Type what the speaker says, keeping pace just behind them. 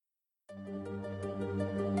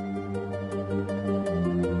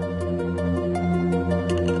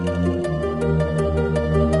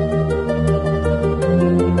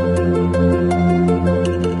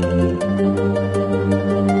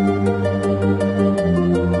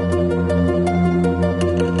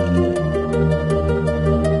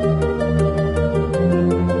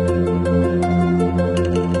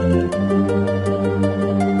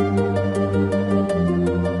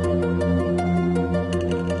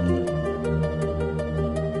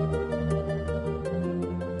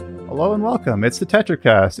Hello and welcome. It's the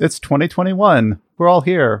TetraCast. It's 2021. We're all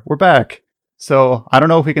here. We're back. So I don't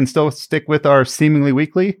know if we can still stick with our seemingly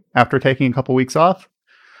weekly after taking a couple weeks off,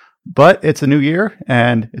 but it's a new year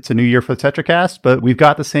and it's a new year for the TetraCast, but we've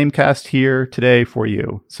got the same cast here today for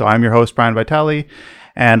you. So I'm your host, Brian Vitale,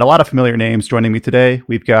 and a lot of familiar names joining me today.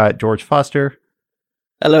 We've got George Foster.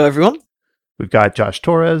 Hello, everyone. We've got Josh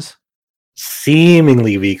Torres.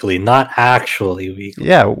 Seemingly weekly, not actually weekly.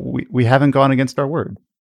 Yeah, we haven't gone against our word.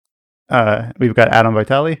 We've got Adam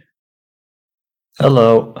Vitale.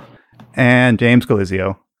 Hello. And James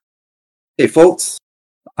Galizio. Hey, folks.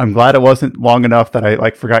 I'm glad it wasn't long enough that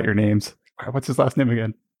I forgot your names. What's his last name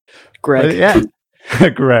again? Greg. Yeah,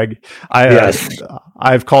 Greg.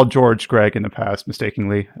 I've called George Greg in the past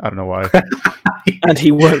mistakenly. I don't know why. And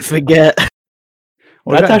he won't forget.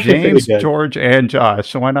 Well, we got James, George, and Josh.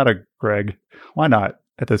 So why not a Greg? Why not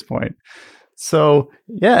at this point? So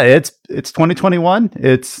yeah, it's 2021.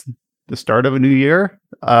 It's the start of a new year.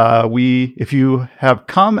 If you have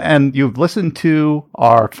come and you've listened to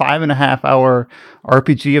our 5.5 hour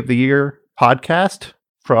RPG of the Year podcast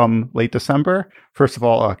from late December, first of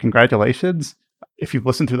all, congratulations. If you've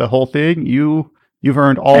listened to the whole thing, you've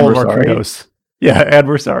earned all of our kudos. Yeah, and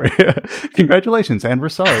we're sorry. Congratulations, and we're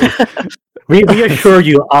sorry. We assure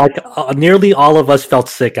you, nearly all of us felt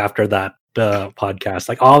sick after that podcast.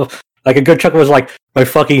 Like a good chunk was like, my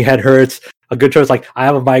fucking head hurts. A good chunk was like, I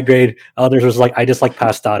have a migraine. Others was like, I just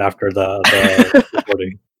passed out after the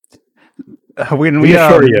recording. We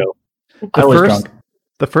assure you, I was drunk.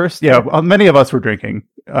 The first, many of us were drinking.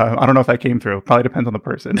 I don't know if that came through. Probably depends on the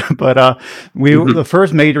person. But the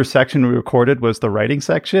first major section we recorded was the writing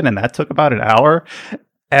section, and that took about an hour.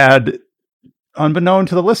 And unbeknown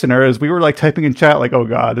to the listeners, we were like typing in chat, like, "Oh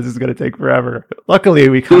God, this is going to take forever." Luckily,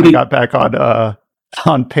 we kind of got back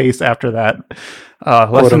on pace after that.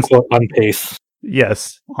 Quote unquote on pace.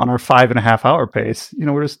 Yes, on our 5.5 hour pace.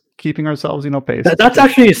 We're just keeping ourselves, pace. That's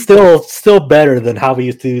actually still better than how we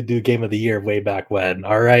used to do Game of the Year way back when.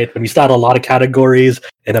 All right, when we still had a lot of categories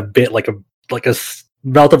and a bit like a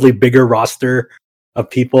relatively bigger roster of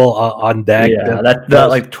people on deck. Yeah, that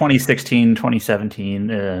like 2016,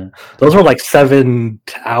 2017. Those were like 7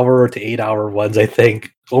 hour to 8 hour ones, I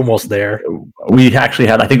think. Almost there. We actually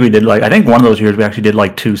had, I think one of those years we actually did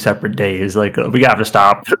like 2 separate days. Like we have to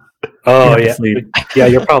stop. Oh yeah. Yeah,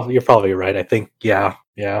 you're probably right. I think yeah.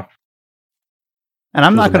 And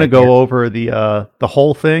I'm not going to go over the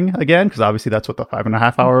whole thing again, because obviously that's what the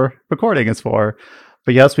 5.5 hour recording is for.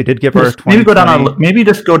 But yes, we did give our maybe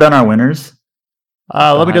just go down our winners.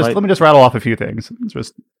 Let me just rattle off a few things.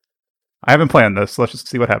 I haven't planned this. Let's just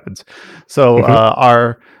see what happens. So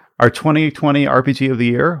our 2020 RPG of the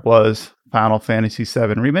Year was Final Fantasy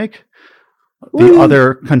VII Remake. The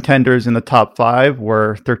other contenders in the top 5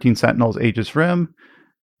 were 13 Sentinels Aegis Rim,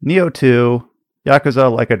 Nioh 2,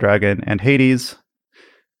 Yakuza Like a Dragon, and Hades.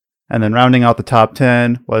 And then rounding out the top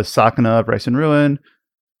 10 was Sakuna Rise and Ruin,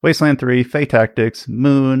 Wasteland 3, Fate Tactics,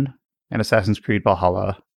 Moon, and Assassin's Creed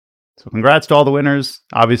Valhalla. So congrats to all the winners.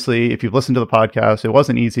 Obviously, if you've listened to the podcast, it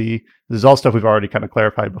wasn't easy. This is all stuff we've already kind of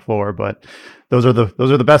clarified before, but those are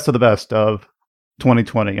the best of the best of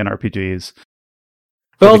 2020 in RPGs.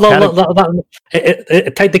 Well,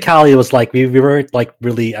 technically, it was like we weren't like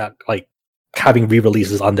really like having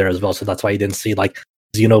re-releases on there as well, so that's why you didn't see like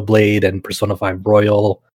Xenoblade and Persona 5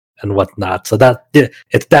 Royal and whatnot. So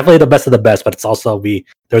it's definitely the best of the best, but it's also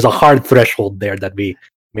there's a hard threshold there that we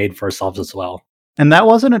made for ourselves as well. And that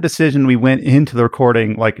wasn't a decision we went into the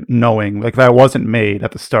recording like knowing, like that wasn't made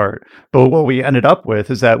at the start. But what we ended up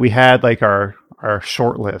with is that we had like our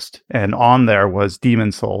short list, and on there was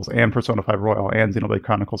Demon's Souls and Persona 5 Royal and Xenoblade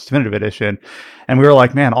Chronicles Definitive Edition. And we were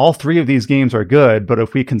like, man, all 3 of these games are good, but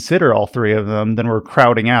if we consider all 3 of them, then we're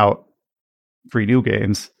crowding out 3 new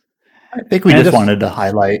games. I think we just wanted to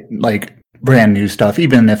highlight like brand new stuff,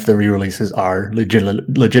 even if the re-releases are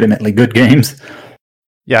legitimately good games.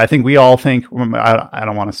 Yeah, I think we all think, I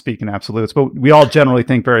don't want to speak in absolutes, but we all generally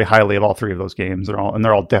think very highly of all 3 of those games. They're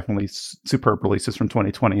all definitely superb releases from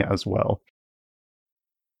 2020 as well.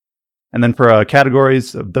 And then for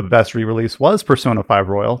categories, the best re-release was Persona 5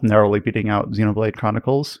 Royal, narrowly beating out Xenoblade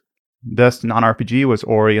Chronicles. Best non-RPG was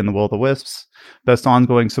Ori and the Will of the Wisps. Best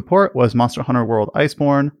ongoing support was Monster Hunter World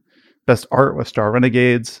Iceborne. Best art was Star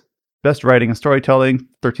Renegades. Best writing and storytelling,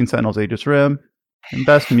 13 Sentinels Aegis Rim. And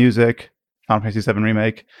best music, Final Fantasy VII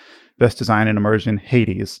Remake. Best design and immersion,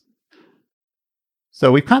 Hades.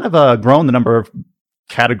 So we've kind of grown the number of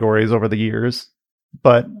categories over the years,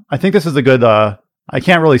 but I think this is a good... I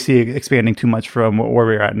can't really see expanding too much from where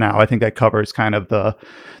we're at now. I think that covers kind of the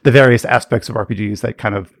various aspects of RPGs that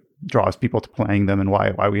kind of draws people to playing them and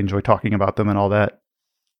why we enjoy talking about them and all that.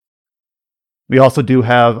 We also do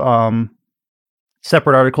have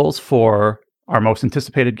separate articles for our most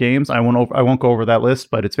anticipated games. I won't go over that list,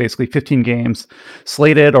 but it's basically 15 games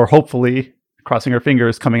slated, or hopefully, crossing our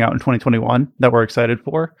fingers, coming out in 2021 that we're excited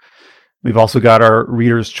for. We've also got our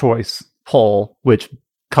Reader's Choice poll, which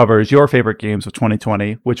covers your favorite games of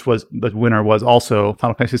 2020, which was the winner was also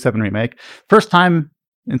Final Fantasy VII Remake. First time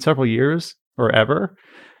in several years or ever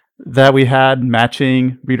that we had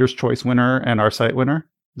matching Reader's Choice winner and our site winner.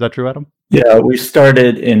 Is that true, Adam? Yeah, we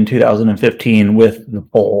started in 2015 with the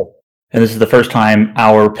poll, and this is the first time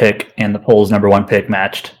our pick and the poll's number one pick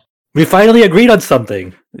matched. We finally agreed on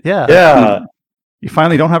something. Yeah. Yeah. You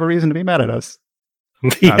finally don't have a reason to be mad at us.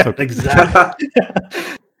 Yeah, okay. exactly.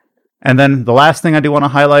 And then the last thing I do want to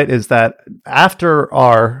highlight is that after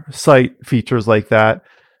our site features like that,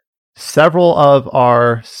 several of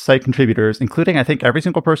our site contributors, including I think every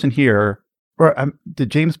single person here, or did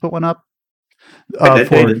James put one up? I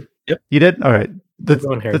did. Yep. You did? All right.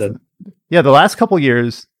 Everyone here did. Yeah, the last couple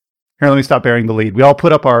years. Here, let me stop bearing the lead. We all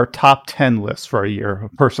put up our top 10 lists for a year,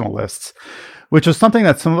 personal lists, which is something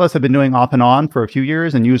that some of us have been doing off and on for a few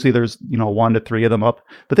years, and usually there's 1 to 3 of them up.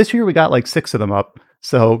 But this year we got like 6 of them up,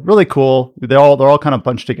 so really cool. They're all kind of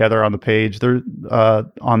bunched together on the page. They're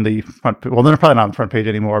on the front. Well, they're probably not on the front page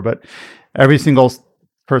anymore, but every single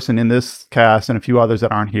person in this cast and a few others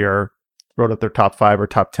that aren't here wrote up their top 5 or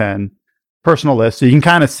top 10 personal lists. So you can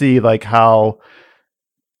kind of see like how.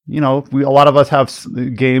 A lot of us have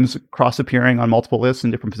games cross appearing on multiple lists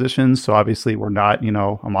in different positions. So obviously we're not, a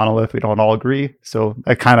monolith. We don't all agree. So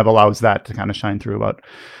that kind of allows that to kind of shine through about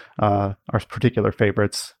our particular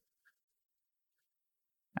favorites.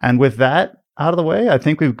 And with that out of the way, I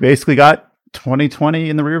think we've basically got 2020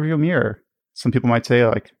 in the rearview mirror. Some people might say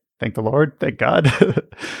like, thank the Lord, thank God.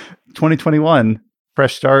 2021,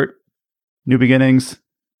 fresh start, new beginnings.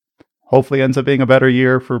 Hopefully ends up being a better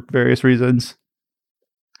year for various reasons.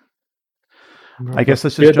 I guess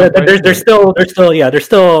let's just jump right there's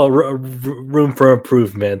still room for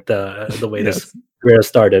improvement. The way this career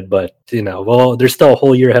started, but there's still a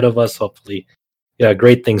whole year ahead of us. Hopefully,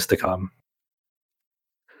 great things to come.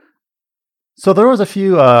 So there was a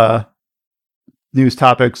few news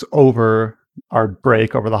topics over our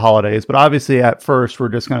break over the holidays, but obviously at first we're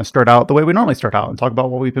just going to start out the way we normally start out and talk about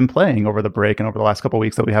what we've been playing over the break and over the last couple of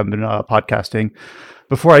weeks that we haven't been podcasting.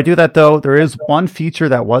 Before I do that, though, there is one feature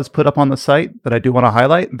that was put up on the site that I do want to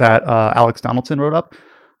highlight that Alex Donaldson wrote up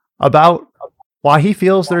about why he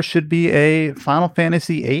feels there should be a Final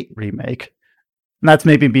Fantasy VIII remake. And that's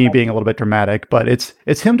maybe me being a little bit dramatic, but it's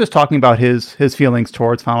him just talking about his feelings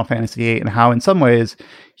towards Final Fantasy VIII and how in some ways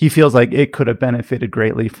he feels like it could have benefited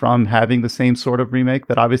greatly from having the same sort of remake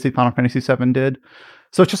that obviously Final Fantasy VII did.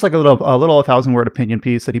 So it's just like a little 1,000-word opinion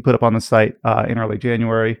piece that he put up on the site in early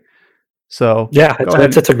January. So yeah,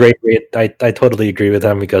 it's a great read. I totally agree with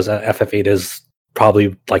him because FF8 is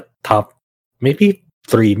probably like top, maybe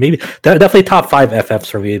 3, maybe definitely top 5 FFs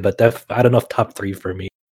for me, but I don't know if top 3 for me.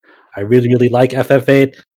 I really, really like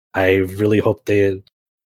FF8. I really hope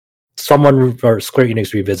someone or Square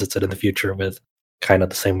Enix revisits it in the future with kind of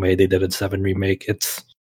the same way they did in 7 Remake. It's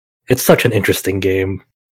such an interesting game.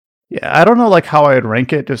 Yeah, I don't know like how I'd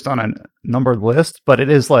rank it just on a numbered list, but it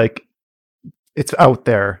is like it's out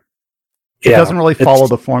there. It doesn't really follow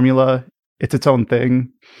the formula. It's its own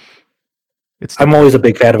thing. I'm always a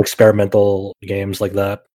big fan of experimental games like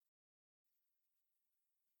that.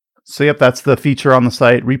 So yep, that's the feature on the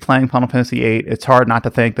site. Replaying Final Fantasy VIII. It's hard not to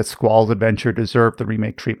think that Squall's Adventure deserved the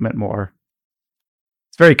remake treatment more.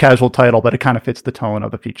 It's a very casual title, but it kind of fits the tone of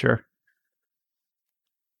the feature.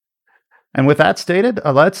 And with that stated,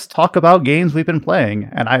 let's talk about games we've been playing.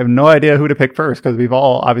 And I have no idea who to pick first because we've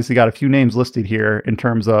all obviously got a few names listed here in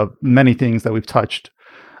terms of many things that we've touched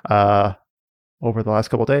over the last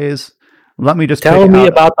couple of days. Let me just tell me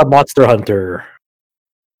about the Monster Hunter.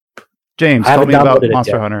 James, tell me about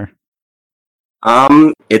Monster Hunter.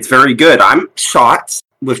 It's very good. I'm shocked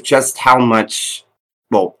with just how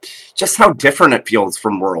different it feels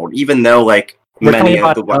from World, even though like we're talking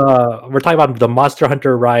about the Monster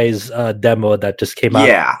Hunter Rise demo that just came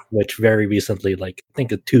out, which very recently, like I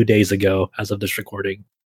think 2 days ago, as of this recording.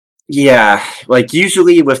 Yeah, like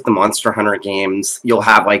usually with the Monster Hunter games, you'll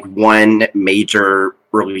have like one major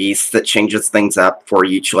release that changes things up for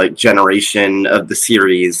each like generation of the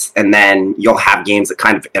series, and then you'll have games that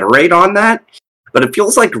kind of iterate on that. But it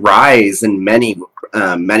feels like Rise in many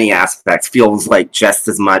aspects feels like just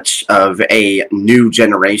as much of a new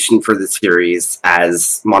generation for the series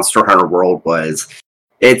as Monster Hunter World was.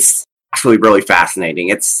 It's actually really fascinating.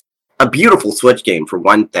 It's a beautiful Switch game for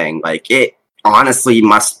one thing. Like it honestly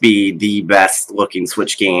must be the best looking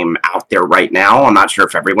Switch game out there right now. I'm not sure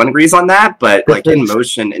if everyone agrees on that, but like in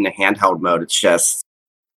motion in a handheld mode, it's just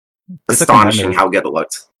astonishing how good it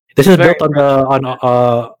looked. This is built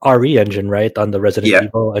on RE engine, right? On the Resident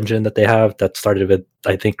Evil engine that they have that started with,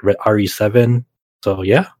 I think, RE7. So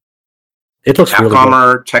yeah, it looks really good. Capcom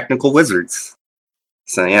are technical wizards.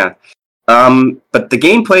 So yeah, but the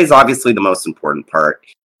gameplay is obviously the most important part.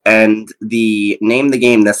 And the name of the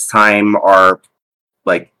game this time are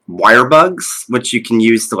like wire bugs, which you can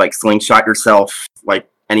use to like slingshot yourself like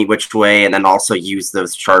any which way, and then also use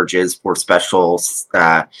those charges for special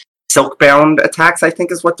silkbound attacks, I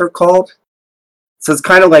think is what they're called. So it's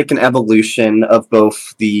kind of like an evolution of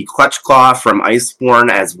both the Clutch Claw from Iceborne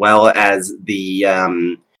as well as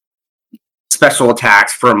the special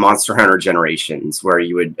attacks for Monster Hunter Generations, where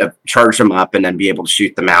you would charge them up and then be able to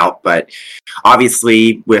shoot them out. But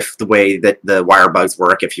obviously, with the way that the wire bugs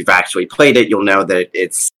work, if you've actually played it, you'll know that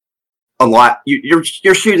it's a lot. You're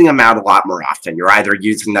shooting them out a lot more often. You're either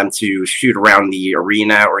using them to shoot around the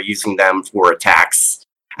arena or using them for attacks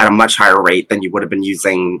at a much higher rate than you would have been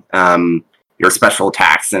using your special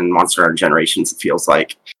attacks in Monster Hunter Generations, it feels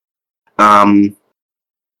like.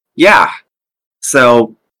 Yeah.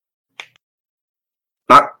 So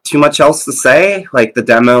not too much else to say. Like, the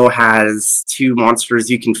demo has 2 monsters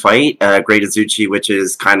you can fight. Great Azuchi, which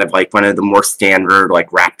is kind of like one of the more standard, like,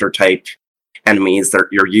 raptor type enemies that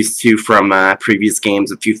you're used to from previous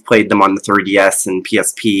games if you've played them on the 3DS and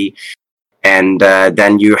PSP. And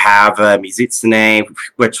then you have Mizutsune,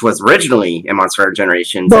 which was originally in Monster Hunter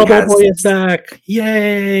Generations. Bubble Boy is back!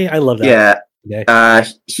 Yay! I love that. Yeah.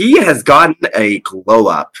 He has gotten a glow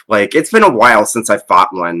up. Like, it's been a while since I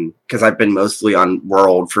fought one because I've been mostly on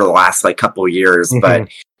World for the last like couple of years, but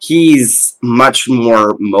he's much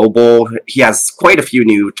more mobile. He has quite a few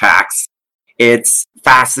new attacks. It's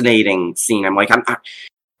fascinating seeing him. Like,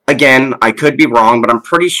 again, I could be wrong, but I'm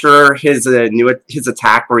pretty sure his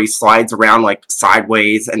attack where he slides around like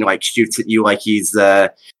sideways and like shoots at you like he's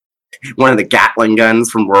one of the Gatling guns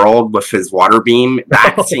from World with his water beam.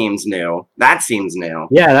 That seems new.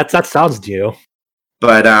 Yeah, that sounds new.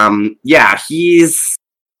 But yeah, he's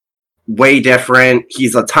way different.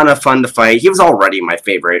 He's a ton of fun to fight. He was already my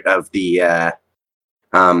favorite of the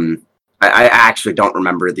I actually don't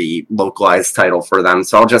remember the localized title for them,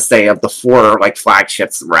 so I'll just say of the 4 like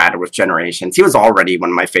flagships that were added with Generations, he was already one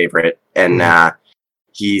of my favorite, and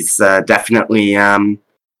he's definitely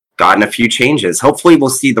gotten a few changes. Hopefully,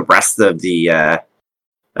 we'll see the rest of the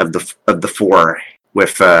 4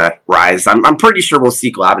 with Rise. I'm pretty sure we'll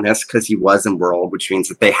see Glavenus because he was in World, which means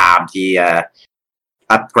that they have the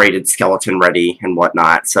upgraded skeleton ready and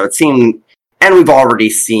whatnot. So it seemed, and we've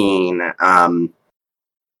already seen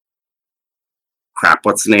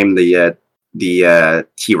what's the name? The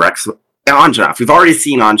T-Rex Anjanath. We've already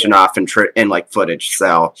seen Anjanath in like footage,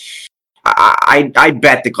 so. I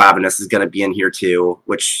bet the Glavenus is going to be in here too,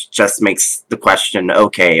 which just makes the question,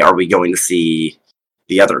 okay, are we going to see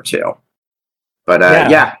the other 2? But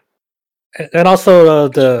yeah. And also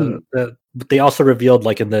they also revealed,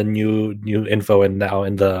 like in the new info and now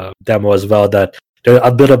in the demo as well, that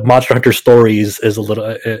a bit of Monster Hunter Stories is a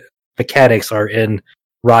little mechanics are in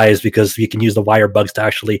Rise, because you can use the wire bugs to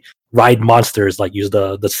actually ride monsters, like use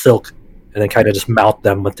the silk and then kind of just mount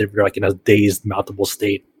them when they're like in a dazed mountable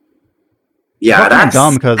state. Yeah, that's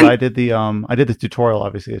dumb because I did the tutorial.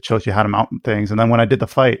 Obviously, it shows you how to mount things, and then when I did the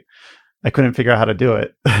fight, I couldn't figure out how to do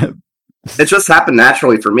it. It just happened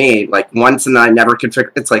naturally for me. Like once, and I never could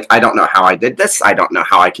figure. It's like I don't know how I did this. I don't know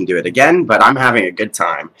how I can do it again. But I'm having a good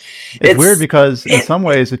time. It's weird because in some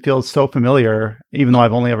ways it feels so familiar, even though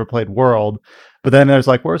I've only ever played World. But then there's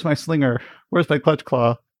like, where's my slinger? Where's my clutch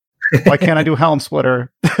claw? Why can't I do Helm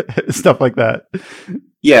Splitter? Stuff like that.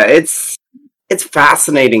 Yeah, it's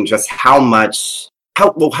fascinating just how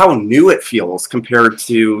new it feels compared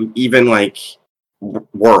to even like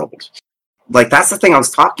World. Like, that's the thing I was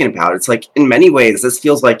talking about. It's like, in many ways, this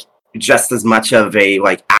feels like just as much of a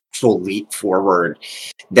like actual leap forward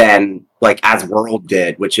than like as World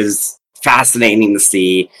did, which is fascinating to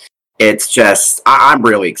see. It's just, I'm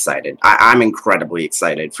really excited. I'm incredibly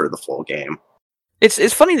excited for the full game.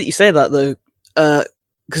 It's funny that you say that though,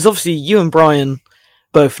 because obviously you and Brian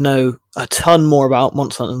both know a ton more about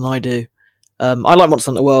Monster Hunter than I do. I like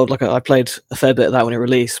Monster Hunter World. Like I played a fair bit of that when it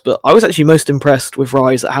released, but I was actually most impressed with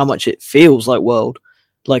Rise at how much it feels like World.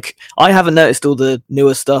 Like, I haven't noticed all the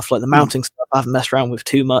newer stuff, like the mounting stuff. I haven't messed around with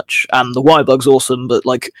too much, and the wire bug's awesome. But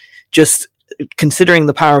like, just considering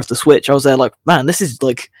the power of the Switch, I was there like, man, this is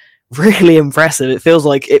like really impressive. It feels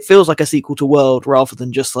like a sequel to World rather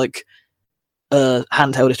than just like a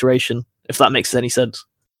handheld iteration. If that makes any sense.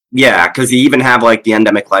 Yeah, because you even have like the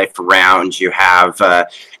endemic life round. You have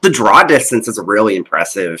the draw distance is really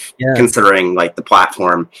impressive considering like the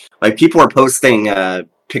platform. Like people are posting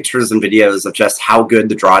pictures and videos of just how good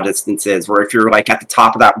the draw distance is. Where if you're like at the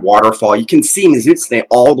top of that waterfall, you can see Mizutsune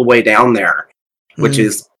all the way down there, which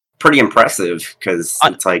is pretty impressive because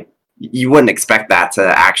it's like you wouldn't expect that to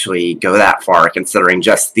actually go that far, considering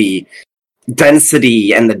just the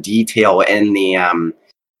density and the detail in the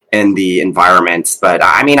environments. But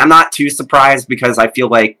I mean, I'm not too surprised because I feel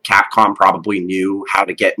like Capcom probably knew how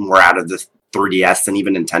to get more out of the 3DS than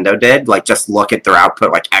even Nintendo did. Like, just look at their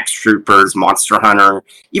output, like X Troopers, Monster Hunter,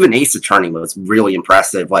 even Ace Attorney was really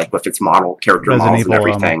impressive, like with its character models and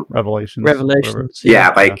everything. Revelations.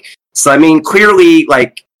 Yeah, so I mean, clearly,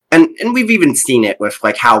 like, and we've even seen it with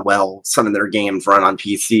like how well some of their games run on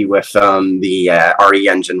PC with the RE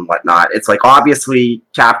engine and whatnot. It's like obviously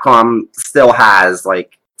Capcom still has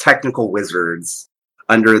like technical wizards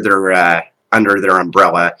under their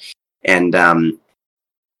umbrella, and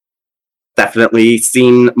definitely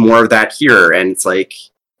seen more of that here. And it's like,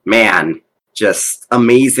 man, just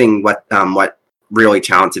amazing what really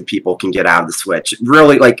talented people can get out of the Switch. It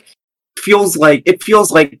really feels like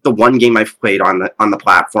the one game I've played on the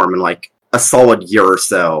platform in like a solid year or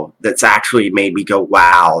so that's actually made me go,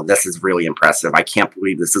 wow, this is really impressive. I can't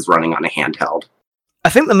believe this is running on a handheld. I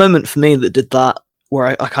think the moment for me that did that, where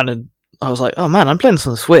I was like, oh man, I'm playing this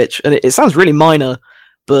on the Switch, and it sounds really minor,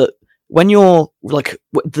 but when you're like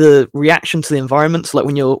the reaction to the environment, so like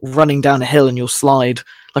when you're running down a hill and you'll slide,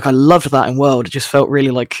 like I loved that in World. It just felt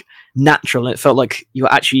really like natural, and it felt like you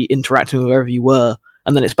were actually interacting with wherever you were.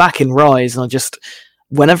 And then it's back in Rise, and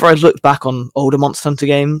whenever I look back on older Monster Hunter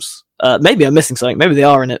games, maybe I'm missing something, maybe they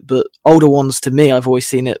are in it, but older ones to me, I've always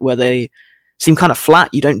seen it where they seem kind of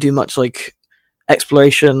flat. You don't do much like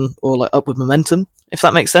exploration or like upward momentum, if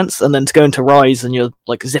that makes sense. And then to go into Rise and you're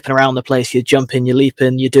like zipping around the place, you're jumping, you're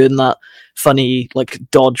leaping, you're doing that funny like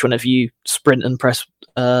dodge whenever you sprint and press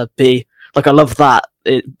B. Like I love that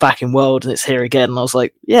back in World, and it's here again. And I was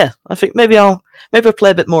like, yeah, I think maybe I'll play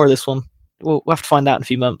a bit more of this one. We'll have to find out in a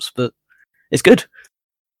few months, but it's good.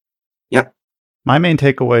 Yep. My main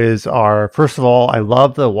takeaways are, first of all, I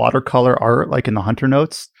love the watercolor art, like in the Hunter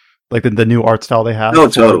Notes, like the new art style they have. Oh,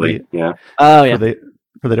 totally. Yeah. Oh, yeah.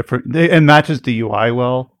 For the different, it matches the UI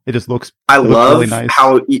well. It just looks. I love really nice.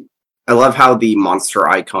 I love how the monster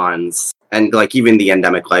icons and like even the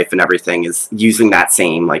endemic life and everything is using that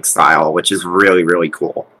same like style, which is really, really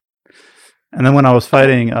cool. And then when I was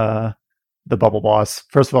fighting the bubble boss,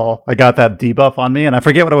 first of all, I got that debuff on me, and I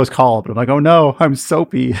forget what it was called, but I'm like, oh no, I'm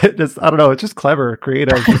soapy. I don't know, it's just clever,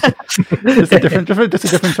 creative, just a different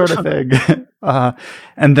sort of thing.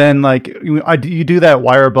 And then like you do that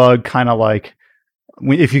wire bug kind of like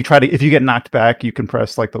if you get knocked back, you can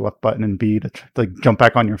press like the left button and B to like jump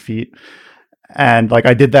back on your feet. And like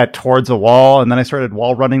I did that towards a wall, and then I started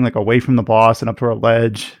wall running like away from the boss and up to a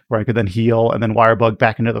ledge where I could then heal and then wire bug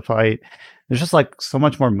back into the fight. There's just like so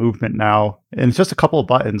much more movement now, and it's just a couple of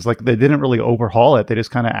buttons. Like they didn't really overhaul it; they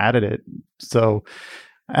just kind of added it. So,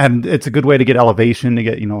 and it's a good way to get elevation, to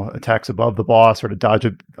get attacks above the boss, or to dodge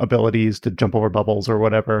abilities, to jump over bubbles or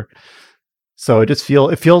whatever. So it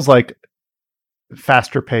feels like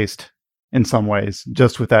faster paced in some ways,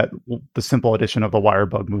 just with the simple addition of the wire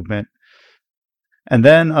bug movement. And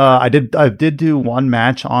then I did do one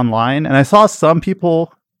match online, and I saw some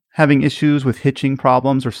people having issues with hitching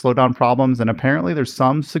problems or slowdown problems, and apparently there's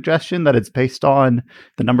some suggestion that it's based on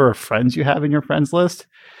the number of friends you have in your friends list.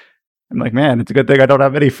 I'm like, man, it's a good thing I don't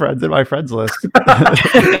have any friends in my friends list.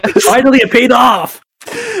 Finally, it paid off.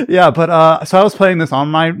 Yeah, but so I was playing this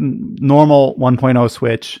on my normal 1.0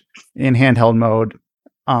 Switch in handheld mode,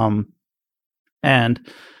 and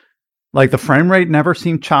like the frame rate never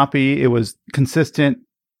seemed choppy. It was consistent.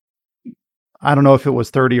 I don't know if it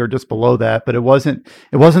was 30 or just below that, but it wasn't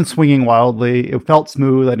swinging wildly. It felt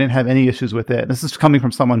smooth. I didn't have any issues with it. This is coming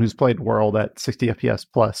from someone who's played World at 60 FPS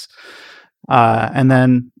plus. And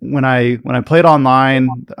then when I played online,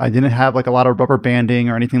 I didn't have like a lot of rubber banding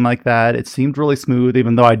or anything like that. It seemed really smooth,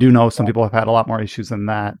 even though I do know some people have had a lot more issues than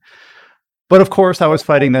that. But of course, I was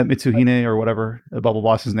fighting that Mitsuhine or whatever the bubble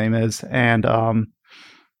boss's name is, and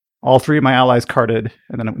all three of my allies carded,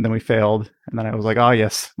 and then we failed. And then I was like, oh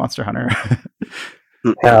yes, Monster Hunter.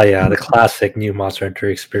 Hell yeah, the classic new Monster Hunter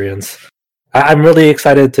experience. I'm really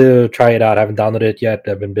excited to try it out. I haven't downloaded it yet.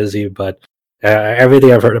 I've been busy, but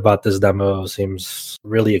everything I've heard about this demo seems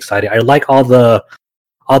really exciting. I like all the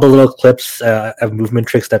little clips of movement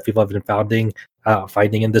tricks that people have been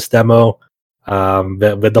finding in this demo.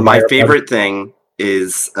 With my favorite thing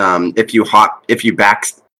is if you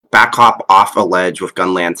back hop off a ledge with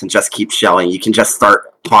gun lance and just keep shelling. You can just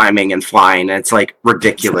start climbing and flying, and it's like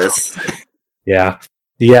ridiculous. Yeah,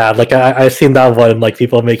 like I've seen that one, like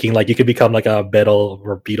people making like you could become like a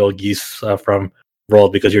Betelgeuse from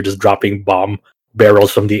World because you're just dropping bomb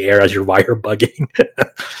barrels from the air as you're wire bugging.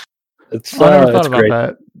 It's I never thought it's about great.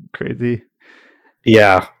 that. Crazy.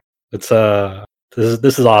 Yeah, it's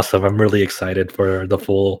this is awesome. I'm really excited for the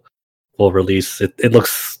full release. It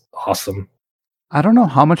looks awesome. I don't know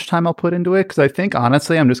how much time I'll put into it because I think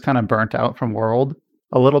honestly I'm just kind of burnt out from World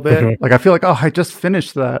a little bit. Mhm. Like I feel like, oh, I just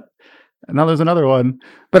finished that. And now there's another one.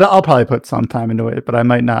 But I'll probably put some time into it, but I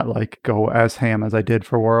might not like go as ham as I did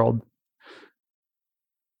for World.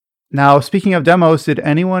 Now, speaking of demos, did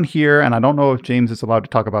anyone here, and I don't know if James is allowed to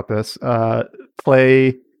talk about this,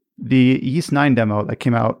 play the Ys 9 demo that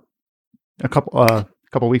came out a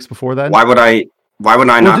couple weeks before that? Why would I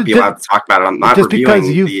not be allowed to talk about it? I'm not just because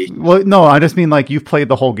reviewing well, no, I just mean like you've played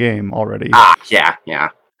the whole game already. Yeah. I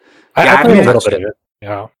I played a mean, little bit of it.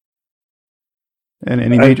 Yeah. And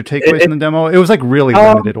any major takeaways in the demo? It was like really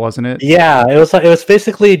limited, wasn't it? Yeah, it was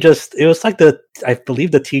basically just it was like I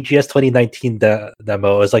believe the TGS 2019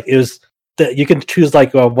 demo. It was like you can choose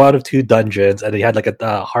like one of two dungeons, and they had like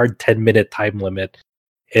a hard 10-minute time limit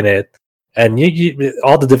in it, and you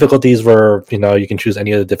all the difficulties were you can choose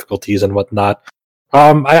any of the difficulties and whatnot.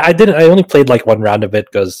 I only played like one round of it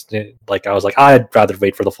because like I was like I'd rather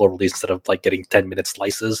wait for the full release instead of like getting 10-minute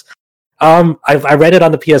slices. I read it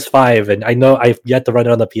on the PS5, and I know I've yet to run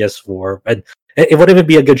it on the PS4, and it wouldn't even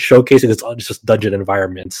be a good showcase if it's just dungeon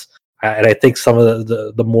environments. And I think some of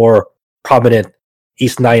the more prominent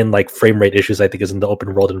Ys 9 like frame rate issues I think is in the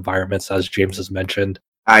open world environments, as James has mentioned.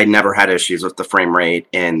 I never had issues with the frame rate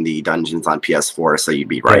in the dungeons on PS4, so you'd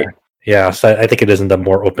be right. Yeah, so I think it is in the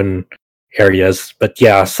more open areas. But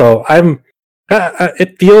yeah, so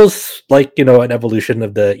it feels like an evolution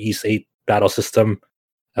of the Ys 8 battle system.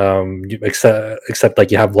 Except like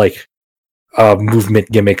you have like movement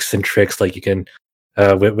gimmicks and tricks, like you can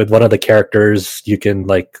with one of the characters you can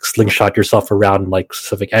like slingshot yourself around like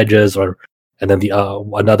specific edges, and then the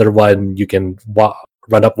another one you can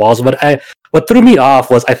run up walls. But what threw me off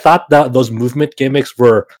was I thought that those movement gimmicks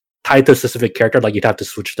were tied to a specific character, like you'd have to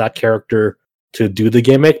switch that character to do the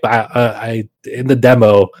gimmick. But I in the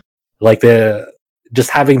demo, like just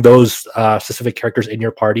having those specific characters in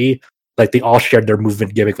your party, like they all shared their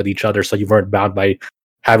movement gimmick with each other, so you weren't bound by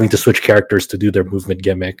having to switch characters to do their movement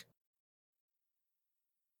gimmick.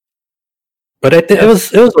 But it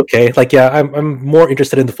was okay. Like yeah, I'm more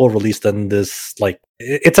interested in the full release than this. Like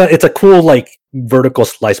it's a cool like vertical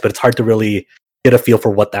slice, but it's hard to really get a feel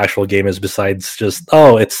for what the actual game is besides just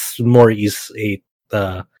it's more Ys 8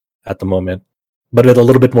 at the moment, but with a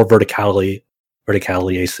little bit more verticality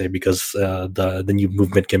I say, because the new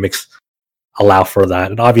movement gimmicks allow for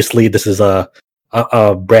that. And obviously this is a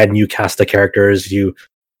brand new cast of characters. You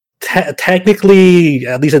technically,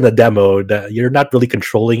 at least in the demo, that you're not really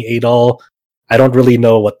controlling Adol. I don't really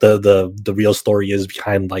know what the real story is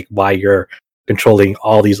behind like why you're controlling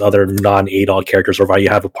all these other non-Adol characters, or why you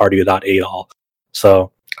have a party without Adol.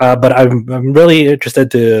 So but I'm really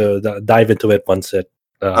interested to dive into it once it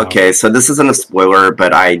okay, so this isn't a spoiler,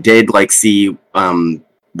 but I did like see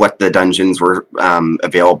what the dungeons were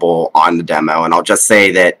available on the demo, and I'll just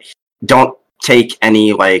say that don't take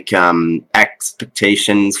any like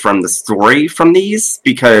expectations from the story from these,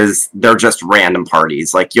 because they're just random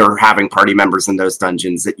parties. Like you're having party members in those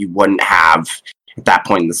dungeons that you wouldn't have at that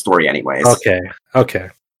point in the story anyways. Okay.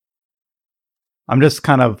 I'm just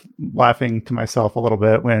kind of laughing to myself a little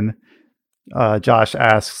bit when Josh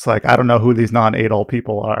asks, like, I don't know who these non-Adol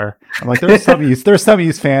people are. I'm like, there's some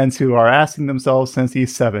Ys fans who are asking themselves since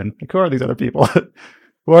Ys 7, like, who are these other people?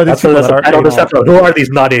 Who are these people that aren't Adol? Who are these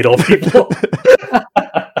non-Adol people?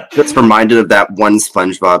 Just reminded of that one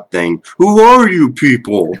SpongeBob thing. Who are you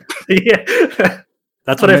people? Yeah,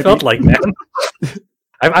 that's what I felt like, man.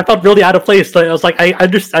 I felt really out of place. I was like, I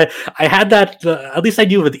understand. I had that. At least I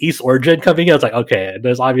knew with Ys Origin coming in. I was like, okay,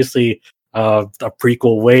 there's obviously a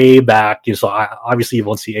prequel way back. So obviously you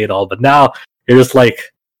won't see Adol. But now you're just like,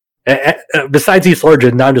 besides Ys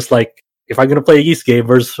Origin, now I'm just like, if I'm gonna play a Ys game,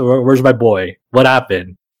 where's my boy? What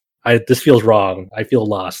happened? This feels wrong. I feel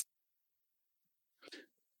lost.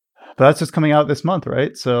 But that's just coming out this month,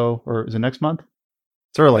 right? So, or is it next month?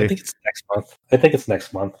 It's early. I think it's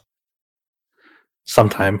next month.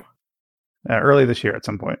 Sometime. Early this year at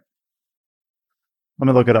some point. Let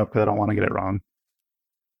me look it up because I don't want to get it wrong.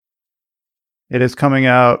 It is coming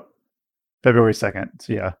out February 2nd.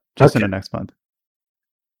 So yeah, just in the next month.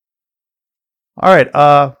 All right.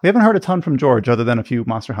 We haven't heard a ton from George other than a few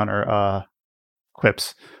Monster Hunter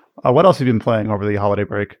quips. What else have you been playing over the holiday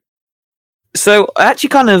break? So I actually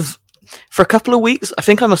kind of, for a couple of weeks, I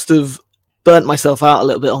think I must have burnt myself out a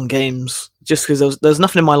little bit on games, just because there was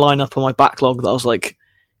nothing in my lineup or my backlog that I was like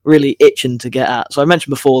really itching to get at. So I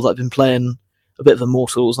mentioned before that I've been playing a bit of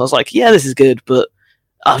Immortals, and I was like, yeah, this is good, but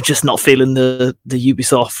I'm just not feeling the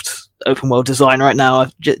Ubisoft open world design right now.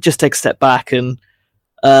 I just take a step back, and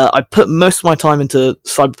I put most of my time into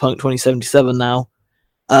Cyberpunk 2077 now.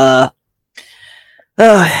 Boy,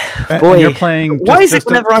 And you're playing. why is it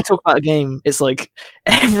whenever I talk about a game, it's like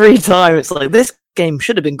every time it's like this game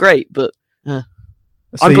should have been great, but So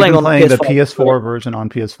I'm you've playing been on playing the PS4. PS4 version on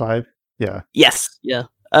PS5? Yeah. yes, yeah.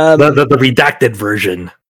 The redacted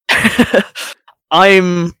version.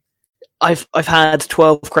 I've had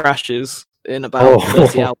 12 crashes in about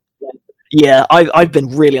 30 hours. Yeah, I've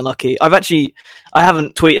been really unlucky. I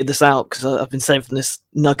haven't tweeted this out because I've been saving this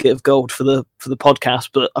nugget of gold for the podcast,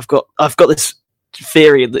 but I've got this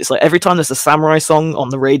theory that it's like every time there's a samurai song on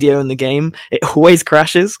the radio in the game, it always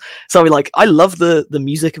crashes. So I'll be like, I love the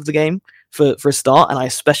music of the game for a start, and I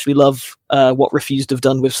especially love what Refused have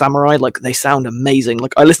done with Samurai. Like, they sound amazing.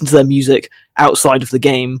 Like, I listen to their music outside of the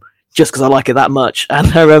game just because I like it that much. And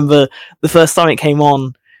I remember the first time it came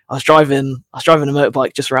on, I was driving a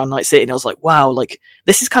motorbike just around Night City, and I was like, wow, like,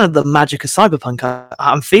 this is kind of the magic of Cyberpunk.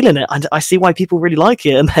 I'm feeling it, and I see why people really like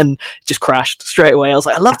it. And then just crashed straight away. I was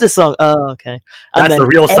like, I love this song. Oh, okay. And That's the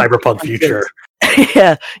real Cyberpunk future.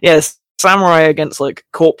 Yes, Samurai against like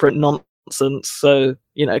corporate nonsense. So,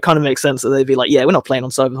 you know, it kind of makes sense that they'd be like, yeah, we're not playing on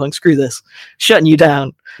Cyberpunk. Screw this, shutting you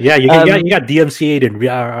down. Yeah, you got DMCA'd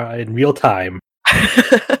in real time.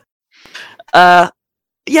 Yeah,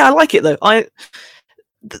 I like it though.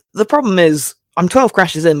 The problem is I'm 12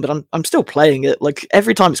 crashes in, but I'm still playing it. Like,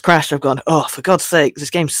 every time it's crashed, I've gone, oh, for God's sake,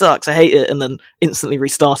 this game sucks. I hate it, and then instantly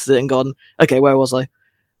restarted it and gone, okay, where was I?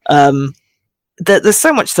 There's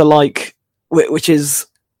so much to like, which is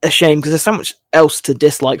a shame because there's so much else to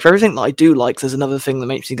dislike. For everything that I do like, there's another thing that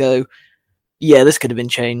makes me go, yeah, this could have been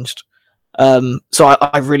changed. So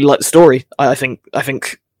I really like the story. I think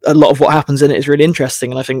a lot of what happens in it is really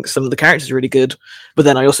interesting, and I think some of the characters are really good. But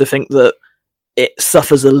then I also think that it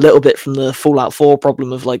suffers a little bit from the Fallout 4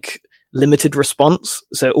 problem of like limited response.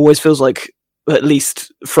 So it always feels like, at least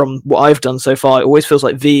from what I've done so far, it always feels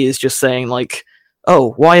like V is just saying like,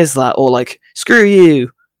 oh, why is that? Or like, screw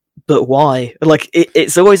you, but why? Like,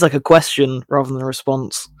 it's always like a question rather than a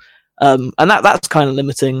response. And that's kind of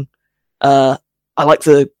limiting. I like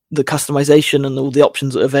the customization and all the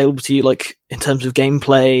options that are available to you, like in terms of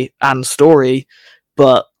gameplay and story,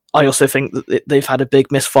 but I also think that they've had a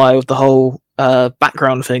big misfire with the whole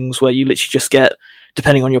background things, where you literally just get,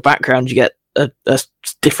 depending on your background, you get a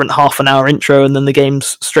different half an hour intro, and then the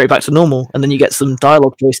game's straight back to normal, and then you get some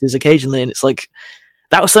dialogue choices occasionally, and it's like,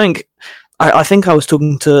 that was something I think I was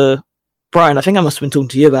talking to Brian, I think I must have been talking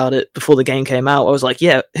to you about it before the game came out. I was like,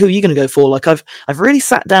 yeah, who are you going to go for? Like, I've really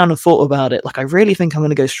sat down and thought about it. Like, I really think I'm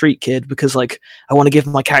going to go Street Kid because, like, I want to give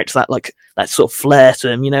my character that sort of flair to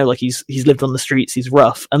him, you know, like he's lived on the streets, he's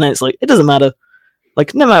rough. And then it's like, it doesn't matter.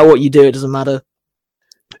 Like, no matter what you do, it doesn't matter.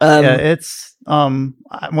 Yeah, it's one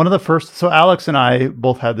of the first. So Alex and I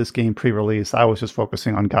both had this game pre-release. I was just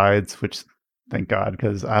focusing on guides, which, thank God,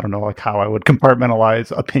 because I don't know like how I would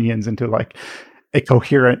compartmentalize opinions into like a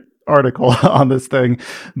coherent article on this thing.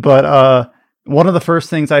 But one of the first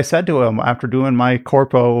things I said to him after doing my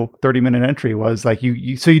corpo 30-minute entry was like,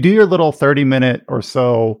 you do your little 30-minute or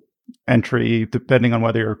so entry, depending on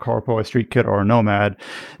whether you're a corpo, a street kid, or a nomad.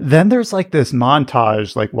 Then there's like this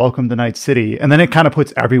montage, like welcome to Night City, and then it kind of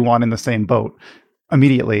puts everyone in the same boat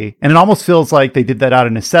immediately. And it almost feels like they did that out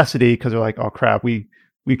of necessity because they're like, oh crap, we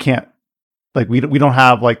can't, like we don't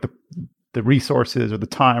have like the resources or the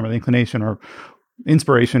time or the inclination or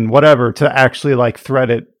inspiration, whatever, to actually like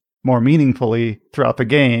thread it more meaningfully throughout the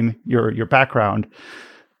game, your background.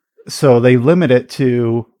 So they limit it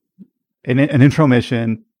to an intro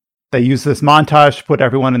mission. They use this montage to put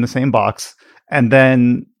everyone in the same box, and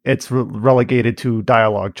then it's relegated to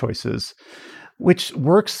dialogue choices, which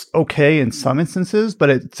works okay in some instances, but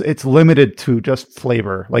it's limited to just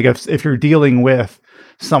flavor. Like if you're dealing with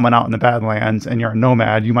someone out in the Badlands and you're a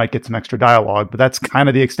nomad, you might get some extra dialogue, but that's kind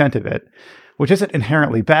of the extent of it, which isn't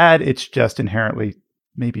inherently bad. It's just inherently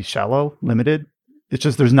maybe shallow, limited. It's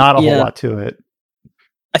just there's not a whole lot to it.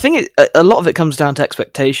 I think a lot of it comes down to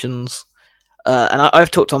expectations. And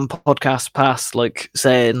I've talked on podcasts past, like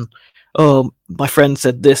saying, oh, my friend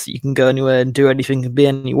said this, you can go anywhere and do anything and be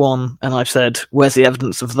anyone. And I've said, where's the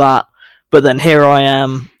evidence of that? But then here I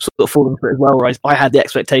am sort of falling for it as well, where I had the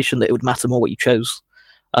expectation that it would matter more what you chose.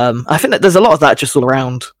 I think that there's a lot of that just all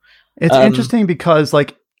around. It's interesting because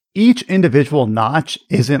like each individual notch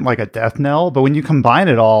isn't like a death knell, but when you combine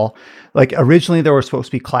it all, like originally there were supposed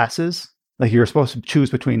to be classes. Like you were supposed to choose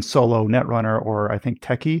between solo, netrunner, or I think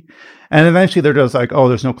techie. And eventually they're just like, oh,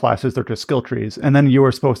 there's no classes, they're just skill trees. And then you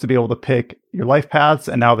were supposed to be able to pick your life paths,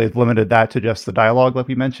 and now they've limited that to just the dialogue like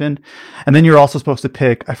we mentioned. And then you're also supposed to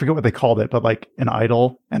pick, I forget what they called it, but like an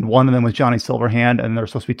idol, and one of them was Johnny Silverhand, and there were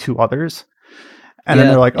supposed to be two others. And then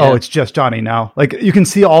they're like, oh, it's just Johnny now. Like you can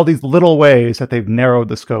see all these little ways that they've narrowed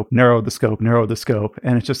the scope.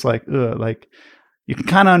 And it's just like, like you can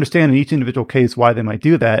kind of understand in each individual case why they might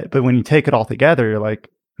do that. But when you take it all together, you're like,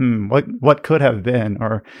 what could have been?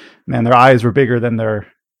 Or man, their eyes were bigger than their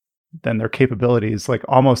capabilities. Like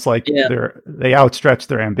almost like they outstretched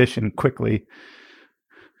their ambition quickly.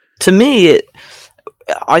 To me,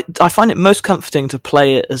 I find it most comforting to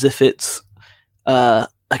play it as if it's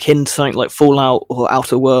akin to something like Fallout or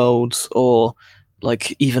Outer Worlds or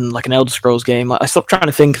like even like an Elder Scrolls game. I stopped trying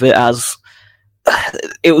to think of it as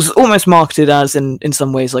it was almost marketed as in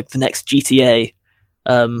some ways like the next GTA,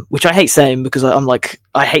 which I hate saying because I'm like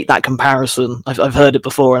I hate that comparison. I've heard it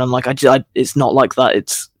before and I'm like it's not like that.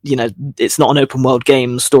 It's it's not an open world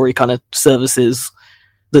game. The story kind of services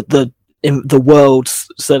the world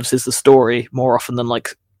services the story more often than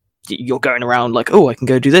like you're going around like, oh, I can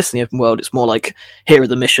go do this in the open world. It's more like, here are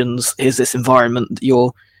the missions, here's this environment that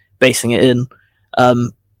you're basing it in.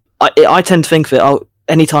 I tend to think of it,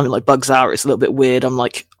 anytime it like bugs out, it's a little bit weird. I'm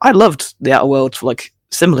like, I loved the Outer Worlds for like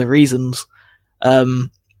similar reasons.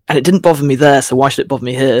 And it didn't bother me there, so why should it bother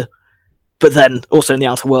me here? But then also in the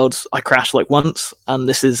Outer Worlds, I crashed like once, and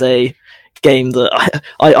this is a game that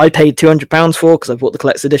I paid £200 for because I bought the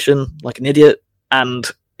collector's edition like an idiot, and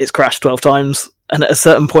it's crashed 12 times. And at a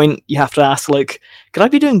certain point, you have to ask, like, could I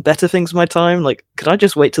be doing better things with my time? Like, could I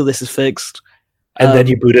just wait till this is fixed? And then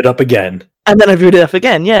you boot it up again. And then I boot it up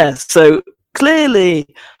again, yeah. So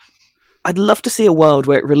clearly, I'd love to see a world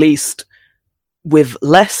where it released with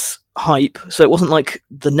less hype. So it wasn't like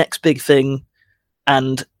the next big thing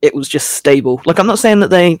and it was just stable. Like, I'm not saying that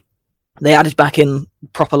they added back in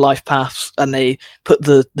proper life paths and they put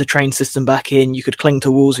the train system back in. You could cling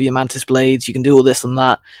to walls with your mantis blades. You can do all this and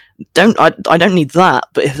that. I don't need that.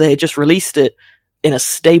 But if they had just released it in a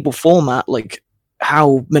stable format, like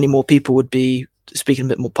how many more people would be speaking a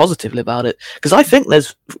bit more positively about it? Because I think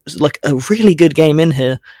there's like a really good game in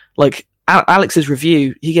here. Like Alex's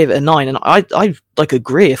review, he gave it a 9, and I like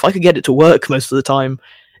agree. If I could get it to work most of the time,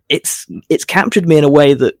 it's captured me in a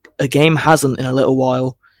way that a game hasn't in a little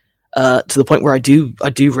while. To the point where I do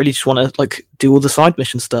really just want to like do all the side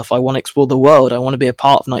mission stuff. I want to explore the world. I want to be a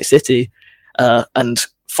part of Night City, and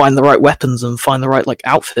find the right weapons and find the right like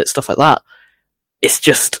outfit, stuff like that. It's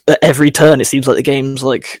just at every turn, it seems like the game's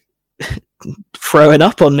like throwing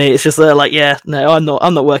up on me. It's just like, yeah, no,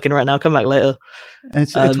 I'm not working right now. Come back later. And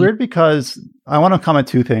it's weird because I want to comment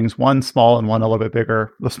two things, one small and one a little bit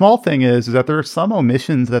bigger. The small thing is that there are some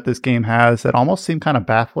omissions that this game has that almost seem kind of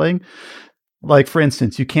baffling. Like, for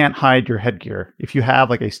instance, you can't hide your headgear. If you have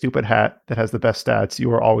like a stupid hat that has the best stats, you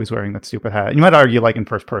are always wearing that stupid hat. And you might argue like in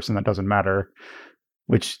first person that doesn't matter,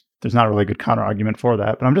 which there's not a really good counter argument for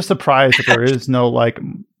that. But I'm just surprised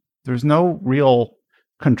that there's no real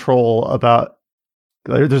control about,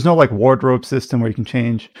 there's no like wardrobe system where you can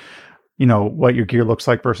change, what your gear looks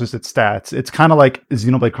like versus its stats. It's kind of like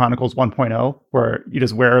Xenoblade Chronicles 1.0, where you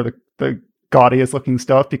just wear the gaudiest looking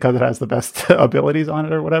stuff because it has the best abilities on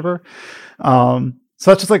it or whatever.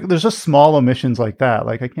 So it's just like, there's just small omissions like that.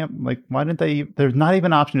 Like, I can't, like, why didn't they, there's not even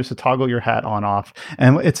an option just to toggle your hat on off.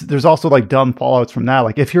 And there's also like dumb fallouts from that.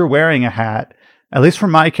 Like, if you're wearing a hat, at least for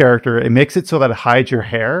my character, it makes it so that it hides your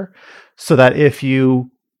hair, so that if you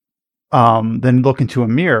then look into a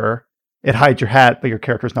mirror, it hides your hat, but your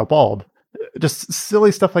character's now bald. Just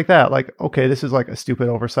silly stuff like that. Like, okay, this is like a stupid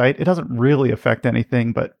oversight. It doesn't really affect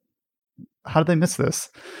anything, but how did they miss this?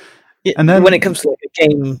 Yeah, and then when it comes to like a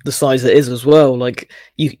game the size it is as well, like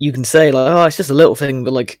you can say like, oh, it's just a little thing,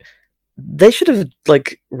 but like they should have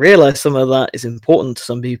like realized some of that is important to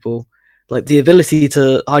some people. Like the ability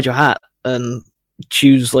to hide your hat and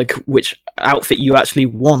choose like which outfit you actually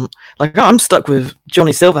want. Like, I'm stuck with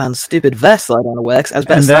Johnny Silverhand's stupid vest that I don't want to wear. As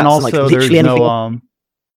and then also like, there's no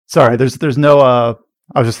sorry, there's no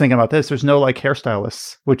I was just thinking about this. There's no like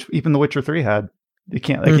hairstylists, which even The Witcher 3 had. You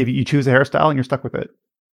can't like if you choose a hairstyle and you're stuck with it.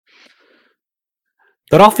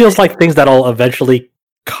 That all feels like things that'll eventually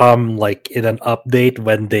come like in an update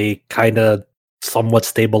when they kind of somewhat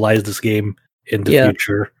stabilize this game in the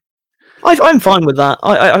future. I'm fine with that.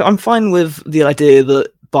 I'm fine with the idea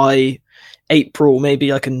that by April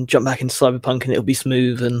maybe I can jump back into Cyberpunk and it'll be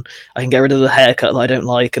smooth and I can get rid of the haircut that I don't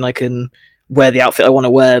like and I can wear the outfit I want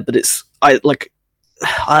to wear. But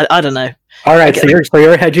I don't know. All right, so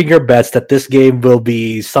you're hedging your bets that this game will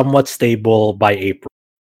be somewhat stable by April.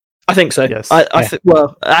 I think so. Yes.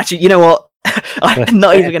 Well, actually, you know what? I'm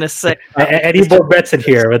not even going to say. Any more bets in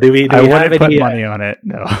here? Do we I have wouldn't put any? money on it.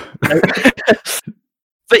 No.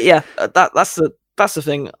 But yeah, that's the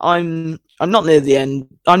thing. I'm not near the end.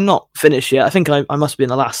 I'm not finished yet. I think I must be in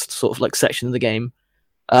the last sort of like section of the game.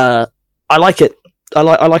 I like it. I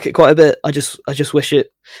like it quite a bit. I just wish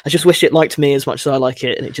it liked me as much as I like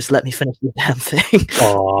it, and it just let me finish the damn thing.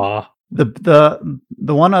 Aww.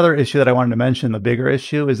 The one other issue that I wanted to mention, the bigger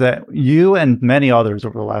issue, is that you and many others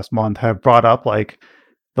over the last month have brought up like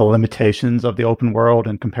the limitations of the open world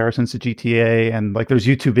and comparisons to GTA, and like there's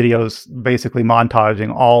YouTube videos basically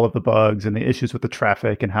montaging all of the bugs and the issues with the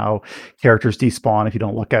traffic and how characters despawn if you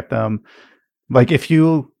don't look at them. Like if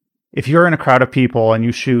you're in a crowd of people and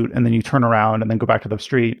you shoot and then you turn around and then go back to the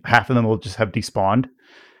street, half of them will just have despawned.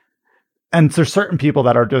 And there's certain people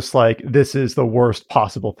that are just like, this is the worst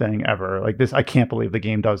possible thing ever. Like this, I can't believe the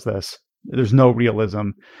game does this. There's no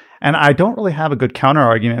realism. And I don't really have a good counter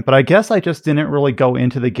argument, but I guess I just didn't really go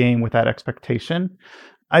into the game with that expectation.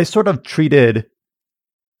 I sort of treated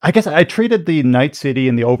the Night City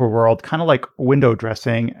and the overworld kind of like window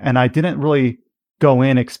dressing, and I didn't really go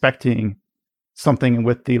in expecting something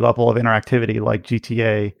with the level of interactivity like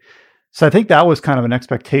GTA. So I think that was kind of an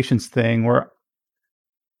expectations thing where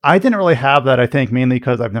I didn't really have that, I think, mainly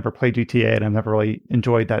because I've never played GTA and I've never really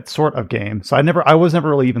enjoyed that sort of game. So I was never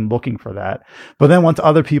really even looking for that. But then once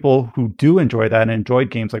other people who do enjoy that and enjoyed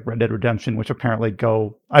games like Red Dead Redemption, which apparently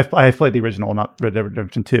I played the original, not Red Dead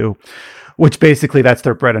Redemption 2, which basically that's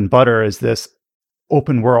their bread and butter, is this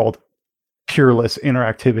open world, pureless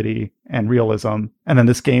interactivity and realism. And then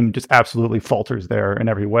this game just absolutely falters there in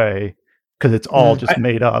every way because it's all just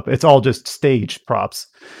made up. It's all just staged props.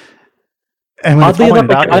 And oddly enough,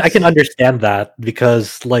 I can understand that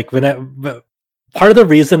because, like, part of the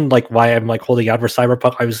reason, like, why I'm like holding out for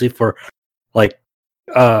Cyberpunk, obviously, for like,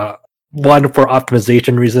 one, for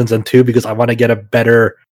optimization reasons, and two, because I want to get a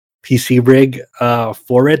better PC rig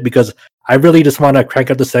for it, because I really just want to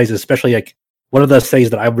crank up the settings, especially like one of the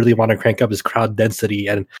settings that I really want to crank up is crowd density,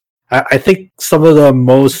 and I think some of the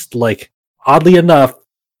most, like, oddly enough,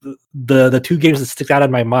 the two games that stick out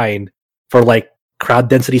in my mind for like crowd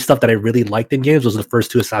density stuff that I really liked in games was the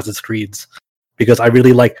first two Assassin's Creeds, because I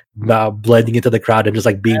really like blending into the crowd and just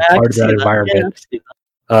like being part of that environment,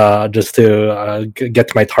 just to get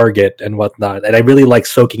to my target and whatnot. And I really like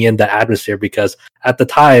soaking in the atmosphere because at the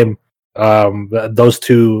time, those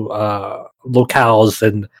two locales,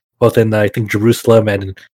 and both in I think Jerusalem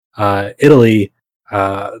and Italy,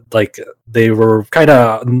 like they were kind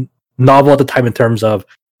of novel at the time in terms of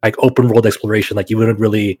like open world exploration. Like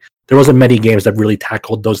there wasn't many games that really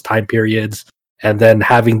tackled those time periods, and then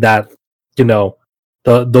having that, you know,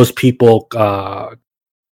 those people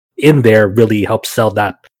in there really helped sell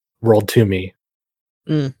that world to me.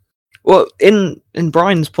 Well, in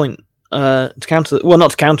Brian's point, to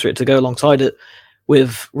go alongside it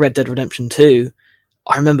with Red Dead Redemption 2,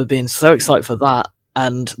 I remember being so excited for that,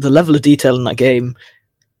 and the level of detail in that game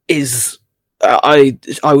is, I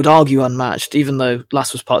would argue, unmatched. Even though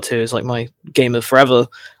Last of Us Part 2 is like my game of forever,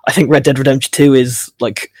 I think Red Dead Redemption 2 is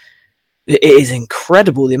like, it is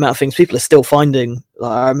incredible the amount of things people are still finding.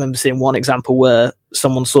 I remember seeing one example where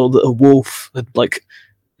someone saw that a wolf had like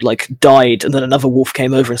died, and then another wolf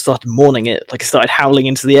came over and started mourning it, like it started howling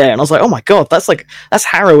into the air, and I was like, oh my god, that's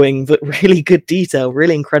harrowing, but really good detail,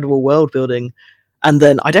 really incredible world building. And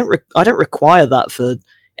then I don't require that for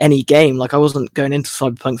any game. Like I wasn't going into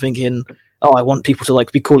Cyberpunk thinking, oh, I want people to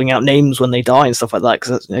like be calling out names when they die and stuff like that,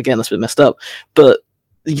 because again, that's a bit messed up. But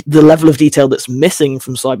the level of detail that's missing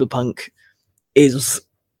from Cyberpunk is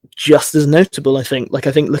just as notable, I think. Like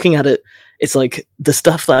I think looking at it, it's like the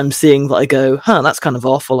stuff that I'm seeing that I go, that's kind of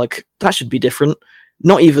off, or like that should be different.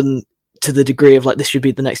 Not even to the degree of like this should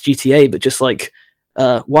be the next GTA, but just like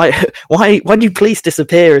why do police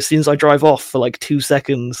disappear as soon as I drive off for like 2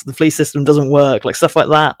 seconds? The police system doesn't work, like stuff like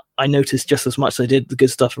that. I noticed just as much as I did the good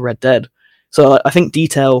stuff for Red Dead. So I think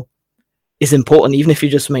detail is important, even if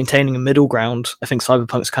you're just maintaining a middle ground. I think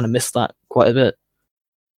Cyberpunk's kind of missed that quite a bit.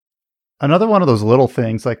 Another one of those little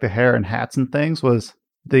things, like the hair and hats and things, was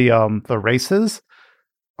the races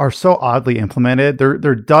are so oddly implemented.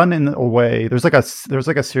 They're done in a way. There's like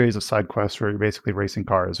a series of side quests where you're basically racing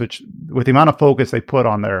cars, which with the amount of focus they put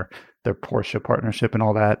on their Porsche partnership and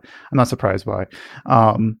all that, I'm not surprised by.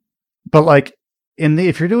 But like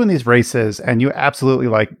if you're doing these races and you absolutely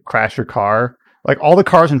like crash your car, like all the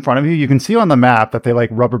cars in front of you, you can see on the map that they like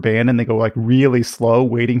rubber band and they go like really slow,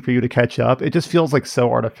 waiting for you to catch up. It just feels like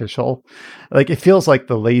so artificial. Like it feels like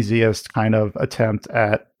the laziest kind of attempt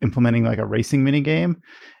at implementing like a racing mini game,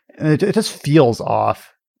 and it just feels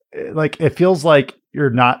off. Like it feels like you're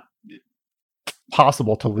not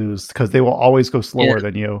possible to lose because they will always go slower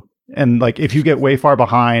than you. And like if you get way far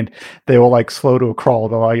behind, they will like slow to a crawl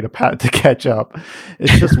to allow you to catch up.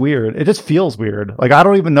 It's just weird. It just feels weird. Like I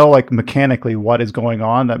don't even know like mechanically what is going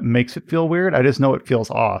on that makes it feel weird. I just know it feels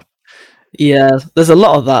off. Yeah, there's a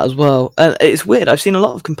lot of that as well. And it's weird. I've seen a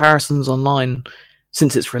lot of comparisons online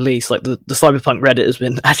since its release. Like the Cyberpunk Reddit has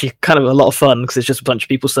been actually kind of a lot of fun because it's just a bunch of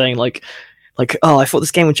people saying like, oh, I thought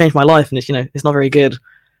this game would change my life, and it's not very good.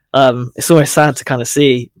 It's always sad to kind of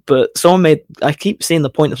see, but I keep seeing the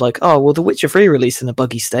point of like, oh, well, The Witcher 3 released in a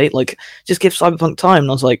buggy state, like, just give Cyberpunk time.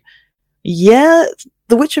 And I was like, yeah,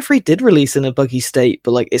 The Witcher 3 did release in a buggy state,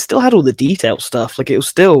 but like, it still had all the detail stuff. Like, it was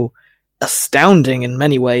still astounding in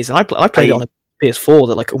many ways. And I played it on a PS4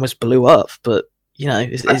 that like almost blew up, but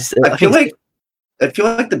I feel like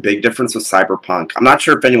the big difference with Cyberpunk, I'm not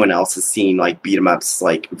sure if anyone else has seen like Beat 'em Up's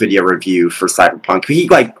like video review for Cyberpunk. He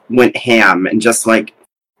like went ham and just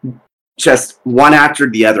one after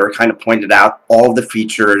the other kind of pointed out all the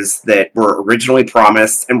features that were originally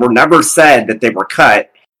promised and were never said that they were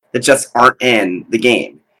cut, that just aren't in the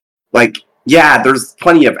game. Like, yeah, there's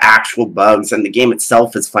plenty of actual bugs and the game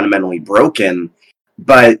itself is fundamentally broken,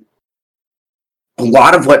 but a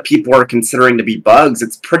lot of what people are considering to be bugs,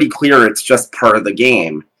 it's pretty clear it's just part of the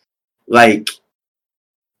game. Like,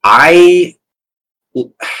 I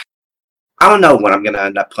don't know when I'm going to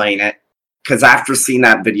end up playing it. Because after seeing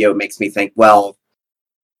that video, it makes me think, well,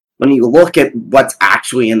 when you look at what's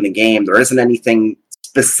actually in the game, there isn't anything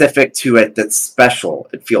specific to it that's special,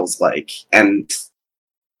 it feels like. And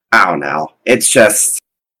I don't know. It's just,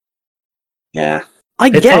 yeah.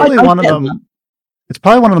 It's probably one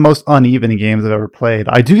of the most uneven games I've ever played.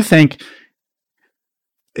 I do think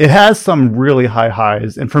it has some really high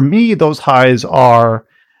highs. And for me, those highs are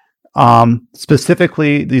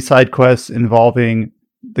specifically the side quests involving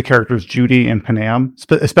the characters Judy and Panam,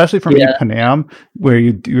 especially for me, Panam, where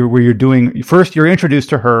you're doing first, you're introduced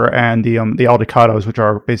to her and the Aldecados, which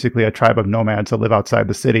are basically a tribe of nomads that live outside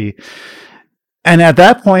the city. And at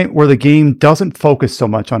that point, where the game doesn't focus so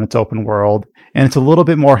much on its open world, and it's a little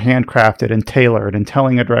bit more handcrafted and tailored and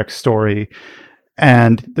telling a direct story,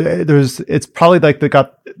 and it's probably like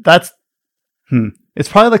it's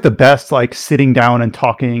probably like the best like sitting down and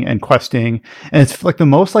talking and questing, and it's like the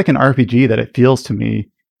most like an RPG that it feels to me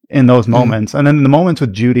in those moments. And then the moments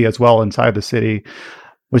with Judy as well inside the city,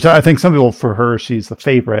 which I think some people, for her, she's the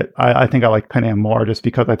favorite. I think I like Panam more just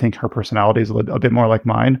because I think her personality is a bit more like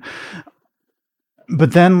mine.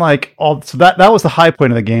 But then so that was the high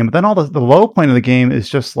point of the game. But then all the low point of the game is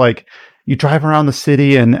just like you drive around the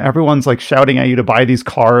city and everyone's like shouting at you to buy these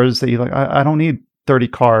cars that you're like, I don't need 30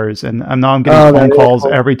 cars, and now I'm getting phone calls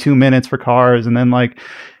every 2 minutes for cars. And then like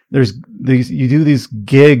there's you do these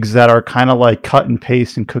gigs that are kind of like cut and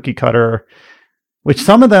paste and cookie cutter, which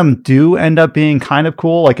some of them do end up being kind of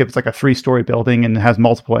cool. Like if it's like a 3-story building and it has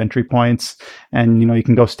multiple entry points, and you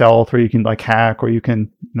can go stealth, or you can like hack, or you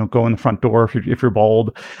can go in the front door if you're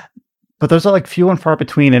bold. But those are like few and far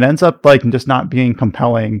between. It ends up like just not being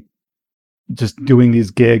compelling, just doing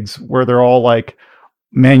these gigs where they're all like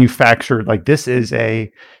manufactured. Like, this is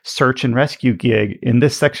a search and rescue gig in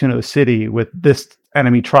this section of the city with this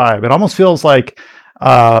enemy tribe. It almost feels like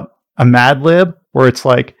a Mad Lib, where it's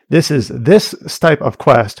like, this is this type of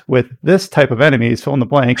quest with this type of enemies, fill in the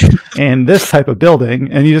blank, and this type of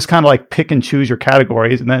building, and you just kind of like pick and choose your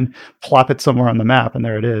categories and then plop it somewhere on the map, and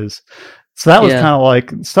there it is. So that was kind of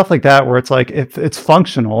like stuff like that, where it's like, if it's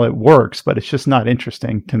functional, it works, but it's just not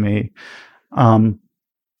interesting to me. And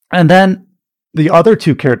then the other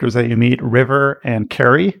two characters that you meet, River and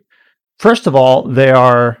Carrie, first of all, they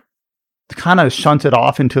are kind of shunted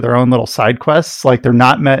off into their own little side quests. Like, they're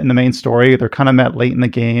not met in the main story. They're kind of met late in the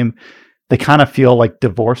game. They kind of feel like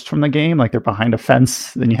divorced from the game, like they're behind a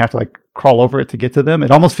fence, then you have to like crawl over it to get to them.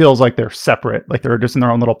 It almost feels like they're separate, like they're just in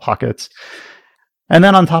their own little pockets. And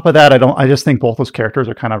then on top of that, I just think both those characters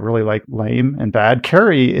are kind of really like lame and bad.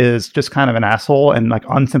 Carrie is just kind of an asshole and like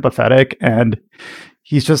unsympathetic, and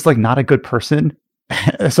he's just like not a good person.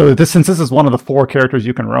 So since this is one of the 4 characters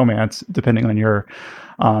you can romance, depending on your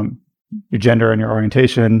gender and your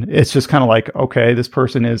orientation, it's just kind of like, okay, this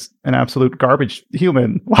person is an absolute garbage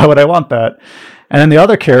human. Why would I want that? And then the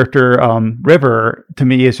other character, River, to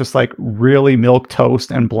me is just like really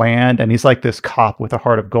milquetoast and bland. And he's like this cop with a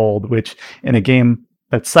heart of gold, which in a game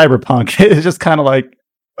that's cyberpunk is just kind of like,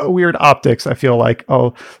 weird optics. I feel like,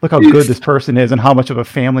 oh, look how good this person is and how much of a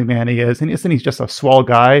family man he is. And he's just a swell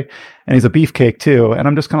guy and he's a beefcake too. And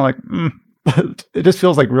I'm just kind of like, it just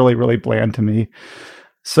feels like really, really bland to me.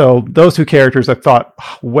 So those two characters I thought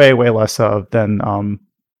way, way less of than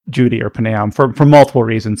Judy or Panam for multiple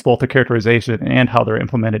reasons, both the characterization and how they're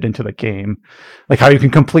implemented into the game. Like how you can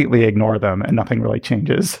completely ignore them and nothing really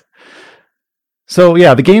changes. So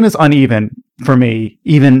yeah, the game is uneven for me,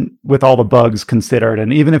 even with all the bugs considered,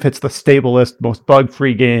 and even if it's the stablest, most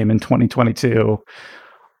bug-free game in 2022,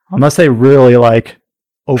 unless they really like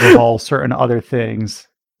overhaul certain other things,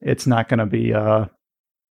 it's not going to be a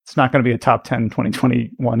top 10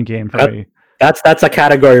 2021 game for me. That's a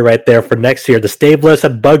category right there for next year. The stablest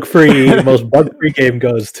and bug-free, most bug-free game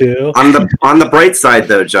goes to. On the bright side,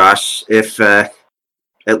 though, Josh, if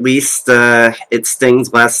at least it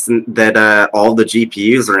stings less that all the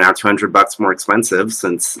GPUs are now $200 more expensive,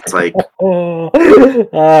 since it's like.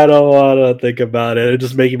 I don't want to think about it. It's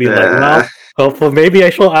just making me like, well, hopefully, maybe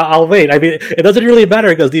I'll wait. I mean, it doesn't really matter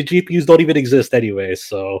because these GPUs don't even exist anyway.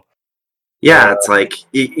 So. Yeah, it's like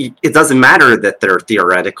it doesn't matter that they're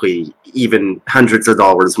theoretically even hundreds of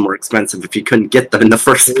dollars more expensive if you couldn't get them in the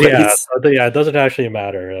first place. Yeah, it doesn't actually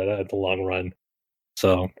matter at the long run.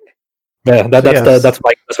 So, yeah, that's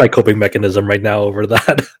my coping mechanism right now over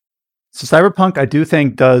that. So Cyberpunk, I do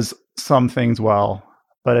think, does some things well,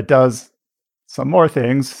 but it does several more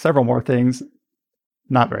things,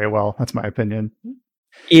 not very well. That's my opinion.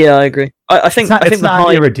 Yeah, I agree. I think it's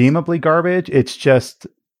not irredeemably garbage. It's just.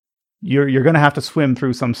 You're going to have to swim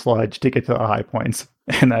through some sludge to get to the high points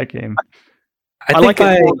in that game. I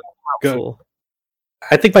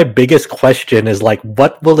think my biggest question is like,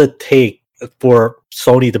 what will it take for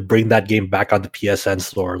Sony to bring that game back on the PSN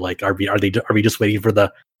store? Like, are we just waiting for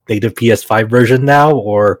the native PS5 version now,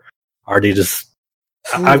 or are they just?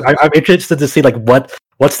 I'm interested to see like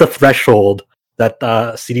what's the threshold that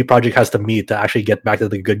CD Projekt has to meet to actually get back to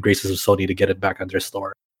the good graces of Sony to get it back on their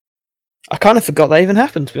store. I kind of forgot that even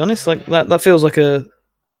happened, to be honest. Like that feels like a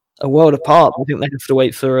world apart. I think they have to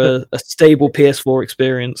wait for a stable PS4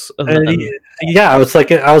 experience. Yeah, I was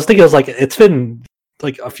thinking it's been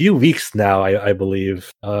like a few weeks now. I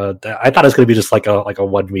believe. I thought it was going to be just like a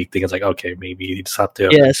 1 week thing. It's like, okay, maybe you just have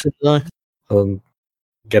to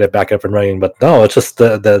get it back up and running. But no, it's just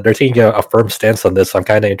they're taking a firm stance on this. So I'm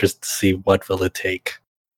kind of interested to see what will it take.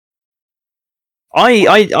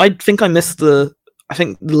 I think I missed I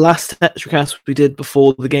think the last TetraCast we did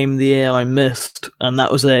before the Game of the Year I missed, and that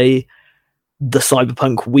was the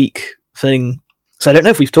Cyberpunk week thing. So I don't know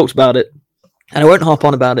if we've talked about it, and I won't harp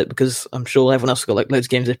on about it because I'm sure everyone else has got like loads of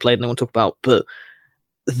games they've played and they want to talk about. But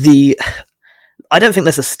I don't think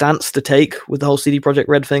there's a stance to take with the whole CD Projekt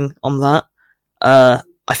Red thing on that.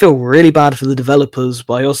 I feel really bad for the developers,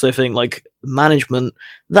 but I also think like management,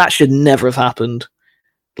 that should never have happened.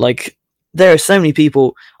 Like. There are so many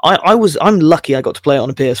people. I'm lucky I got to play it on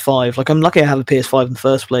a PS5. Like, I'm lucky I have a PS5 in the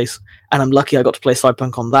first place, and I'm lucky I got to play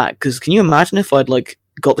Cyberpunk on that. Because can you imagine if I'd like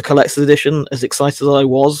got the collector's edition, as excited as I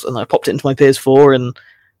was, and I popped it into my PS4, and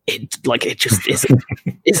it just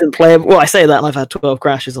isn't playable. Well, I say that, and I've had 12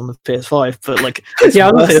 crashes on the PS5, but like, it's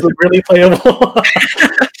really playable.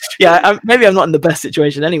 Yeah, maybe I'm not in the best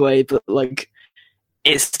situation anyway, but like,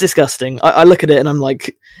 it's disgusting. I look at it and I'm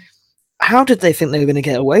like, how did they think they were going to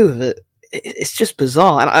get away with it? It's just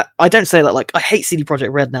bizarre. And I don't say that like I hate CD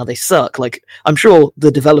Projekt Red now, they suck. Like, I'm sure the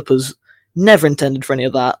developers never intended for any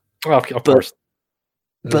of that. Well, of course.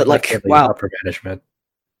 But like, wow. Upper management.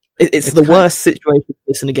 It's the worst situation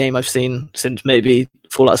in a game I've seen since maybe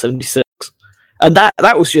Fallout 76. And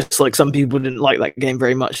that was just like some people didn't like that game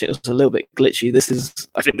very much. It was a little bit glitchy.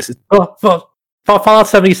 I think this is Fallout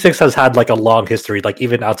 76 has had like a long history, like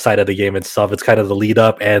even outside of the game itself. It's kind of the lead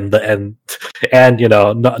up and you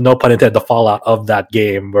know, no pun intended, the fallout of that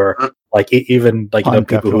game, where like even like, you know,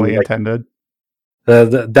 people who intended.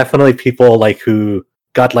 Definitely people like who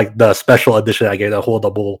got like the special edition that gave the whole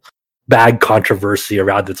double bag controversy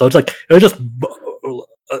around it. So it's like it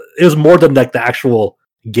was more than like the actual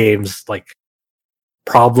game's like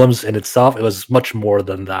problems in itself. It was much more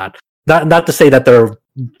than that. Not to say that they're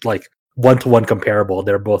like one-to-one comparable.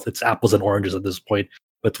 They're both, it's apples and oranges at this point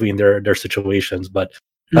between their situations. But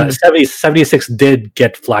 76 did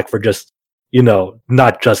get flack for just, you know,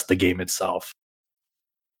 not just the game itself.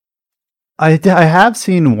 I have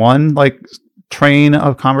seen one like train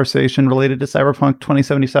of conversation related to Cyberpunk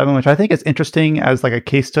 2077, which I think is interesting as like a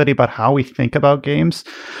case study about how we think about games.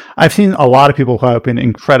 I've seen a lot of people who have been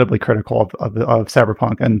incredibly critical of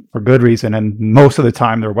Cyberpunk, and for good reason, and most of the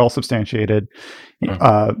time they're well substantiated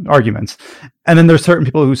arguments. And then there's certain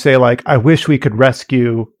people who say like, I wish we could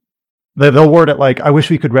rescue they'll word it like, I wish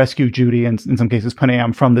we could rescue Judy and in some cases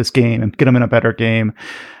Panam from this game and get them in a better game.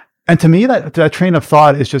 And to me, that train of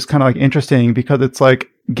thought is just kind of like interesting because it's like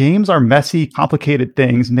games are messy, complicated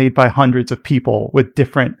things made by hundreds of people with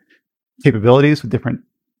different capabilities, with different,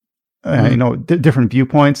 different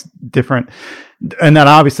viewpoints, and then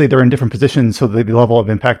obviously they're in different positions, so the level of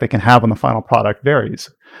impact they can have on the final product varies.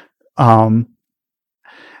 And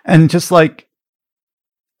just like,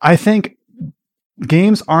 I think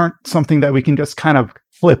games aren't something that we can just kind of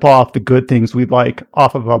flip off the good things we like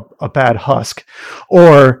off of a bad husk,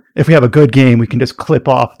 or if we have a good game, we can just clip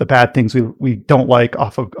off the bad things we don't like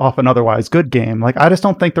off an otherwise good game. Like, I just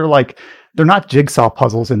don't think they're not jigsaw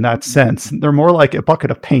puzzles in that sense. They're more like a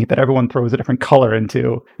bucket of paint that everyone throws a different color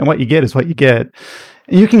into, and what you get is what you get.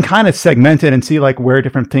 And you can kind of segment it and see like where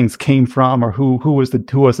different things came from, or who was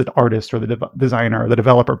the artist or the designer or the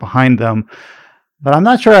developer behind them. But I'm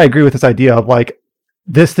not sure I agree with this idea of like,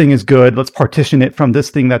 this thing is good, let's partition it from this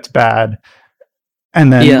thing that's bad,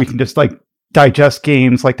 and then we can just like digest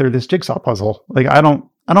games like they're this jigsaw puzzle. Like, I don't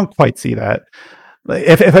quite see that.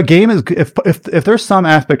 If a game is, if there's some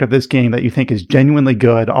aspect of this game that you think is genuinely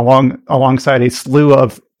good alongside a slew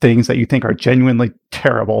of things that you think are genuinely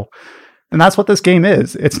terrible, and that's what this game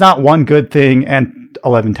is. It's not one good thing and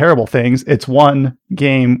 11 terrible things. It's one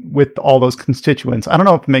game with all those constituents. I don't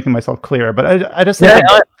know if I'm making myself clear, but I just think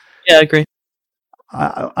I agree.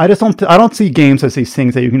 I just don't. I don't see games as these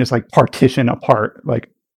things that you can just like partition apart, like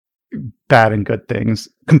bad and good things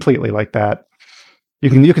completely like that.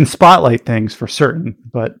 You can spotlight things for certain,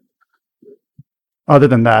 but other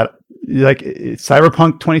than that, like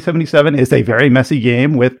Cyberpunk 2077 is a very messy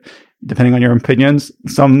game with, depending on your opinions,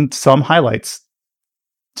 some highlights.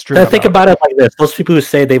 I think about it like this: those people who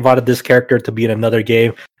say they wanted this character to be in another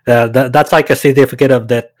game, that's like a certificate of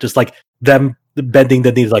that, just like them bending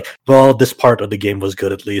the knees, like, well, this part of the game was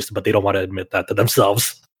good at least, but they don't want to admit that to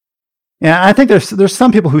themselves. Yeah, I think there's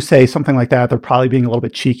some people who say something like that. They're probably being a little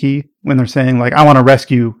bit cheeky when they're saying like, I want to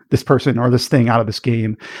rescue this person or this thing out of this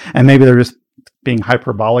game, and maybe they're just being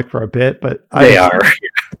hyperbolic for a bit. But they are.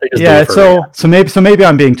 Yeah, so maybe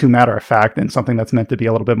I'm being too matter of fact and something that's meant to be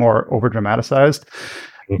a little bit more over dramatized.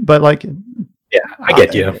 But like, yeah, I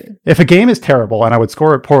get you. If a game is terrible and I would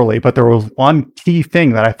score it poorly, but there was one key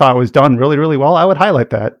thing that I thought was done really, really well, I would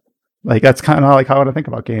highlight that. Like, that's kind of like how I think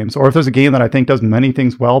about games. Or if there's a game that I think does many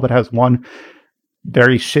things well, but has one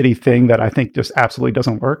very shitty thing that I think just absolutely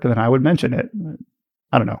doesn't work, then I would mention it.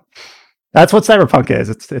 I don't know. That's what Cyberpunk is.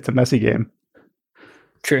 It's a messy game.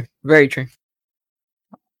 True. Very true.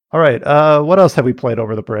 All right. What else have we played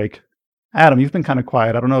over the break? Adam, you've been kind of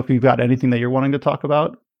quiet. I don't know if you've got anything that you're wanting to talk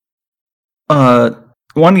about.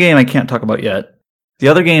 One game I can't talk about yet. The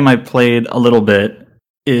other game I played a little bit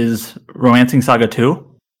is Romancing Saga 2.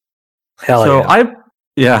 I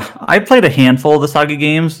played a handful of the Saga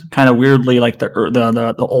games, kind of weirdly like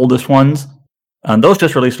the oldest ones. Those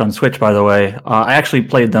just released on Switch, by the way. I actually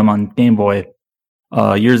played them on Game Boy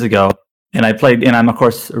years ago, and I'm of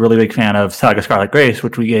course a really big fan of Saga Scarlet Grace,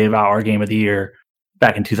 which we gave our Game of the Year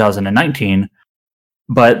back in 2019.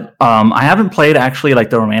 But I haven't played actually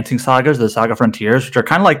like the Romancing Sagas, the Saga Frontiers, which are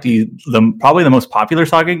kind of like the probably the most popular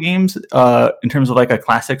Saga games in terms of like a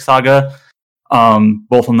classic Saga,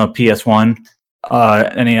 both on the PS1,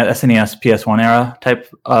 SNES, PS1 era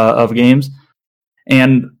type of games.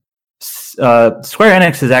 And Square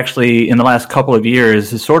Enix has actually, in the last couple of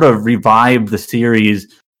years, has sort of revived the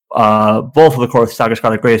series, both of the core Saga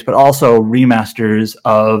Scarlet Grace, but also remasters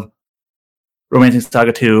of Romancing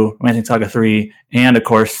Saga 2, Romancing Saga 3, and of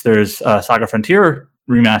course there's Saga Frontier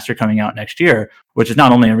remaster coming out next year, which is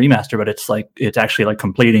not only a remaster, but it's actually like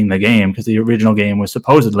completing the game, because the original game was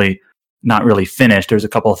supposedly not really finished. There's a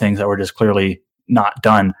couple of things that were just clearly not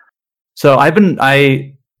done. So I'm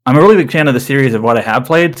a really big fan of the series of what I have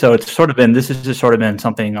played. So this has just sort of been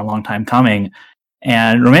something a long time coming.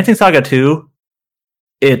 And Romancing Saga 2,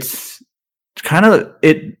 it's kind of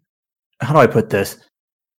how do I put this?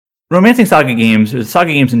 Romancing Saga games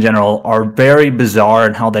in general, are very bizarre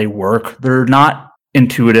in how they work. They're not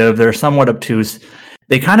intuitive. They're somewhat obtuse.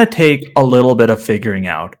 They kind of take a little bit of figuring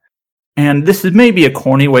out. And this is maybe a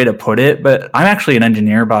corny way to put it, but I'm actually an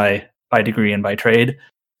engineer by degree and by trade.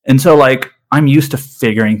 And so like, I'm used to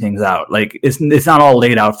figuring things out. Like, it's not all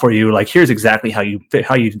laid out for you. Like, here's exactly how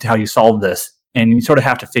you solve this. And you sort of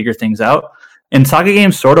have to figure things out. And Saga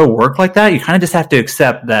games sort of work like that. You kind of just have to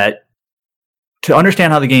accept that to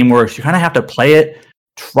understand how the game works, you kind of have to play it,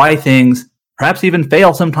 try things, perhaps even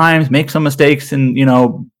fail sometimes, make some mistakes, and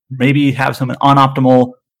maybe have some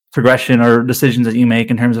unoptimal progression or decisions that you make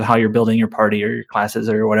in terms of how you're building your party or your classes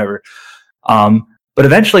or whatever. But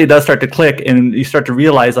eventually it does start to click, and you start to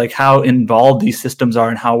realize like how involved these systems are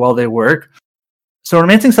and how well they work. So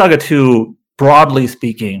Romancing Saga 2, broadly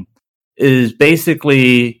speaking, is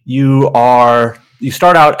basically you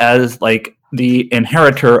start out as like the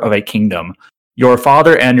inheritor of a kingdom. Your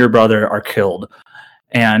father and your brother are killed.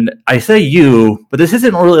 And I say you, but this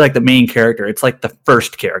isn't really like the main character. It's like the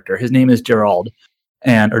first character. His name is Gerard.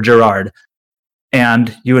 And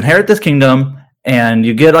you inherit this kingdom, and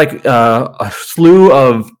you get like a slew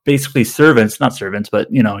of basically not servants,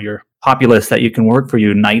 but your populace that you can work for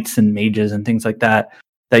you, knights and mages and things like that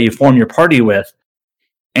you form your party with.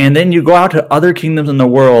 And then you go out to other kingdoms in the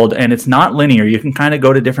world, and it's not linear. You can kind of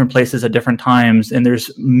go to different places at different times, and there's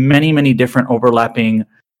many, many different overlapping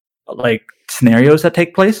like scenarios that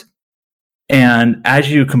take place. And as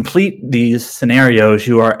you complete these scenarios,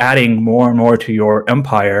 you are adding more and more to your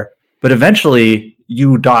empire, but eventually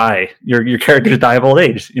you die. Your characters die of old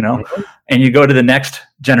age, and you go to the next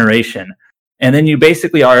generation. And then you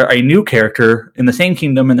basically are a new character in the same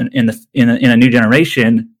kingdom in a new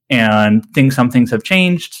generation. And some things have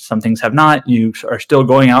changed, some things have not. You are still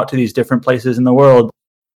going out to these different places in the world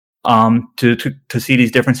to see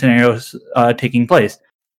these different scenarios taking place.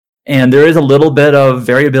 And there is a little bit of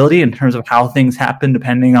variability in terms of how things happen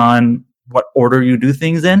depending on what order you do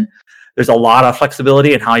things in. There's a lot of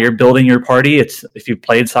flexibility in how you're building your party. If you've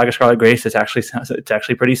played Saga Scarlet Grace, it's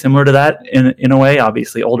actually pretty similar to that in a way,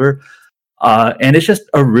 obviously older. And it's just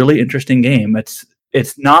a really interesting game.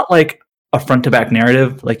 It's not like a front-to-back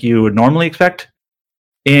narrative like you would normally expect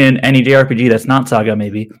in any JRPG that's not Saga,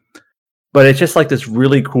 maybe. But it's just like this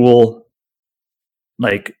really cool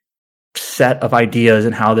like set of ideas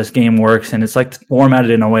and how this game works, and it's like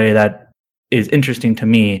formatted in a way that is interesting to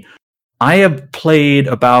me. I have played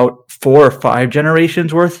about 4 or 5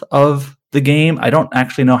 generations worth of the game. I don't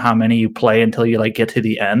actually know how many you play until you like get to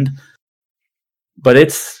the end, but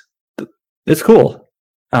it's cool.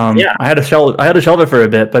 I had to shelve it for a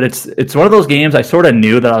bit, but it's one of those games I sort of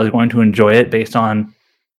knew that I was going to enjoy it based on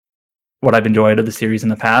what I've enjoyed of the series in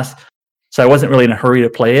the past. So I wasn't really in a hurry to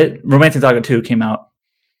play it. Romancing Saga 2 came out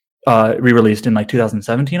re-released in like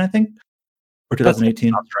 2017, I think, or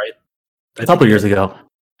 2018. That's right. A couple years ago.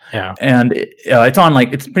 Yeah, and it's on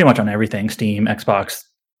it's pretty much on everything: Steam, Xbox,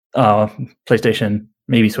 PlayStation,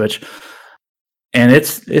 maybe Switch. And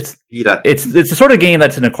it's the sort of game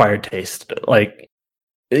that's an acquired taste. Like,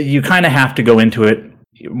 you kind of have to go into it.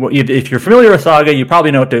 If you're familiar with Saga, you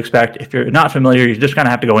probably know what to expect. If you're not familiar, you just kind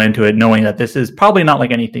of have to go into it knowing that this is probably not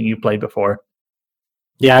like anything you've played before.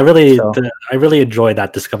 Yeah, I really enjoy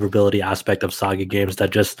that discoverability aspect of Saga games. That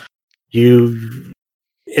just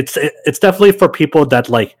it's definitely for people that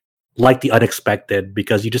like the unexpected,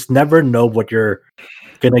 because you just never know what you're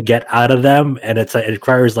gonna get out of them, and it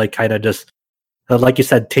requires like kind of just like you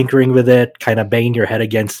said, tinkering with it, kind of banging your head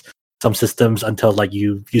against some systems until like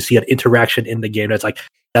you see an interaction in the game that's like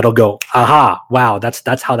that'll go, aha, wow,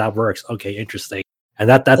 that's how that works. Okay, interesting. And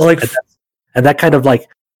that kind of like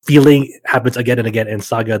feeling happens again and again in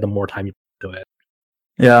Saga the more time you do it.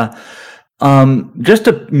 Yeah. Just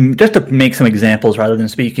to make some examples rather than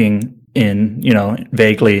speaking in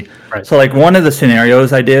vaguely. Right. So like one of the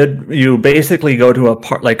scenarios I did, you basically go to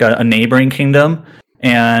a neighboring kingdom,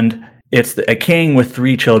 and it's a king with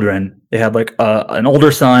 3 children. They have like an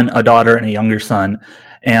older son, a daughter, and a younger son.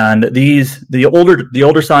 And the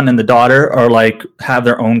older son and the daughter are like have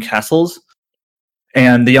their own castles.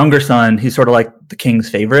 And the younger son, he's sort of like the king's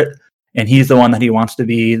favorite, and he's the one that he wants to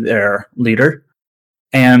be their leader.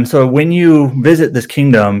 And so when you visit this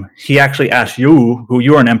kingdom, he actually asks you, who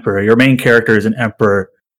you are an emperor, your main character is an emperor,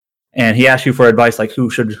 and he asks you for advice like who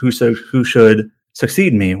should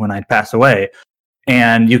succeed me when I pass away.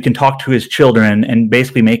 And you can talk to his children and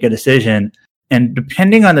basically make a decision. And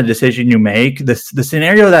depending on the decision you make, the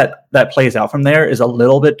scenario that plays out from there is a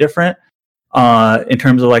little bit different in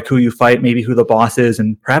terms of like who you fight, maybe who the boss is,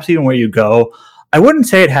 and perhaps even where you go. I wouldn't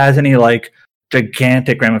say it has any like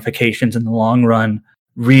gigantic ramifications in the long run,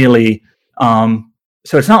 really. So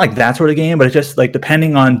it's not like that sort of game, but it's just like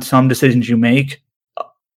depending on some decisions you make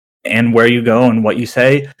and where you go and what you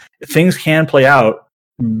say, things can play out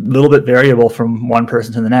a little bit variable from one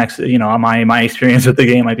person to the next. My experience with the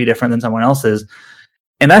game might be different than someone else's,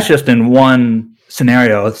 and that's just in one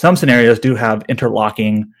scenario. Some scenarios do have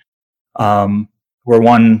interlocking, where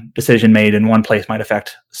one decision made in one place might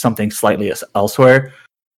affect something slightly elsewhere.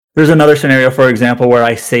 There's another scenario, for example, where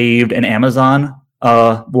I saved an Amazon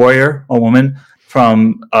warrior, a woman,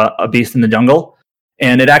 from a beast in the jungle.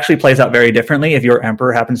 And it actually plays out very differently if your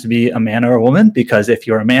emperor happens to be a man or a woman, because if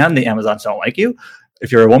you're a man, the Amazons don't like you.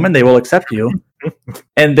 If you're a woman, they will accept you.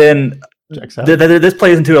 And then checks out. This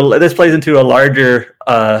plays into a larger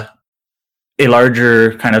kind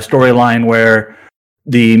of storyline where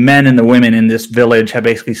the men and the women in this village have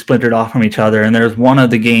basically splintered off from each other, and there's one of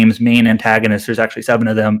the game's main antagonists. There's actually 7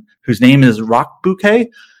 of them, whose name is Rock Bouquet.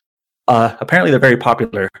 Apparently, they're very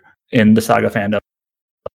popular in the Saga fandom,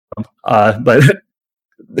 but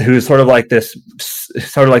who's sort of like this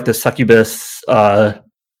succubus.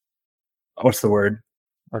 What's the word?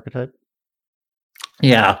 Archetype.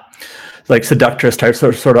 Yeah, like seductress type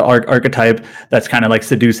sort of archetype that's kind of like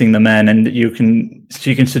seducing the men, and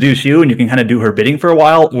she can seduce you, and you can kind of do her bidding for a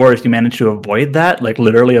while, or if you manage to avoid that, like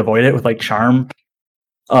literally avoid it with like charm,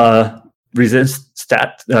 resist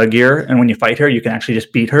stat gear, and when you fight her, you can actually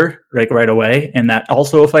just beat her like right away, and that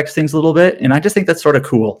also affects things a little bit. And I just think that's sort of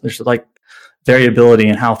cool. There's like variability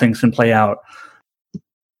in how things can play out,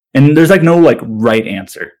 and there's like no like right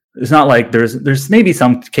answer. It's not like there's maybe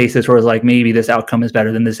some cases where it's like maybe this outcome is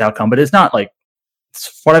better than this outcome, but it's not like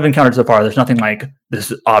what I've encountered so far. There's nothing like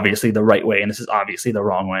this is obviously the right way and this is obviously the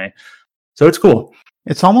wrong way. So it's cool.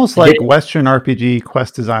 It's almost like Western RPG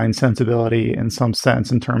quest design sensibility in some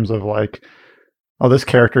sense, in terms of like, oh, this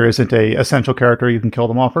character isn't a essential character. You can kill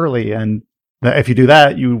them off early, and if you do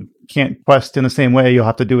that, you can't quest in the same way. You'll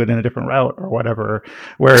have to do it in a different route or whatever.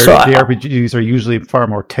 Where the RPGs are usually far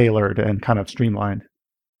more tailored and kind of streamlined.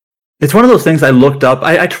 It's one of those things I looked up.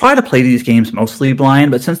 I try to play these games mostly blind,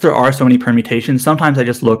 but since there are so many permutations, sometimes I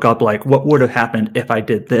just look up like what would have happened if I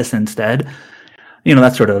did this instead. You know,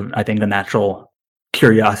 that's sort of, I think, the natural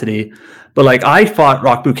curiosity. But like I fought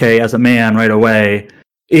Rock Bouquet as a man right away.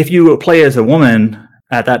 If you play as a woman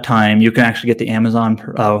at that time, you can actually get the Amazon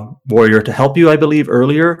warrior to help you, I believe,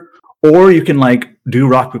 earlier. Or you can like do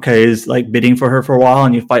Rock Bouquet's like bidding for her for a while,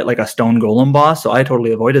 and you fight like a stone golem boss. So I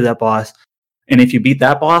totally avoided that boss. And if you beat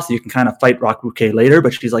that boss, you can kind of fight Rock Bouquet later,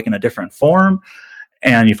 but she's like in a different form,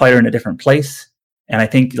 and you fight her in a different place. And I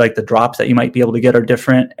think like the drops that you might be able to get are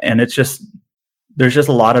different, and it's just there's just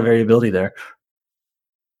a lot of variability there.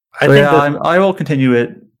 I will continue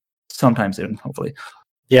it sometime soon, hopefully.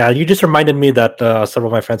 Yeah, you just reminded me that several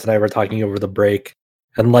of my friends and I were talking over the break,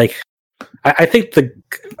 and like I think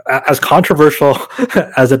as controversial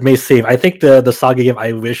as it may seem, I think the Saga game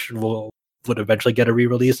I wish would eventually get a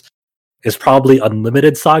re-release is probably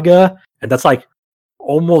Unlimited Saga, and that's like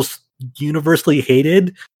almost universally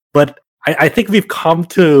hated. But I think we've come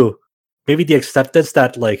to maybe the acceptance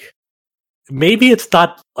that like maybe it's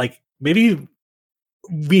not like maybe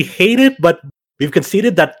we hate it, but we've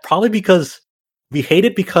conceded that probably because we hate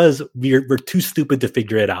it because we're too stupid to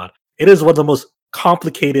figure it out. It is one of the most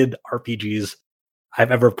complicated RPGs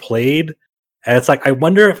I've ever played, and it's like I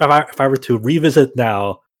wonder if I were to revisit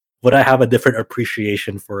now, would I have a different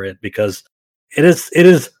appreciation for it? Because it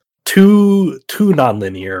is too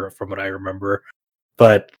non-linear from what I remember.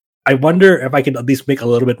 But I wonder if I can at least make a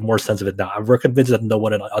little bit more sense of it now. We're convinced that no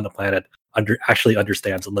one on the planet actually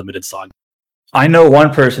understands Unlimited Saga. I know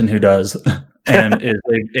one person who does, and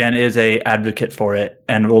is a advocate for it,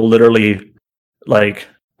 and will literally like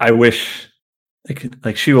I wish.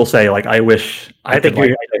 Like she will say, like, I wish. I think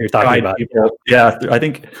you're talking about people. Yeah, I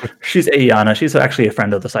think she's Ayana. She's actually a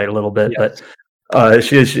friend of the site a little bit, yes. But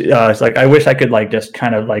she's like, I wish I could like just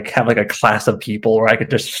kind of like have like a class of people where I could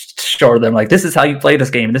just show them like this is how you play this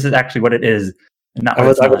game. This is actually what it is. I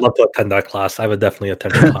would love to attend that class. I would definitely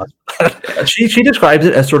attend that class. She describes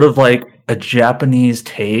it as sort of like a Japanese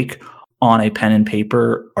take on a pen and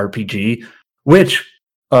paper RPG, which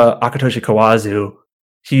Akitoshi Kawazu.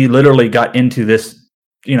 He literally got into this,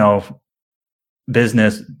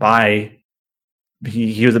 business by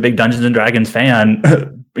he was a big Dungeons and Dragons fan,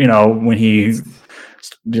 when he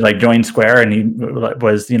like joined Square, and he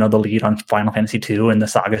was the lead on Final Fantasy II and the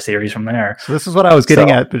Saga series from there. So this is what I was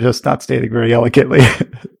getting at, but just not stated very elegantly.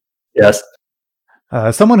 Yes.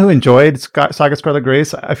 Someone who enjoyed Saga Scarlet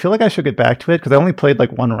Grace, I feel like I should get back to it because I only played like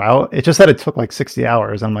one route. It just said it took like 60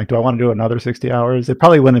 hours. I'm like, do I want to do another 60 hours? It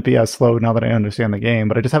probably wouldn't be as slow now that I understand the game,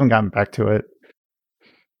 but I just haven't gotten back to it.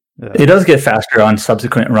 It does get faster on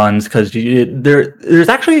subsequent runs because there's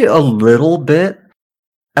actually a little bit,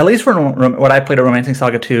 at least for what I played at Romancing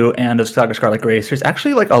Saga 2 and of Saga Scarlet Grace, there's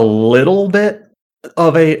actually like a little bit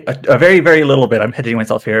of a very, very little bit, I'm hitting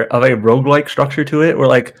myself here, of a roguelike structure to it where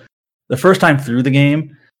like the first time through the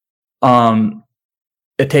game,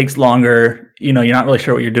 it takes longer. You're not really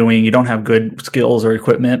sure what you're doing. You don't have good skills or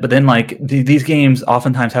equipment. But then, like these games,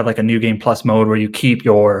 oftentimes have like a new game plus mode where you keep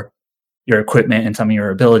your equipment and some of your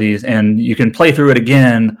abilities, and you can play through it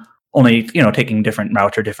again. Only taking different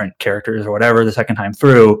routes or different characters or whatever the second time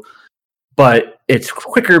through. But it's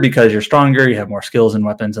quicker because you're stronger. You have more skills and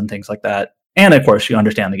weapons and things like that. And of course, you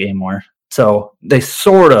understand the game more. So they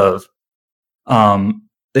sort of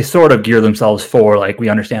they sort of gear themselves for, like, we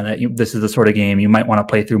understand that this is the sort of game you might want to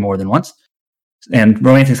play through more than once. And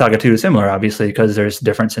Romancing Saga 2 is similar, obviously, because there's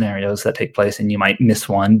different scenarios that take place, and you might miss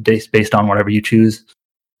one based on whatever you choose.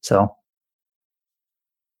 So,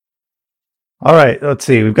 all right, let's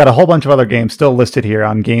see. We've got a whole bunch of other games still listed here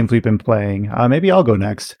on games we've been playing. Maybe I'll go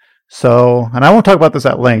next. So, and I won't talk about this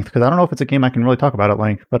at length because I don't know if it's a game I can really talk about at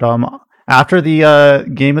length. But after the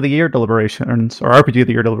Game of the Year deliberations, or RPG of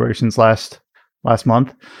the Year deliberations last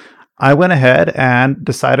month, I went ahead and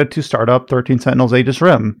decided to start up 13 Sentinels Aegis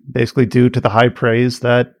Rim, basically due to the high praise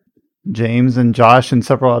that James and Josh and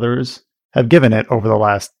several others have given it over the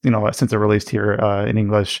last, since it released here in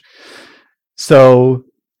English. So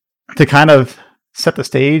to kind of set the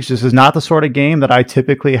stage, this is not the sort of game that I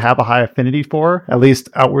typically have a high affinity for, at least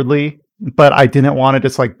outwardly, but I didn't want to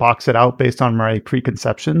just like box it out based on my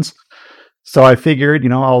preconceptions. So I figured,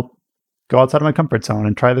 I'll go outside of my comfort zone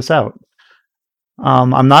and try this out.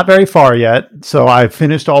 I'm not very far yet, so I've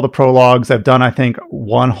finished all the prologues. I've done, I think,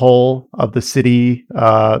 one whole of the city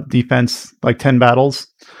defense, like 10 battles.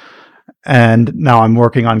 And now I'm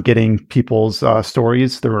working on getting people's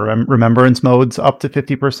stories, the remembrance modes, up to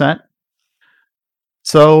 50%.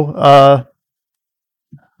 So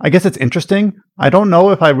I guess it's interesting. I don't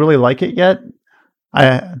know if I really like it yet.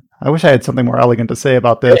 I wish I had something more elegant to say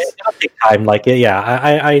about this. It'll take time,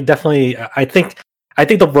 I definitely, I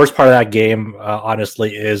think the worst part of that game,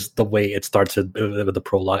 honestly, is the way it starts with the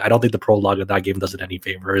prologue. I don't think the prologue of that game does it any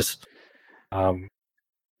favors.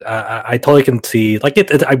 I totally can see,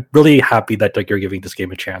 I'm really happy that you're giving this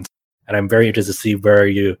game a chance, and I'm very interested to see where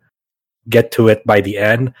you get to it by the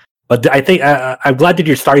end. But I think I'm glad that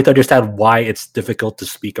you're starting to understand why it's difficult to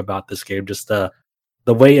speak about this game. Just the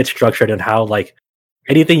way it's structured and how, like,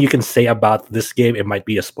 anything you can say about this game, it might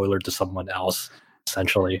be a spoiler to someone else,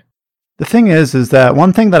 essentially. The thing is that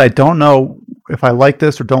one thing that I don't know if I like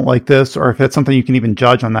this or don't like this, or if it's something you can even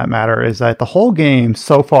judge on that matter, is that the whole game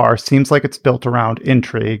so far seems like it's built around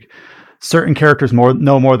intrigue. Certain characters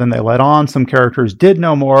know more than they let on. Some characters did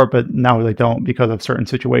know more, but now they don't because of certain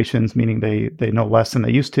situations, meaning they know less than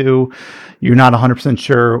they used to. You're not 100%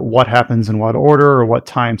 sure what happens in what order, or what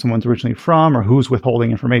time someone's originally from, or who's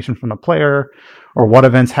withholding information from the player, or what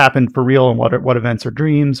events happened for real and what events are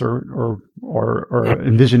dreams or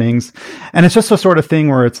envisionings. And it's just a sort of thing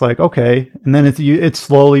where it's like, okay, and then it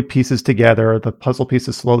slowly pieces together. The puzzle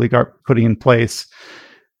pieces slowly got putting in place.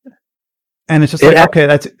 And it's just like, okay,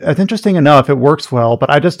 that's interesting enough. It works well, but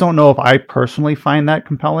I just don't know if I personally find that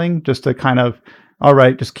compelling. Just to kind of, all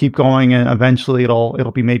right, just keep going, and eventually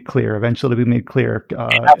it'll be made clear. Eventually, it'll be made clear.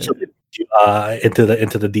 Absolutely, into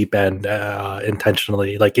the deep end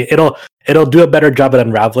intentionally. Like it'll do a better job at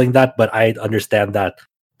unraveling that. But I understand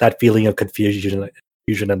that feeling of confusion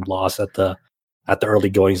and loss at the early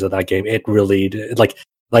goings of that game. It really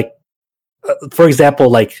for example,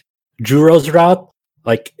 like Juro's route,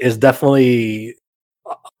 like, is definitely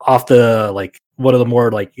off the, like, one of the more,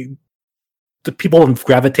 like, the people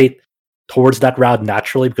gravitate towards that route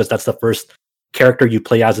naturally because that's the first character you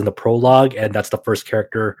play as in the prologue, and that's the first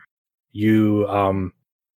character you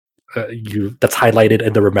that's highlighted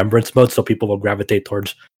in the remembrance mode, so people will gravitate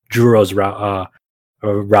towards Juro's route,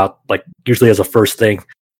 like, usually as a first thing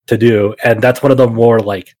to do. And that's one of the more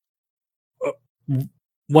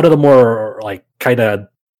kind of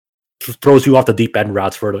throws you off the deep end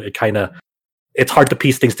routes, where it's hard to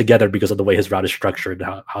piece things together because of the way his route is structured,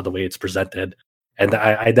 how the way it's presented. And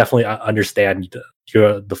I definitely understand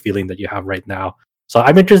the feeling that you have right now. So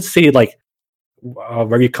I'm interested to see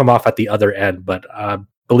where you come off at the other end. But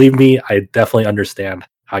believe me, I definitely understand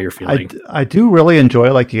how you're feeling. I do really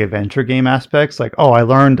enjoy like the adventure game aspects. Like, oh, I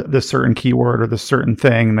learned this certain keyword or this certain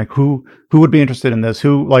thing. Like, who would be interested in this?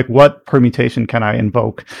 Who, like, what permutation can I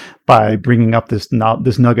invoke by bringing up this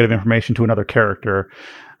nugget of information to another character?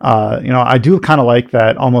 I do kind of like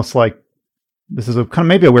that. Almost like, this is a kind of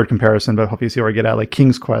maybe a weird comparison, but hopefully you see where I get at. Like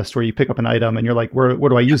King's Quest, where you pick up an item and you're like, where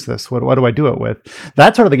do I use this? What do I do it with?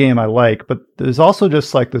 That's sort of the game I like. But there's also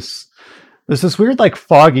just like there's this weird like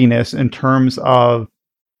fogginess in terms of,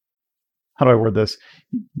 how do I word this?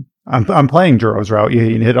 I'm playing Juro's route. You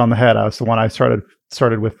hit it on the head. That's the one I started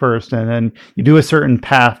with first, and then you do a certain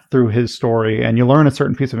path through his story, and you learn a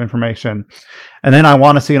certain piece of information, and then I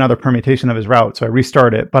want to see another permutation of his route, so I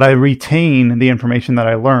restart it, but I retain the information that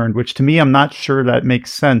I learned, which to me, I'm not sure that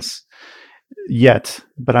makes sense yet,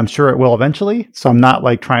 but I'm sure it will eventually. So I'm not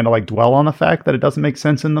like trying to like dwell on the fact that it doesn't make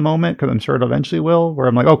sense in the moment, because I'm sure it eventually will, where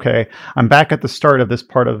I'm like, okay, I'm back at the start of this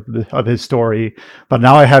part of his story, but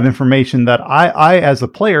now I have information that I as a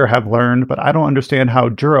player have learned, but I don't understand how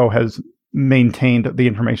Juro has maintained the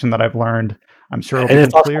information that I've learned. I'm sure it'll And be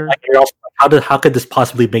it's also clear. like, you're also like, how could this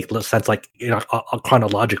possibly make sense, like,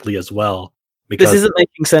 chronologically as well? This isn't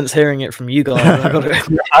making sense hearing it from you guys.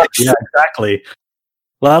 Yeah, exactly.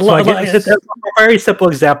 Well, So I it's a very simple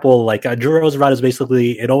example. Like Juro's route is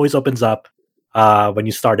basically, it always opens up when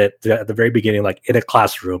you start it at the very beginning, like in a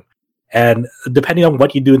classroom, and depending on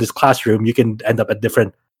what you do in this classroom, you can end up at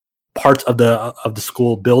different parts of the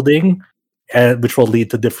school building, and which will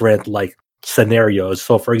lead to different like scenarios.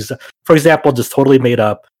 So for example, just totally made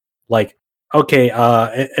up, like, okay,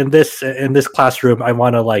 in this classroom, I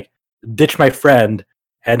want to like ditch my friend,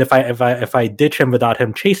 and if I ditch him without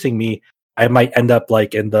him chasing me, I might end up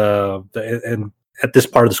like in at this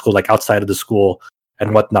part of the school, like outside of the school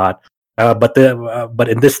and whatnot. But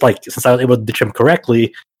in this, like, since I was able to ditch him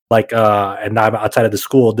correctly, like, and now I'm outside of the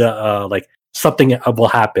school, like something will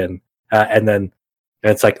happen, and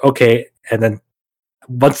it's like, okay, and then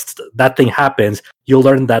once that thing happens, you'll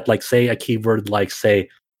learn that, like, say a keyword like, say,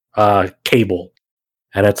 cable,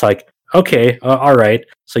 and it's like, okay, all right.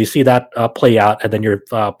 So you see that play out, and then you're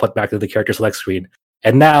put back to the character select screen,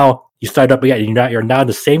 and now you start up again. You're now in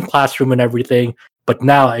the same classroom and everything, but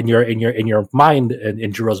now in your mind,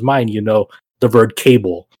 in Juro's mind, you know the word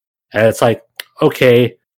cable, and it's like,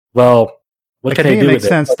 okay, well, what can I do with it? It makes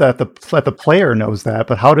sense that the player knows that,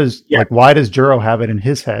 but how does why does Juro have it in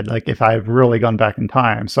his head? Like, if I've really gone back in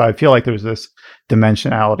time, so I feel like there's this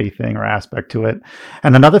dimensionality thing or aspect to it.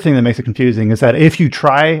 And another thing that makes it confusing is that if you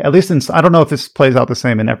try, at least I don't know if this plays out the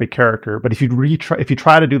same in every character, but if you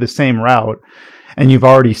try to do the same route, and you've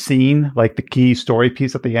already seen like the key story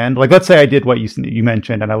piece at the end, like let's say I did what you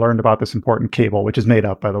mentioned, and I learned about this important cable, which is made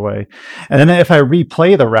up, by the way, and then if I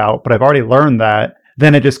replay the route, but I've already learned that,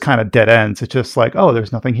 then it just kind of dead ends. It's just like, oh,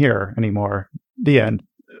 there's nothing here anymore. The end.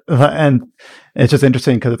 And it's just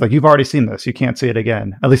interesting because it's like, you've already seen this. You can't see it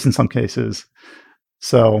again, at least in some cases.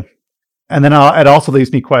 So, and then it also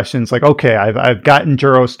leaves me questions like, okay, I've gotten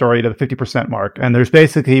Juro's story to the 50% mark, and there's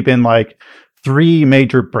basically been like 3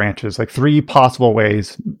 major branches, like 3 possible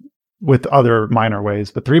ways with other minor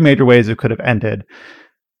ways, but 3 major ways it could have ended.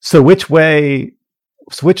 So which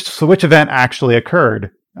event actually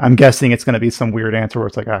occurred? I'm guessing it's going to be some weird answer where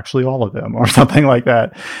it's like, actually all of them, or something like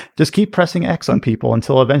that. Just keep pressing X on people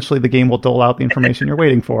until eventually the game will dole out the information you're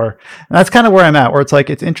waiting for. And that's kind of where I'm at, where it's like,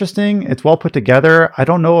 it's interesting, it's well put together. I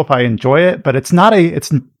don't know if I enjoy it, but it's not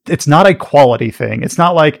a quality thing. It's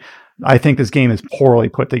not like I think this game is poorly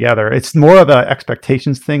put together. It's more of an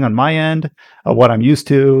expectations thing on my end of what I'm used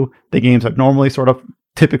to, the games I've normally sort of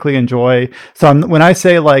typically enjoy. So when I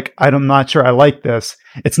say like, I'm not sure I like this,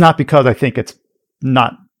 it's not because I think it's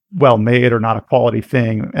not well made or not a quality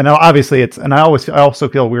thing. And obviously I also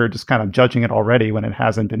feel weird just kind of judging it already when it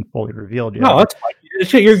hasn't been fully revealed yet. No, that's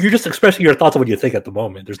fine. You're just expressing your thoughts on what you think at the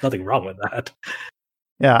moment. There's nothing wrong with that.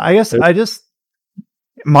 Yeah, I guess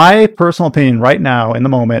my personal opinion right now in the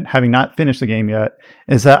moment, having not finished the game yet,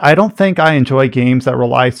 is that I don't think I enjoy games that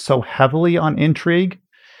rely so heavily on intrigue.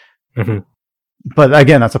 Mm-hmm. But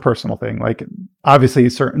again, that's a personal thing. Like, obviously,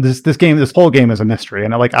 this whole game is a mystery,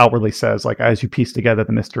 and it like outwardly says, like, as you piece together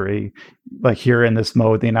the mystery, like here in this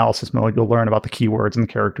mode, the analysis mode, you'll learn about the keywords and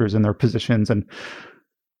the characters and their positions and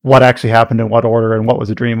what actually happened in what order and what was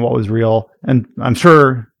a dream, what was real. And I'm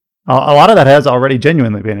sure a lot of that has already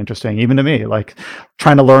genuinely been interesting, even to me. Like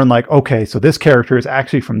trying to learn, like, okay, so this character is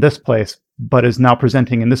actually from this place, but is now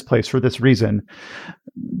presenting in this place for this reason.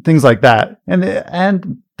 Things like that, and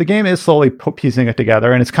the game is slowly piecing it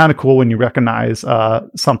together, and it's kind of cool when you recognize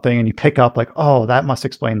something and you pick up like, oh, that must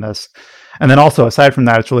explain this. And then also, aside from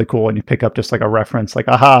that, it's really cool when you pick up just like a reference, like,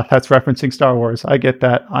 aha, that's referencing Star Wars. I get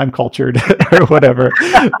that. I'm cultured or whatever.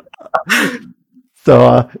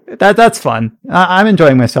 So that's fun. I'm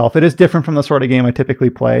enjoying myself. It is different from the sort of game I typically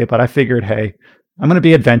play, but I figured, hey, I'm going to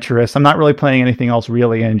be adventurous. I'm not really playing anything else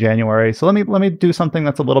really in January. So let me do something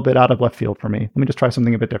that's a little bit out of left field for me. Let me just try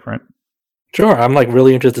something a bit different. Sure. I'm like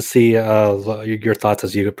really interested to see your thoughts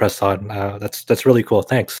as you press on. That's really cool.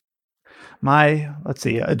 Thanks. Let's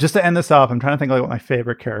see. Just to end this off, I'm trying to think like what my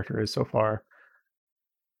favorite character is so far.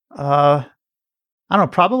 I don't know.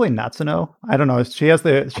 Probably Natsuno. I don't know. She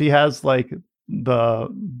has like the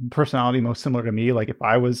personality most similar to me. Like if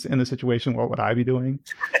I was in the situation, what would I be doing?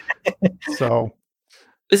 So.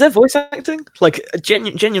 Is there voice acting? Like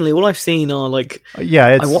genuinely, all I've seen are like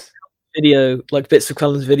I watched video, like bits of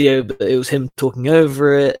Cullen's video, but it was him talking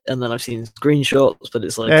over it, and then I've seen screenshots, but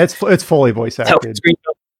it's like it's fully voice acted.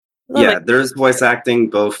 Yeah, there's voice acting,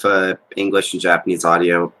 both English and Japanese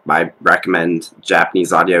audio. I recommend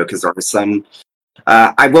Japanese audio because there are some.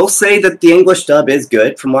 I will say that the English dub is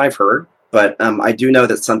good from what I've heard, but I do know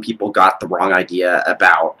that some people got the wrong idea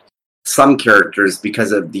about some characters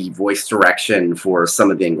because of the voice direction for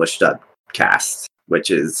some of the English dub cast,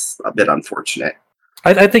 which is a bit unfortunate.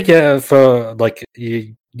 I think for like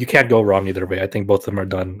you can't go wrong either way. I think both of them are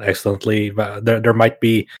done excellently. But there might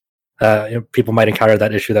be people might encounter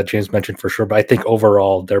that issue that James mentioned for sure. But I think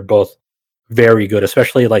overall they're both very good,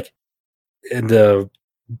 especially like in the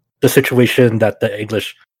situation that the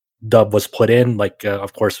English dub was put in, like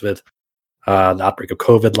of course with the outbreak of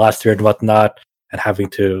COVID last year and whatnot, and having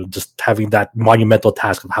that monumental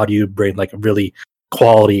task of how do you bring like a really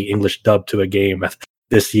quality English dub to a game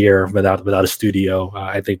this year without a studio.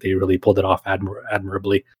 I think they really pulled it off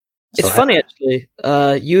admirably. It's funny actually.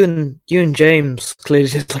 You and James clearly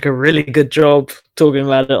did like a really good job talking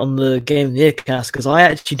about it on the Game of the Year cast, because I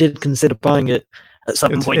actually did consider buying it at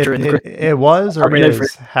some point during the. It was or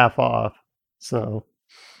is half off. So.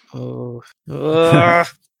 I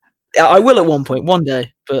will at one point, one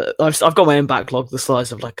day, but I've got my own backlog the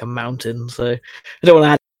size of like a mountain, so I don't want to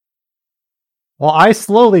add. Well, I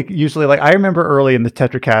usually I remember early in the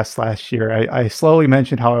TetraCast last year, I slowly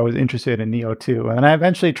mentioned how I was interested in Neo 2, and then I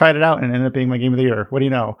eventually tried it out and it ended up being my game of the year. What do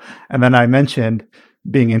you know? And then I mentioned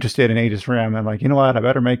being interested in Aegis Rim, and like, you know what, I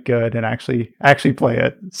better make good and actually play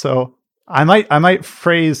it. So I might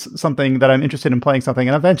phrase something that I'm interested in playing something,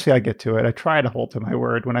 and eventually I get to it. I try to hold to my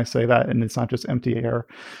word when I say that, and it's not just empty air.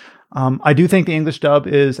 I do think the English dub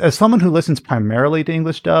is, as someone who listens primarily to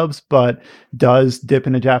English dubs, but does dip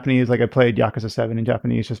into Japanese, like I played Yakuza 7 in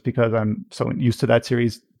Japanese just because I'm so used to that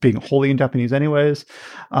series being wholly in Japanese anyways.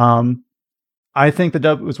 I think the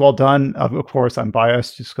dub was well done. Of course, I'm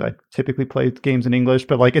biased just because I typically play games in English,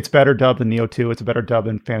 but like it's better dub than Neo 2. It's a better dub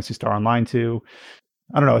than Phantasy Star Online 2.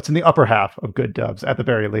 I don't know. It's in the upper half of good dubs at the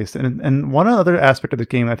very least. And one other aspect of the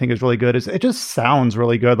game I think is really good is it just sounds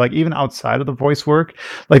really good. Like even outside of the voice work,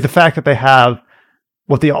 like the fact that they have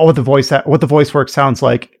what the voice work sounds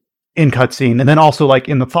like in cutscene, and then also like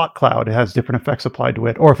in the thought cloud, it has different effects applied to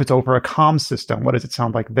it. Or if it's over a comm system, what does it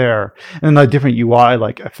sound like there? And then the different UI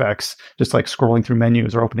like effects, just like scrolling through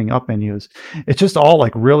menus or opening up menus. It's just all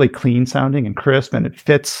like really clean sounding and crisp, and it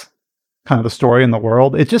fits kind of the story in the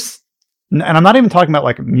world. It just. And I'm not even talking about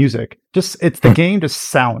like music. The game just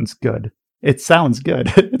sounds good. It sounds good.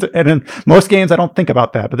 And in most games, I don't think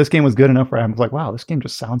about that, but this game was good enough where I was like, wow, this game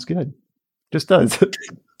just sounds good. Just does.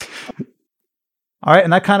 All right,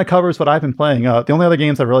 and that kind of covers what I've been playing. The only other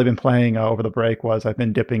games I've really been playing over the break was I've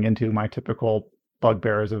been dipping into my typical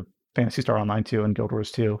bugbears of Phantasy Star Online 2 and Guild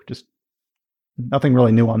Wars 2. Just nothing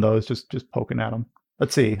really new on those. Just poking at them.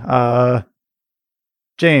 Let's see.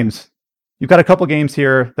 James, you've got a couple games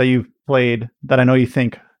here that you've played that I know you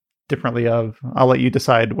think differently of. I'll let you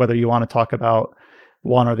decide whether you want to talk about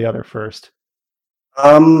one or the other first.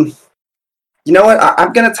 You know what?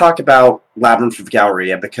 I'm going to talk about Labyrinth of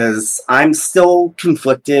Galleria because I'm still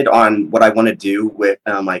conflicted on what I want to do with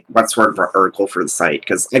like what sort of article for the site,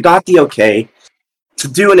 because I got the okay to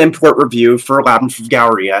do an import review for Labyrinth of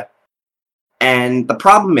Galleria, and the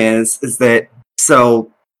problem is that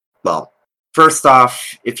first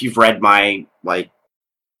off, if you've read my like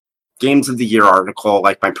Games of the Year article,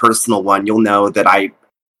 like my personal one, you'll know that I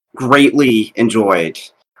greatly enjoyed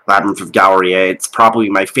Labyrinth of Galleria. It's probably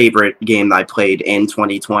my favorite game that I played in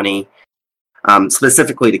 2020,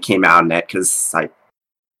 specifically that came out in it, because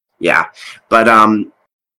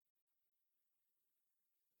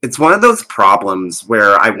it's one of those problems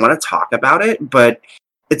where I want to talk about it, but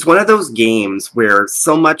it's one of those games where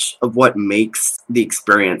so much of what makes the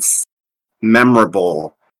experience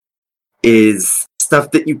memorable is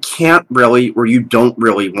stuff that you can't really, or you don't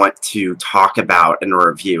really want to talk about in a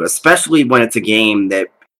review, especially when it's a game that,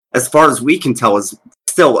 as far as we can tell, is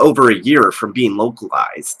still over a year from being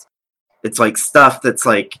localized. It's like stuff that's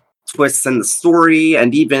like twists in the story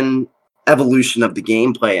and even evolution of the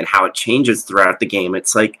gameplay and how it changes throughout the game.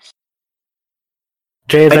 It's like,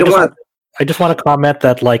 James, I just want to comment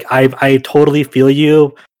that like I totally feel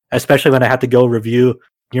you, especially when I had to go review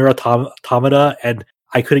Nier Automata, and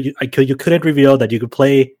you couldn't reveal that you could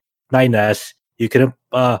play 9S, you couldn't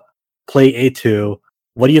play A2.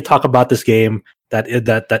 What do you talk about this game that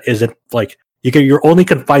isn't like you're only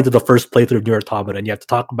confined to the first playthrough of Nier Automata, and you have to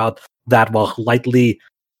talk about that while lightly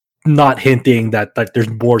not hinting that there's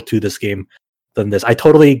more to this game than this. I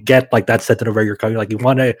totally get like that sentiment where you're coming, like you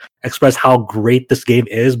want to express how great this game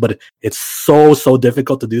is, but it's so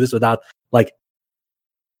difficult to do this without like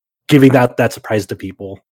giving that surprise to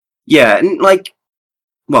people. Yeah, and like,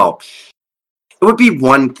 well, it would be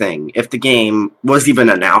one thing if the game was even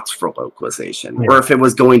announced for localization, or if it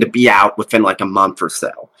was going to be out within like a month or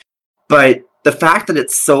so. But the fact that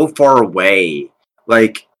it's so far away,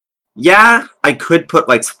 like, yeah, I could put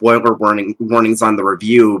like spoiler warnings on the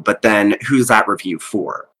review, but then who's that review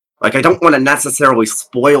for? Like, I don't want to necessarily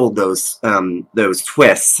spoil those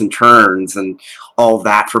twists and turns and all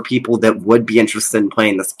that for people that would be interested in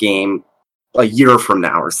playing this game a year from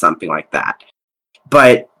now or something like that.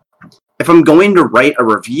 But if I'm going to write a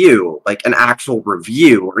review, like an actual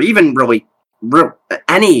review, or even really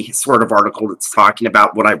any sort of article that's talking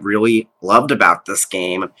about what I really loved about this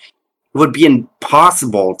game, it would be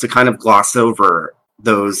impossible to kind of gloss over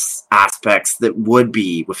those aspects that would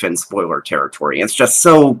be within spoiler territory. It's just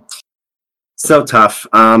so tough.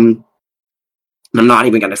 I'm not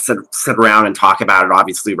even going to sit around and talk about it,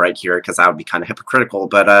 obviously, right here, because that would be kind of hypocritical.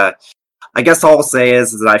 But I guess all I'll say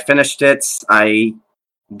is that I finished it. I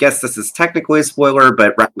guess this is technically a spoiler,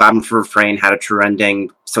 but Labyrinth of Refrain had a true ending,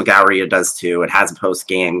 so Galleria does too. It has a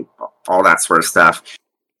post-game, all that sort of stuff.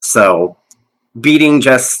 So beating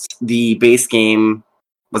just the base game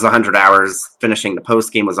was 100 hours. Finishing the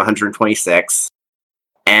post-game was 126.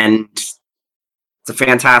 And it's a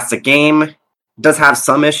fantastic game. It does have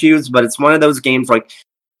some issues, but it's one of those games, like,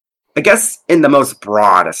 I guess in the most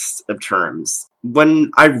broadest of terms, when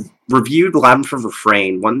I reviewed Labyrinth of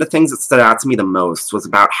Refrain, one of the things that stood out to me the most was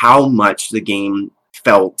about how much the game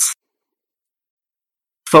felt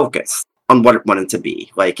focused on what it wanted to be.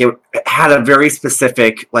 Like, it had a very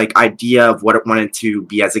specific, like, idea of what it wanted to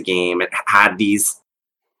be as a game. It had these,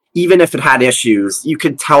 even if it had issues, you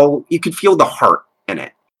could feel the heart in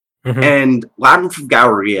it. Mm-hmm. And Labyrinth of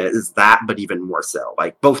Galleria is that, but even more so.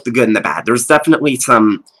 Like, both the good and the bad. There's definitely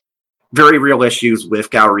some very real issues with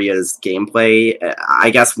Galleria's gameplay. I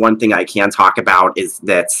guess one thing I can talk about is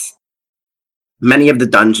that many of the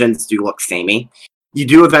dungeons do look samey. You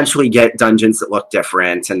do eventually get dungeons that look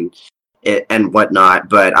different and whatnot,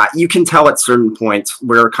 but you can tell at certain points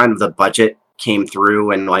where kind of the budget came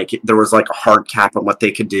through and like there was like a hard cap on what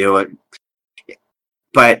they could do.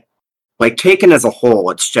 But like taken as a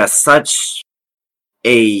whole, it's just such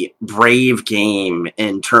a brave game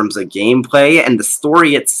in terms of gameplay, and the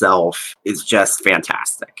story itself is just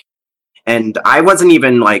fantastic. And I wasn't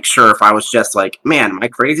even like sure if I was just like, man, am I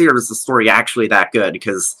crazy, or is the story actually that good?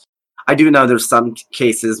 Because I do know there's some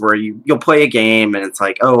cases where you'll play a game and it's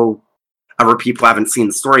like, oh, other people haven't seen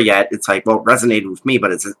the story yet. It's like, well, it resonated with me,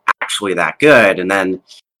 but it's actually that good. And then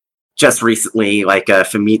just recently, like a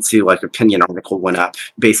Famitsu like opinion article went up,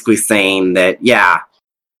 basically saying that yeah,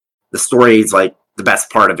 the story is like the best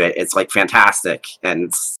part of it. It's like fantastic,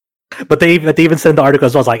 and but they even sent the article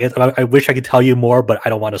as well. It's like, I wish I could tell you more, but I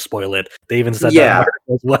don't want to spoil it. They even said that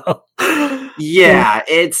as well. Yeah,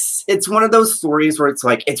 it's one of those stories where it's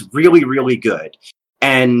like it's really, really good.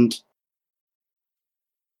 And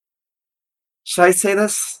should I say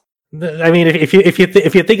this? I mean, if you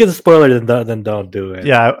think it's a spoiler, then don't do it.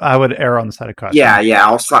 Yeah, I would err on the side of caution. Yeah,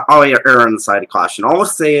 I'll err on the side of caution. All I'll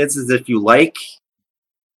say is if you like,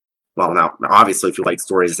 well, now obviously if you like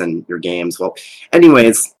stories in your games, well,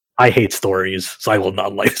 anyways, I hate stories, so I will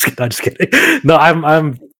not like. I'm just kidding. No,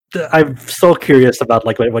 I'm so curious about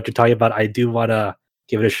like what you're talking about. I do want to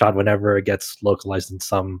give it a shot whenever it gets localized in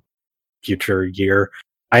some future year.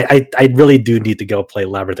 I really do need to go play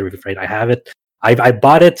Labyrinth of Refrain. I have it. I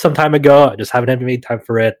bought it some time ago. I just haven't made time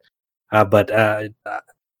for it. But I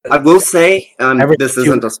will say, this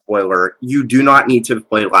isn't a spoiler. You do not need to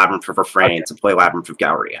play Labyrinth of Refrain to play Labyrinth of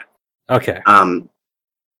Galleria. Okay.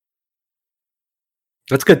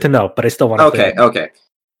 That's good to know, but I still want to. Okay.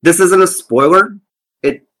 This isn't a spoiler.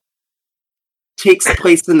 It takes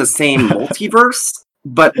place in the same multiverse,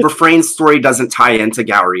 but Refrain's story doesn't tie into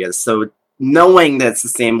Galleria's. So knowing that it's the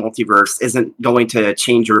same multiverse isn't going to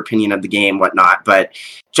change your opinion of the game, whatnot. But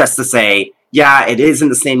just to say, yeah, it is in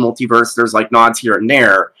the same multiverse. There's like nods here and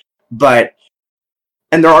there, and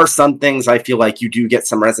there are some things I feel like you do get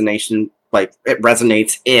some resonation. Like it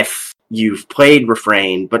resonates if you've played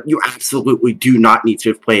Refrain, but you absolutely do not need to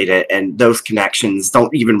have played it, and those connections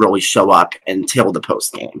don't even really show up until the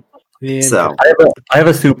post game. Yeah. So I have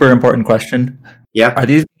a super important question. Yeah, are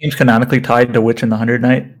these games canonically tied to Witch in the 100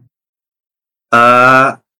 Night?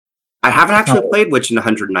 I haven't actually played Witch in the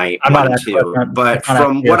 100 Night, but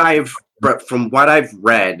from what I've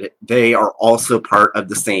read, they are also part of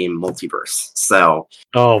the same multiverse. So,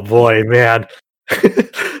 oh boy, man.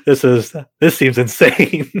 This seems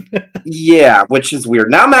insane. Yeah, which is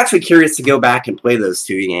weird. Now I'm actually curious to go back and play those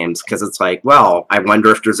two games because it's like, well, I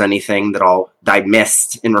wonder if there's anything that I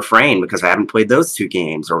missed in Refrain because I haven't played those two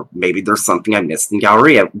games, or maybe there's something I missed in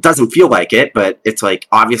Galleria. It doesn't feel like it, but it's like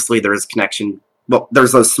obviously there's connection. Well,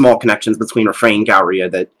 there's those small connections between Refrain and Galleria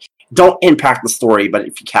that don't impact the story, but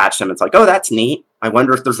if you catch them, it's like, oh, that's neat. I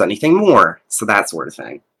wonder if there's anything more. So that sort of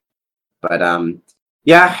thing. But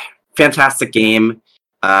yeah. fantastic game.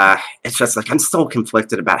 It's just like I'm so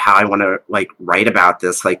conflicted about how I want to like write about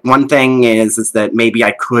this. Like one thing is that maybe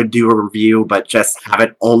I could do a review, but just have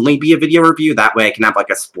it only be a video review. That way I can have like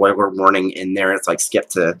a spoiler warning in there. It's like skip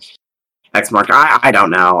to X mark. I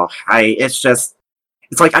don't know. It's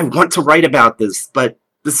like I want to write about this, but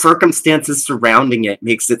the circumstances surrounding it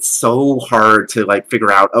makes it so hard to like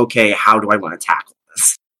figure out, okay, how do I want to tackle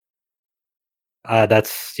this?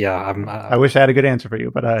 I wish I had a good answer for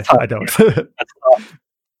you, but I don't.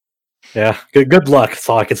 Yeah, good luck. That's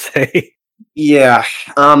all I can say. Yeah.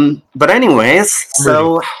 But anyways,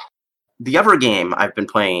 so the other game I've been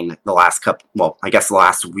playing the last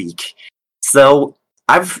last week. So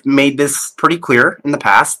I've made this pretty clear in the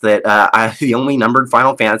past that the only numbered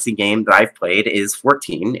Final Fantasy game that I've played is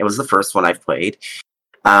 14. It was the first one I've played.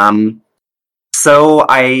 So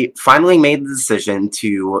I finally made the decision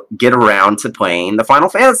to get around to playing the Final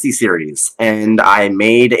Fantasy series. And I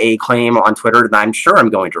made a claim on Twitter that I'm sure I'm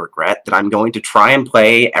going to regret, that I'm going to try and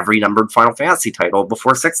play every numbered Final Fantasy title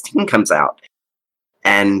before 16 comes out.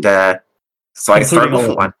 And so I started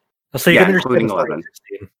with 1. So you can including 11.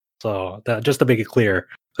 16. So just to make it clear,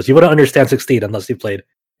 because you wouldn't understand 16 unless you played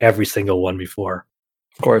every single one before.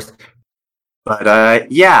 Of course. But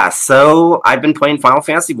so I've been playing Final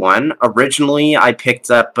Fantasy 1. Originally, I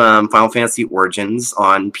picked up Final Fantasy Origins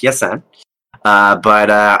on PSN.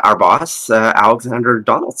 But our boss, Alexander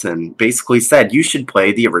Donaldson, basically said, you should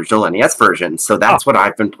play the original NES version. So that's what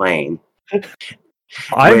I've been playing.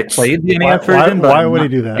 I played the NES version, but why would he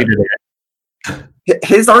do that?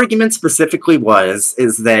 His argument specifically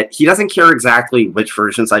is that he doesn't care exactly which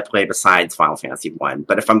versions I play besides Final Fantasy 1,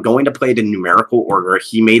 but if I'm going to play it in numerical order,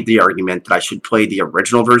 he made the argument that I should play the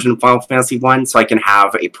original version of Final Fantasy 1 so I can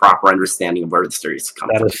have a proper understanding of where the series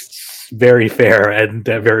comes from. That is very fair and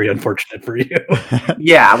very unfortunate for you.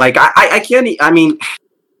 Yeah, like, I can't... I mean,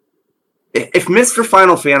 if Mr.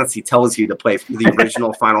 Final Fantasy tells you to play the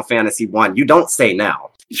original Final Fantasy 1, you don't say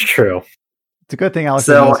no. It's true. It's a good thing Alex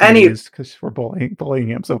because we're bullying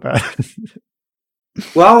him so bad.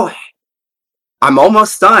 Well, I'm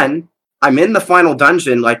almost done. I'm in the final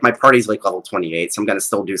dungeon. Like my party's like level 28, so I'm gonna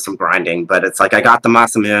still do some grinding. But it's like I got the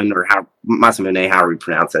Masamune, however you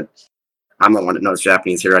pronounce it. I'm the one that knows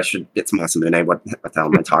Japanese here. It's Masamune. What the hell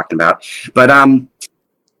am I talking about? But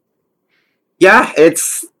yeah,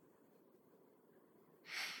 it's.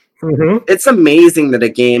 Mm-hmm. It's amazing that a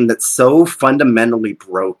game that's so fundamentally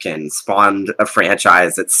broken spawned a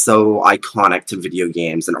franchise that's so iconic to video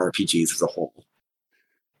games and RPGs as a whole.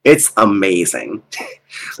 It's amazing.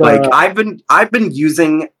 So, like I've been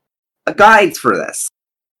using guides for this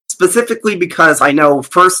specifically because I know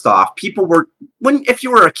first off, if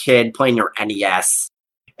you were a kid playing your NES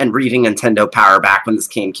and reading Nintendo Power back when this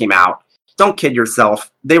game came out, don't kid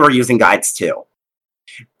yourself, they were using guides too.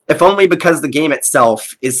 If only because the game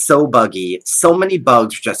itself is so buggy, so many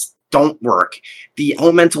bugs just don't work. The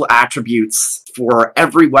elemental attributes for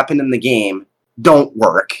every weapon in the game don't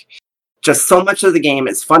work. Just so much of the game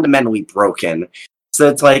is fundamentally broken. So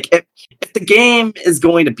it's like, if the game is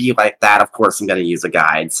going to be like that, of course I'm going to use a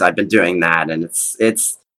guide. So I've been doing that, and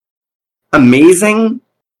it's amazing,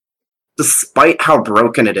 despite how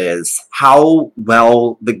broken it is, how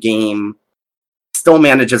well the game still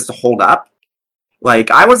manages to hold up.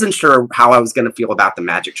 Like, I wasn't sure how I was going to feel about the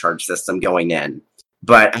magic charge system going in.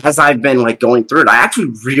 But as I've been, like, going through it, I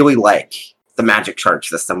actually really like the magic charge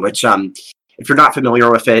system, which, if you're not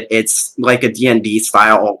familiar with it, it's like a D&D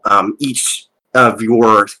style. Each of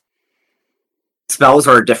your spells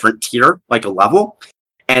are a different tier, like a level.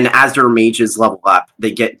 And as your mages level up,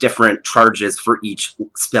 they get different charges for each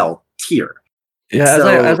spell tier. Yeah,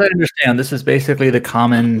 as I understand, this is basically the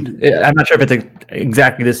common. I'm not sure if it's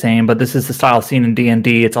exactly the same, but this is the style seen in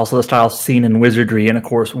D&D. It's also the style seen in Wizardry, and of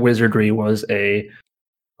course, Wizardry was an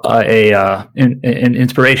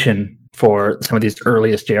inspiration for some of these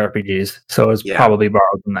earliest JRPGs. So it's probably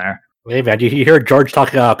borrowed from there. Hey man, you hear George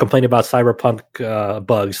complaining about Cyberpunk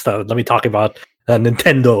bugs? So let me talk about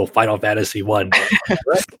Nintendo Final Fantasy 1.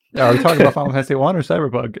 Are we talking about Final Fantasy 1 or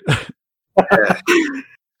Cyberpunk?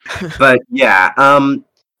 But yeah, so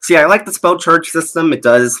yeah, I like the spell charge system. It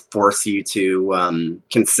does force you to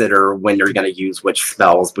consider when you're going to use which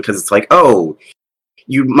spells, because it's like, oh,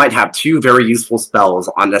 you might have two very useful spells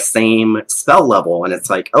on the same spell level, and it's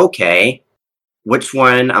like, okay, which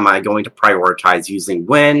one am I going to prioritize using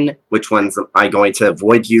when? Which ones am I going to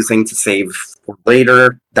avoid using to save for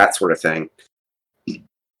later? That sort of thing.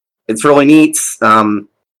 It's really neat.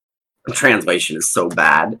 The translation is so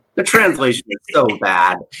bad. It's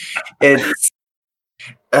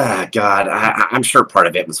God. I'm sure part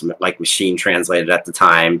of it was like machine translated at the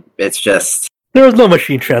time. It's just There was no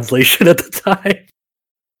machine translation at the time.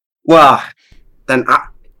 Well, then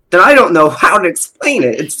I don't know how to explain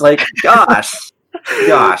it. It's like, gosh.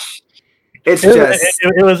 It's just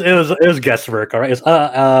It was guesswork. All right.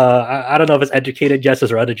 I don't know if it's educated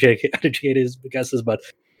guesses or uneducated guesses, but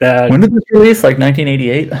when did this release? Like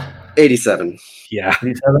 1988, 87. Yeah,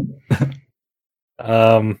 87.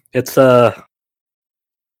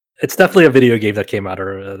 It's definitely a video game that came out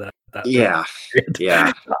of that. Yeah.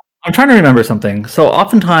 I'm trying to remember something. So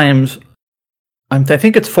oftentimes, I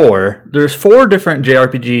think it's 4. There's 4 different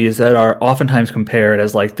JRPGs that are oftentimes compared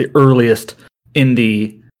as like the earliest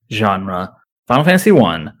indie genre. Final Fantasy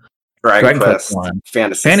 1, Dragon Quest 1,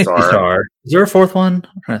 Fantasy Star. Is there a 4th one?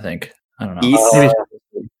 I'm trying to think. I don't know. East. Maybe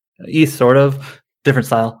East, sort of. Different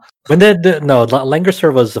style. When did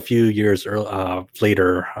Langrisser was a few years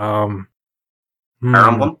later. Fire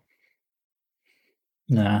Emblem?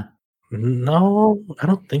 Nah. No, I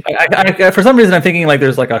don't think. I for some reason, I'm thinking like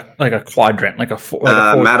there's like a quadrant, like a 4.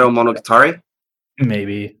 Mado Monogatari?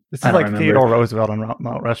 Maybe. This is like Theodore Roosevelt on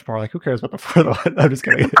Mount Rushmore. Like, who cares about the fourth one? I'm just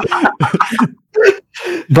kidding.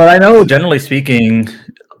 But I know, generally speaking,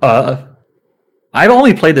 I've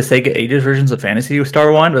only played the Sega Ages versions of Phantasy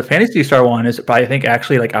Star 1, but Phantasy Star 1 is, I think,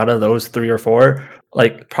 actually, like, out of those 3 or 4,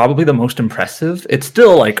 like, probably the most impressive. It's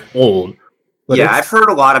still, like, old. Yeah, I've heard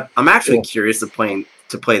a lot of... I'm actually curious to play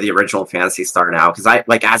the original Phantasy Star now, because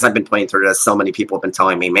as I've been playing through this, so many people have been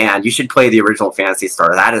telling me, man, you should play the original Phantasy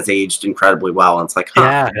Star. That has aged incredibly well. And it's like,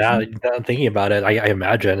 huh. Yeah, I'm thinking about it. I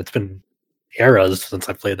imagine it's been eras since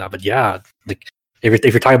I played that, but yeah, like, if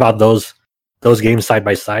you're talking about those games side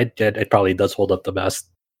by side, it probably does hold up the best.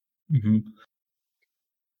 Mm-hmm.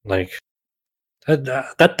 Like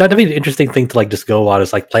that'd be an interesting thing to like just go on.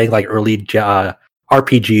 Is like playing like early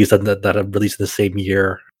RPGs that have released in the same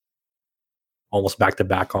year, almost back to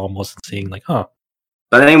back, almost, and seeing like, huh.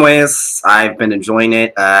 But anyways, I've been enjoying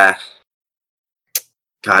it. God,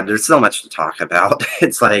 there's so much to talk about.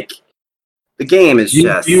 It's like the game is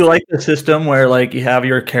just. Do you like the system where like you have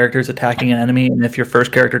your characters attacking an enemy, and if your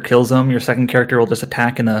first character kills them, your second character will just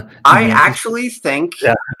attack in a. I actually think,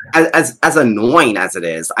 as annoying as it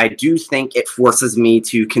is, I do think it forces me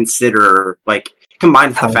to consider, like,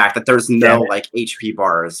 combined with the fact that there's no like HP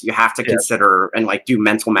bars, you have to consider and like do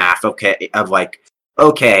mental math. Okay,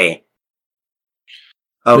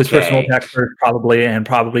 This person will attack first,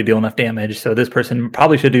 probably deal enough damage. So this person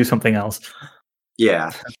probably should do something else.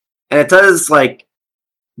 Yeah, and it does, like,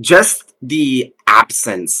 just the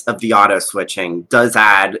absence of the auto switching does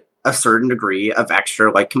add a certain degree of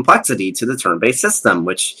extra like complexity to the turn-based system,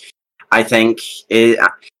 which I think is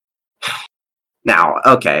now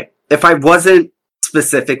okay. If I wasn't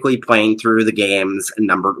specifically playing through the games in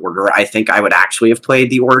numbered order, I think I would actually have played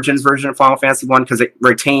the Origins version of Final Fantasy 1 because it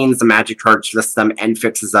retains the magic card system and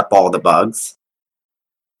fixes up all the bugs.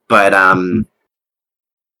 But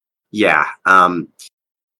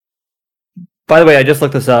by the way, I just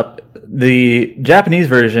looked this up. The Japanese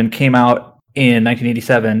version came out in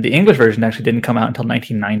 1987. The English version actually didn't come out until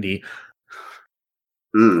 1990.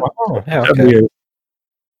 Oh, yeah, okay.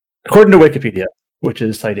 According to Wikipedia, which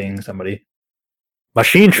is citing somebody.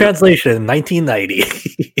 Machine translation,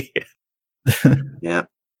 1990. Yeah.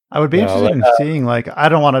 I would be interested in seeing, like, I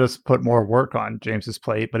don't want to just put more work on James's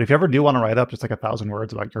plate, but if you ever do want to write up just like 1,000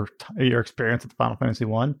 words about your experience with Final Fantasy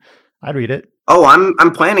 1, I'd read it. Oh,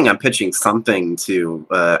 I'm planning on pitching something to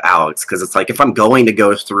Alex, because it's like, if I'm going to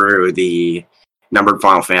go through the numbered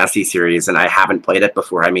Final Fantasy series and I haven't played it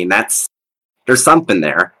before, I mean, there's something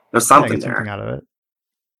there. There's something there. Something out of it.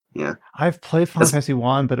 Yeah. I've played Final Fantasy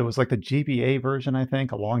 1, but it was like the GBA version, I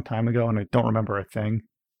think, a long time ago, and I don't remember a thing.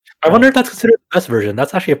 I wonder if that's considered the best version.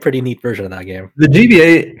 That's actually a pretty neat version of that game. The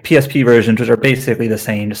GBA PSP versions, which are basically the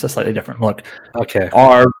same, just a slightly different look, okay,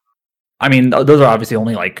 I mean, those are obviously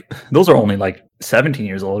only like 17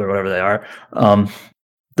 years old or whatever they are.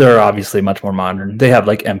 They're obviously much more modern. They have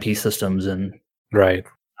like MP systems and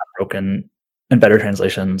broken and better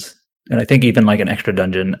translations, and I think even like an extra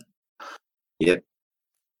dungeon. Yeah, it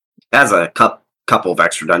has a couple of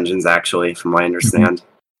extra dungeons actually, from what I understand.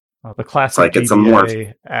 The classic like GBA, it's a more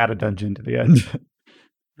add a dungeon to the end.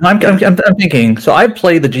 I'm thinking. So I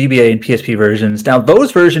played the GBA and PSP versions. Now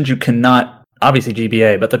those versions you cannot, obviously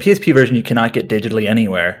GBA, but the PSP version you cannot get digitally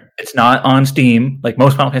anywhere. It's not on Steam like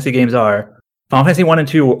most Final Fantasy games are. Final Fantasy 1 and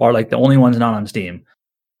 2 are like the only ones not on Steam.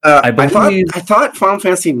 I thought Final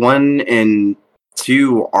Fantasy 1 and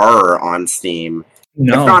 2 are on Steam.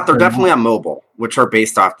 No, if not, they're definitely on mobile, which are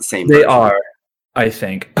based off the same. They are, I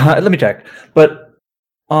think. Let me check. But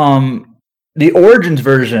the Origins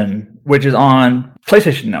version, which is on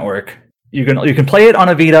PlayStation Network, You can play it on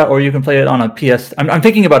a Vita or you can play it on a PS. I'm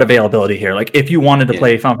thinking about availability here. Like if you wanted to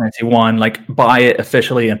play Final Fantasy 1, like buy it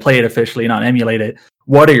officially and play it officially, not emulate it.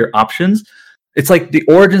 What are your options? It's like the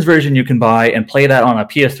Origins version you can buy and play that on a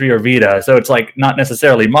PS3 or Vita. So it's like not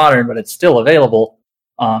necessarily modern, but it's still available.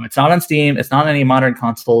 It's not on Steam. It's not on any modern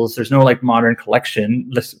consoles. There's no like modern collection.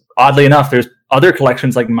 Oddly enough, there's other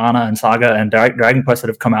collections like Mana and Saga and Dragon Quest that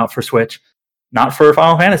have come out for Switch. Not for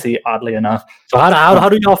Final Fantasy, oddly enough. So how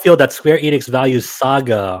do y'all feel that Square Enix values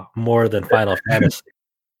Saga more than Final Fantasy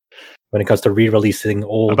when it comes to re-releasing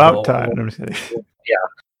old? About time. Yeah,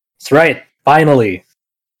 that's right. Finally.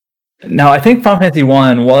 Now, I think Final Fantasy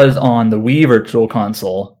 1 was on the Wii Virtual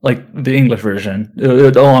Console, like the English version,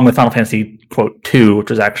 along with Final Fantasy quote 2, which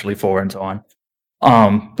was actually 4 and so on.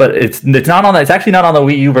 But it's not on. It's actually not on the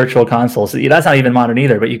Wii U Virtual Console. So that's not even modern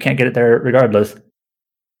either. But you can't get it there regardless.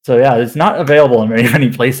 So yeah, it's not available in very many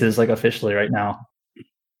places, like officially right now.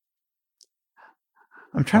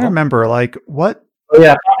 I'm trying to remember, like what? Oh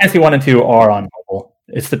yeah, Final Fantasy 1 and 2 are on mobile.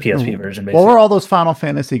 It's the PSP version, basically. What were all those Final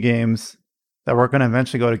Fantasy games that were going to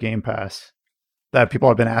eventually go to Game Pass that people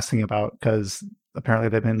have been asking about because apparently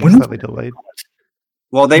they've been slightly delayed?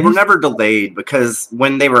 Well, they were never delayed because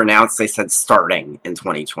when they were announced, they said starting in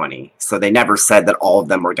 2020. So they never said that all of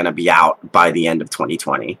them were going to be out by the end of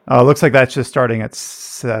 2020. Oh, it looks like that's just starting at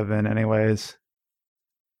 7 anyways.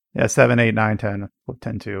 Yeah, 7, 8, 9, 10,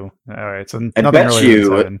 10, 2. All right, so nothing earlier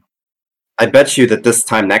than 7. I bet you that this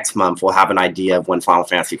time next month we'll have an idea of when Final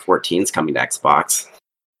Fantasy 14 is coming to Xbox.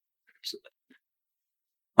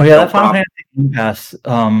 Oh yeah, that Final Fantasy Game Pass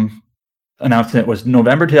announcement was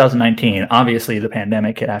November 2019. Obviously, the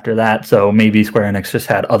pandemic hit after that, so maybe Square Enix just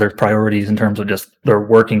had other priorities in terms of just their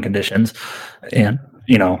working conditions and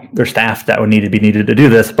their staff that would need to be needed to do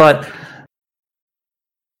this. But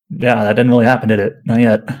yeah, that didn't really happen, did it? Not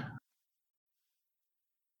yet.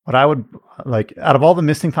 What I would like out of all the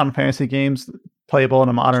missing Final Fantasy games playable in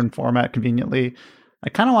a modern format conveniently, I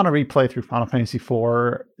kind of want to replay through Final Fantasy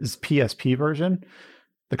IV's PSP version,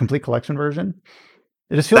 the complete collection version.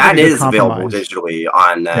 It just feels that like is available digitally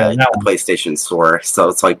on the PlayStation Store, so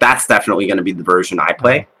it's like that's definitely going to be the version I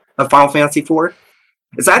play of Final Fantasy IV.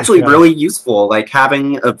 It's actually really useful, like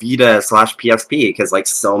having a Vita/PSP, because like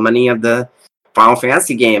so many of the Final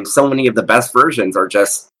Fantasy games, so many of the best versions are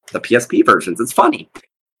just the PSP versions. It's funny.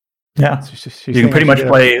 Yeah, you can pretty much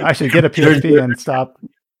play. I should get a PSP and stop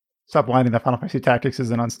whining that Final Fantasy Tactics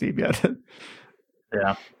isn't on Steam yet.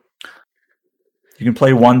 Yeah, you can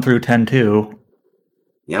play 1 through 10 too.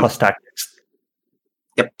 Yep. Plus Tactics.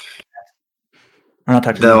 Yep.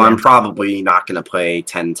 Tactics Though I'm probably not going to play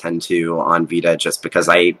 10-10-2 on Vita just because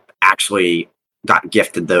I actually got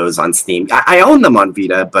gifted those on Steam. I own them on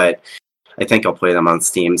Vita, but I think I'll play them on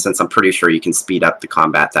Steam since I'm pretty sure you can speed up the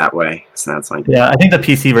combat that way. So that's like I think the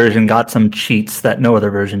PC version got some cheats that no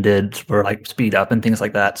other version did for like speed up and things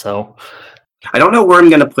like that. So I don't know where I'm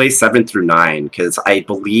going to play 7 through 9 because I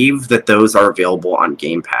believe that those are available on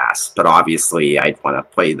Game Pass, but obviously I'd want to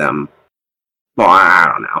play them. Well,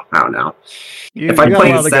 I don't know. If I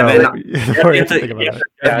play 7,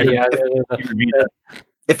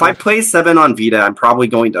 if I play 7 on Vita, I'm probably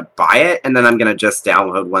going to buy it, and then I'm going to just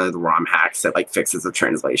download one of the ROM hacks that like fixes the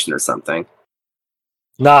translation or something.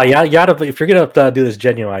 No, you gotta. If you're gonna do this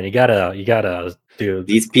genuine, you gotta do.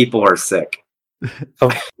 These people are sick.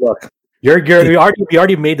 So, look. We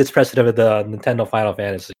already made this precedent with the Nintendo Final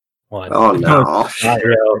Fantasy 1. Oh no!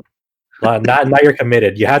 Now you're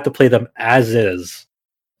committed. You have to play them as is.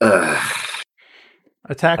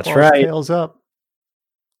 Attack tails up.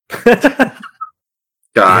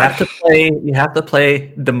 God. You have to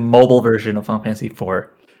play the mobile version of Final Fantasy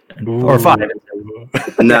 4 or 5.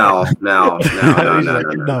 No.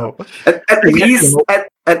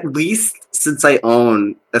 At least since I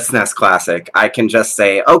own a SNES Classic, I can just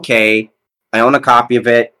say, okay, I own a copy of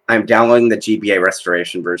it. I'm downloading the GBA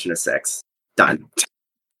restoration version of 6. Done.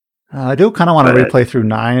 I do kind of want to replay through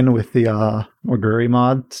 9 with the Oguri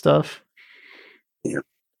mod stuff. Yeah.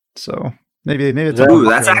 So maybe it's. Ooh,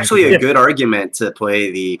 that's actually a good argument to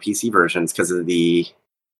play the PC versions because of the.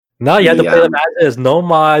 No, you have to play them as is. No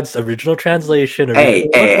mods, original translation.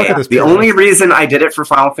 The only reason I did it for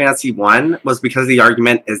Final Fantasy 1 was because the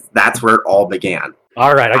argument is that's where it all began.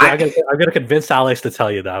 All right, I'm gonna convince Alex to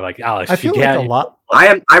tell you that. I'm like, Alex, I feel like a lot.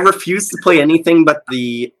 I refuse to play anything but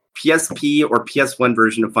the PSP or PS1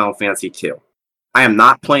 version of Final Fantasy 2. I am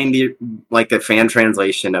not playing the fan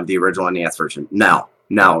translation of the original NES version. No.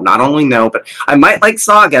 Not only no, but I might like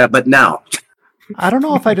Saga, but no. I don't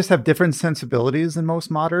know if I just have different sensibilities than most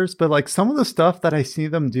modders, but like some of the stuff that I see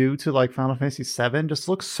them do to like Final Fantasy VII just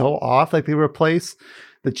looks so off. Like they replace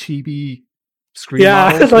the chibi screen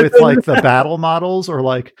models with like the battle models, or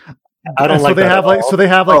like I don't like they that have at like all. they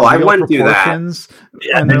have like I real wouldn't do that. proportions,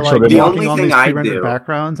 Yeah, and they're like the walking only on thing these I pre-rendered do-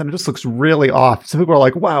 backgrounds, and it just looks really off. Some people are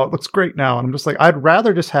like, "Wow, it looks great now," and I'm just like, I'd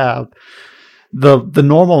rather just have the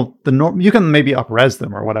normal. You can maybe up-res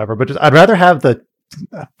them or whatever, but I'd rather have the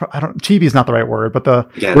chibi is not the right word, but the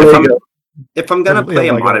Again, Really if I'm gonna the play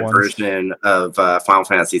a Lego modded ones. version of Final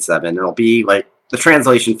Fantasy VII, it'll be like the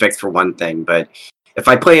translation fix for one thing. But if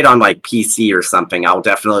I play it on like PC or something, I'll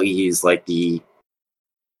definitely use like the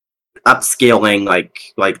upscaling,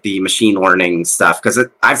 like the machine learning stuff, because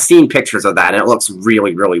I've seen pictures of that and it looks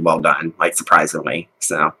really, really well done. Like surprisingly,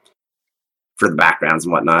 so for the backgrounds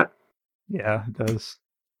and whatnot. Yeah, it does.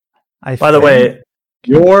 By the way,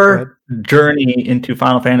 your journey into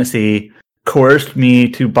Final Fantasy coerced me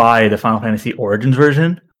to buy the Final Fantasy Origins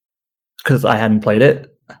version because I hadn't played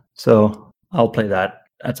it. So I'll play that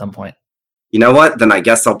at some point. You know what? Then I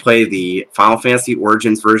guess I'll play the Final Fantasy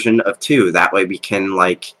Origins version of 2. That way we can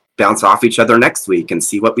like bounce off each other next week and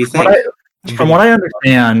see what we think. From what I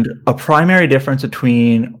understand, a primary difference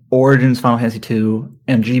between Origins Final Fantasy 2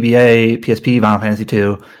 and GBA PSP Final Fantasy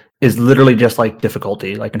 2 is literally just like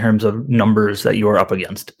difficulty, like in terms of numbers that you are up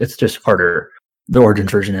against. It's just harder. The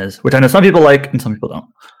Origins version is, which I know some people like and some people don't.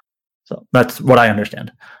 So that's what I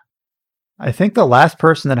understand. I think the last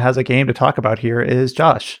person that has a game to talk about here is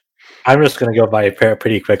Josh. I'm just gonna go by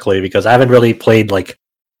pretty quickly because I haven't really played like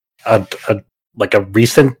a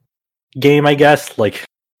recent game. I guess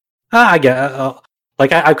I've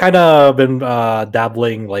kind of been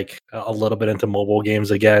dabbling like a little bit into mobile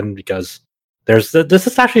games again because this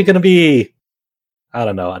is actually going to be, I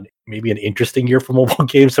don't know, maybe an interesting year for mobile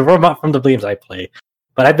games. So from the games I play,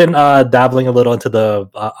 but I've been dabbling a little into the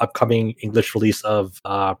upcoming English release of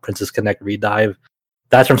Princess Connect Redive.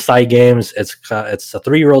 That's from Cygames. It's a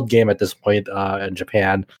 3-year-old game at this point in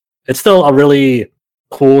Japan. It's still a really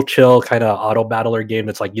cool, chill kind of auto battler game.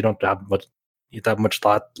 That's like you don't have much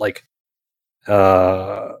thought like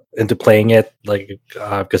into playing it, like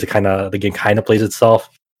because the game kind of plays itself.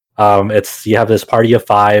 You have this party of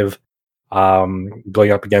 5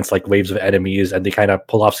 going up against like waves of enemies, and they kind of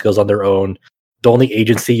pull off skills on their own. The only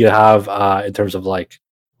agency you have in terms of like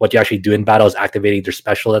what you actually do in battle is activating their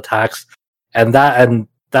special attacks, and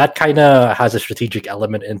that kind of has a strategic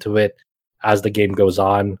element into it as the game goes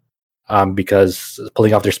on, because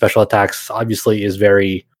pulling off their special attacks obviously is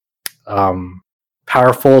very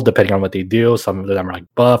powerful depending on what they do. Some of them are like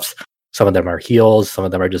buffs, some of them are heals, some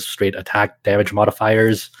of them are just straight attack damage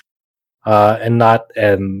modifiers, and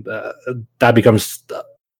that becomes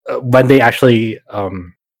when they actually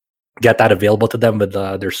get that available to them with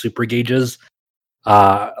their super gauges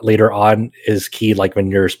later on is key, like when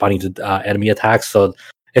you're responding to enemy attacks. So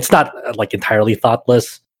it's not like entirely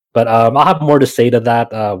thoughtless, but I'll have more to say to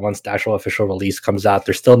that once the actual official release comes out.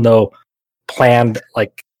 There's still no planned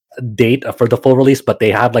like date for the full release, but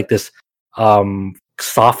they have like this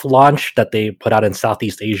soft launch that they put out in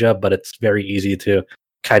Southeast Asia, but it's very easy to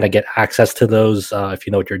kind of get access to those if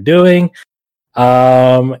you know what you're doing.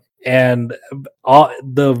 And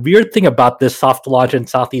the weird thing about this soft launch in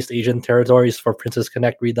Southeast Asian territories for Princess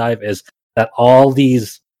Connect Redive is that all the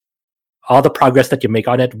progress that you make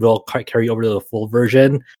on it will carry over to the full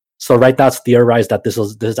version. So right now it's theorized that this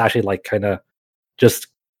is actually like kind of just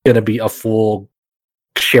going to be a full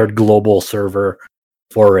shared global server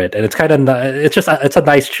for it, and it's a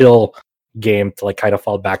nice chill game to like kind of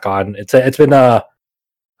fall back on. It's been a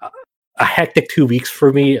hectic 2 weeks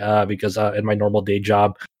for me because in my normal day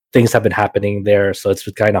job things have been happening there, so it's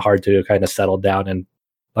kind of hard to kind of settle down and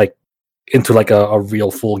like into like a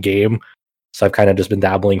real full game. So I've kind of just been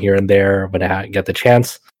dabbling here and there when I get the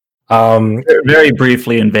chance. Very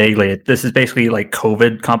briefly and vaguely, this is basically like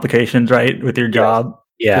COVID complications, right, with your job.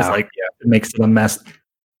 Yeah, it makes it a mess.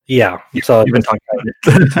 Yeah, so you've been talking about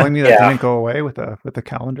it. You're telling me that didn't go away with the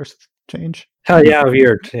calendar change? Hell yeah,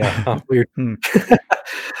 weird. Yeah, weird.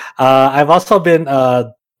 I've also been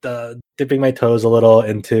dipping my toes a little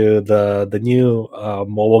into the new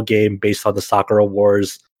mobile game based on the Sakura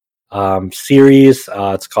Wars series.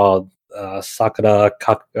 It's called Sakura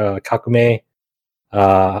Kakume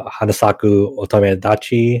Hanasaku Otome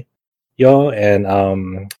Dachi Yo,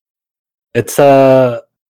 and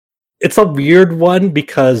it's a weird one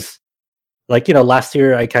because, like, you know, last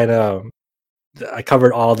year I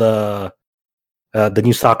covered all the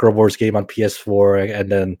new Sakura Wars game on PS4,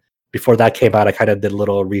 and then before that came out, I kind of did a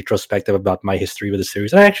little retrospective about my history with the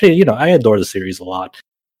series. And actually, you know, I adore the series a lot.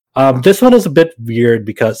 This one is a bit weird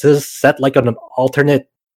because this is set like on an alternate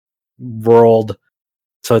world,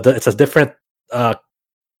 so it's a different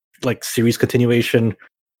like series continuation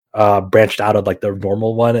branched out of like the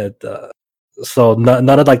normal one. so none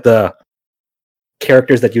of like the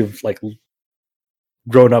characters that you've like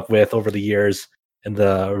grown up with over the years in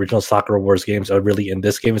the original Sakura Wars games are really in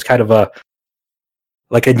this game. It's kind of a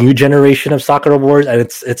new generation of Sakura Wars, and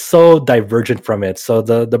it's so divergent from it. So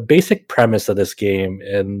the basic premise of this game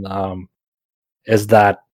is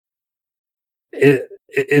that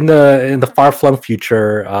in the far flung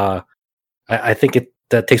future, I think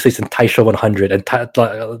that takes place in Taisho 100, and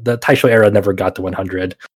the Taisho era never got to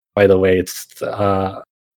 100. By the way, it's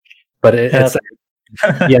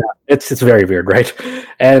very weird, right?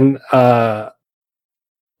 And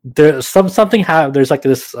there's something happened to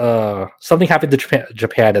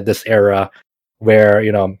Japan at this era, where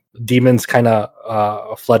demons kind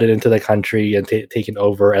of flooded into the country and taken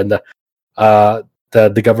over, and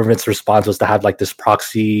the government's response was to have like this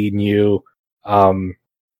proxy new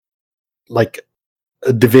like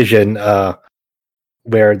a division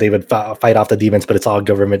where they would fight off the demons, but it's all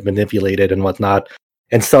government manipulated and whatnot.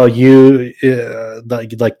 And so you as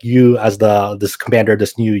this commander of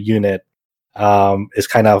this new unit is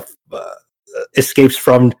kind of escapes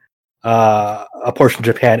from a portion of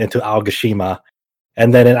Japan into Aogashima,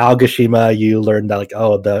 and then in Aogashima you learn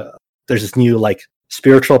that there's this new like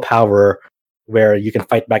spiritual power where you can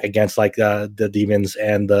fight back against like the demons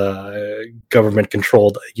and the government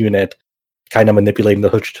controlled unit, kind of manipulating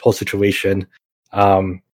the whole situation.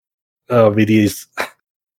 With these,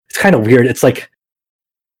 it's kind of weird. It's like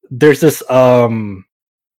there's this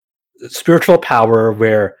spiritual power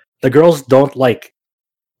where the girls don't like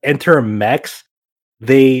enter mechs;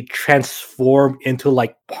 they transform into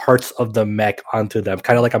like parts of the mech onto them,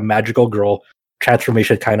 kind of like a magical girl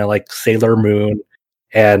transformation, kind of like Sailor Moon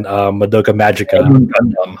and Madoka Magica.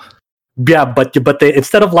 Yeah, but they,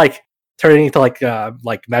 instead of like turning into like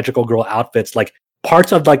magical girl outfits, like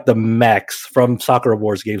parts of like the mechs from Sakura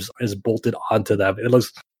Wars games is bolted onto them. It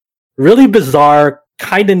looks really bizarre,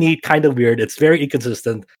 kind of neat, kind of weird. It's very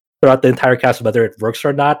inconsistent throughout the entire cast, whether it works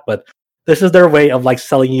or not. But this is their way of like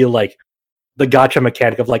selling you like the gacha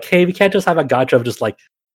mechanic of like, hey, we can't just have a gacha of just like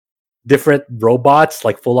different robots,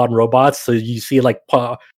 like full on robots. So you see like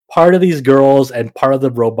part of these girls and part of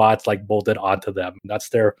the robots like bolted onto them. That's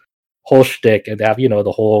their whole shtick, and they have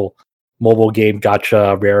the whole mobile game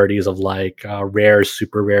gacha rarities of like rares,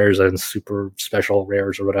 super rares, and super special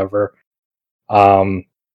rares or whatever.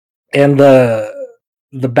 And the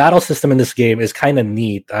battle system in this game is kind of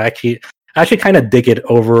neat. I actually kind of dig it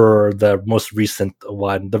over the most recent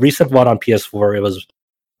one. The recent one on PS4, it was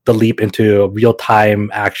the leap into real time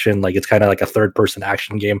action. Like it's kind of like a third person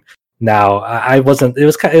action game. Now I wasn't. It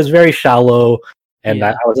was very shallow, and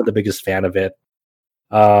I wasn't the biggest fan of it.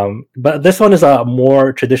 But this one is a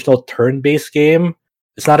more traditional turn-based game.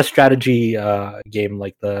 It's not a strategy game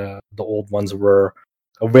like the old ones were,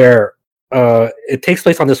 where it takes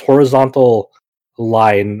place on this horizontal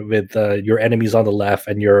line with your enemies on the left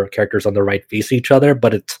and your characters on the right face each other.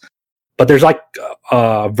 But there's like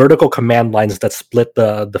vertical command lines that split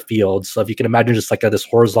the field. So if you can imagine just like this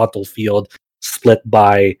horizontal field split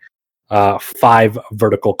by 5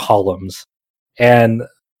 vertical columns, and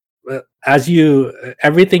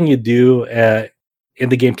everything you do in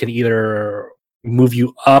the game can either move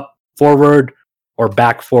you up forward or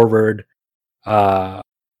back forward.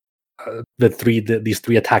 These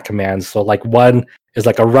 3 attack commands. So like one is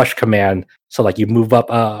like a rush command. So like you move up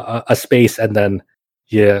a space and then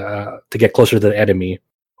to get closer to the enemy,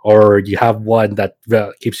 or you have one that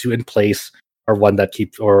keeps you in place, or one that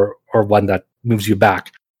one that moves you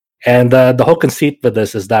back. And the whole conceit with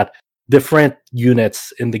this is that different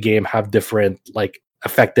units in the game have different like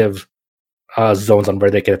effective zones on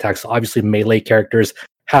where they can attack. So obviously melee characters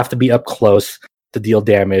have to be up close to deal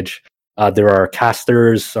damage. There are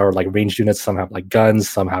casters or like ranged units. Some have like guns,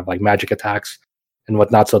 some have like magic attacks and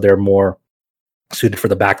whatnot. So they're more suited for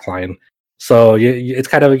the backline. So it's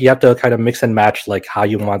kind of, you have to kind of mix and match like how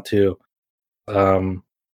you want to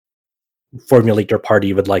formulate your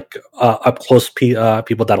party with like up close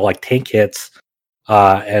people that'll like tank hits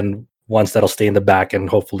and ones that'll stay in the back and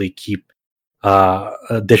hopefully keep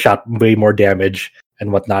dish out way more damage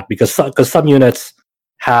and whatnot, because some units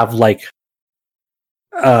have like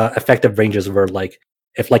effective ranges where like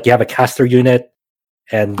if like you have a caster unit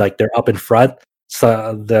and like they're up in front,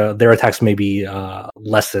 so their attacks may be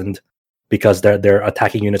lessened because they're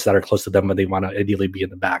attacking units that are close to them and they want to ideally be in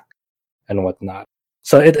the back and whatnot.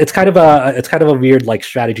 So it's kind of a weird like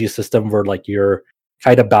strategy system where like you're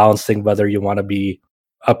kind of balancing whether you want to be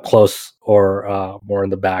up close or more in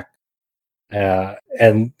the back.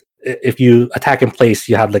 And if you attack in place,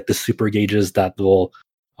 you have like the super gauges that will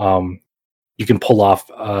you can pull off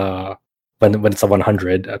when it's a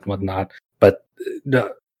 100 and whatnot. But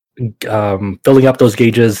filling up those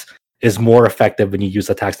gauges is more effective when you use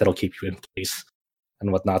attacks that'll keep you in place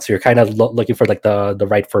and whatnot. So you're kind of looking for like the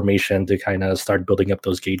right formation to kind of start building up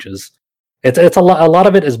those gauges. It's a lot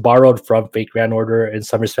of it is borrowed from Fate Grand Order in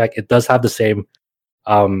some respect. It does have the same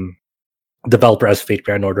developer as Fate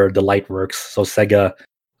Grand Order, the Lightworks. So Sega,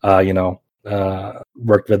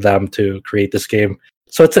 worked with them to create this game.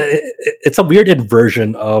 So it's a weird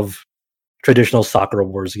inversion of traditional Sakura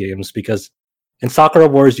Wars games, because in Sakura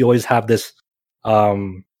Wars you always have this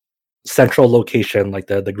central location like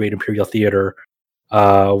the Great Imperial Theater,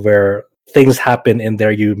 where things happen in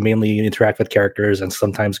there. You mainly interact with characters and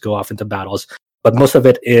sometimes go off into battles, but most of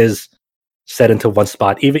it is set into one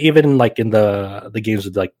spot. Even like in the games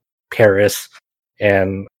with like Paris,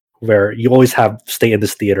 and where you always have stay in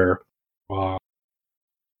this theater.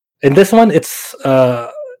 In this one, it's a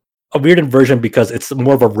weird inversion because it's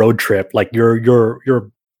more of a road trip. Like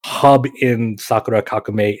your hub in Sakura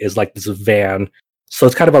Kakume is like this van, so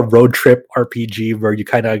it's kind of a road trip RPG where you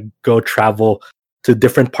kind of go travel to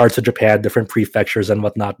different parts of Japan, different prefectures and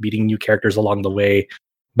whatnot, meeting new characters along the way,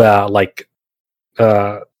 but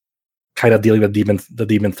kind of dealing with the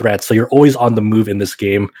demon threats. So you're always on the move in this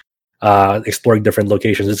game, exploring different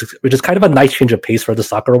locations, which is kind of a nice change of pace for the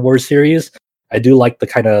Sakura Wars series. I do like the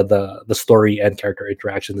kind of the story and character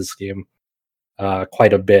interaction in this game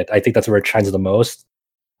quite a bit. I think that's where it shines the most.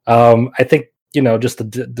 I think just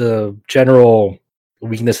the general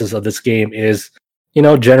weaknesses of this game is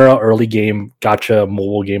general early game gacha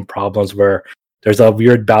mobile game problems, where there's a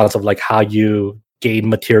weird balance of like how you gain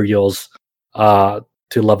materials to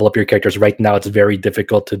level up your characters. Right now it's very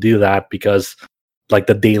difficult to do that because like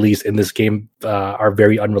the dailies in this game are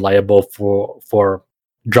very unreliable for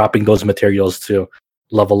dropping those materials to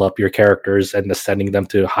level up your characters and ascending them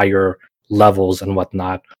to higher levels and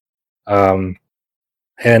whatnot. And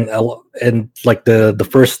like the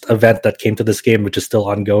first event that came to this game, which is still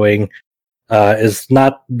ongoing, is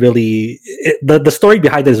not really the story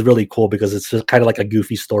behind it is really cool, because it's just kind of like a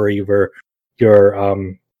goofy story where you're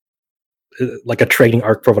like a training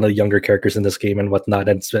arc for one of the younger characters in this game and whatnot,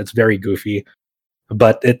 and it's very goofy.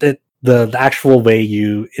 But the actual way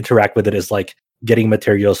you interact with it is like getting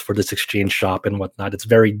materials for this exchange shop and whatnot. It's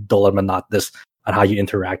very dull and monotonous on how you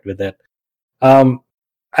interact with it.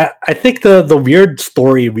 I think the weird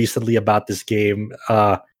story recently about this game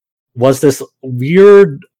was this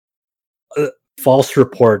weird false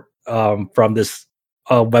report from this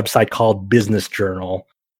website called Business Journal,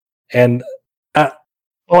 and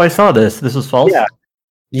I saw this. This was false.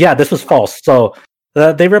 Yeah, this was false. So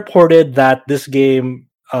they reported that this game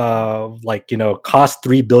cost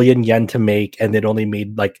 3 billion yen to make, and it only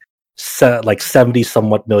made like 70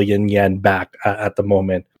 somewhat million yen back at the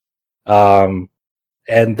moment. And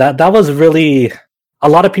that was really, a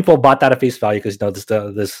lot of people bought that at face value because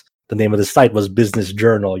the name of the site was Business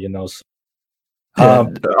Journal.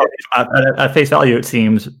 So, at face value, it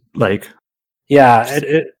seems like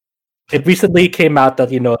it recently came out that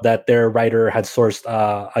that their writer had sourced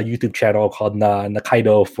a YouTube channel called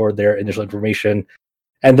Nakaido for their initial information,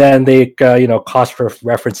 and then they cost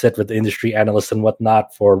reference it with the industry analysts and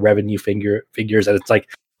whatnot for revenue figures, and it's like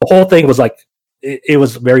the whole thing was like it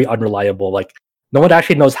was very unreliable. Like no one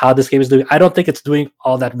actually knows how this game is doing. I don't think it's doing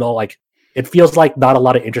all that well. Like it feels like not a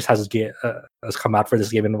lot of interest has come out for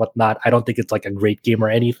this game and whatnot. I don't think it's like a great game or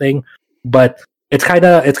anything, but it's kind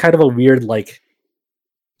of a weird like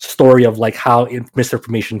story of like how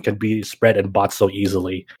misinformation can be spread and bought so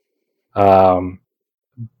easily.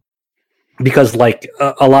 Because like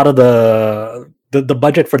a lot of the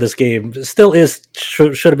budget for this game still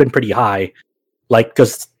should have been pretty high. Like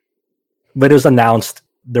because when it was announced,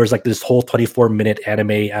 there's like this whole 24-minute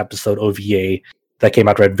anime episode OVA that came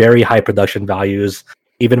out with very high production values.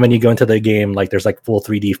 Even when you go into the game, like there's like full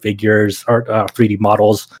 3D figures or 3D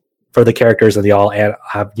models for the characters, and they all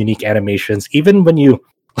have unique animations. Even when you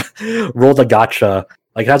roll the gacha,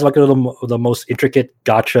 like it has like the most intricate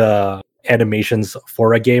gacha animations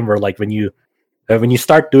for a game, where like when you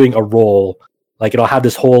start doing a roll, like it'll have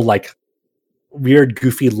this whole like weird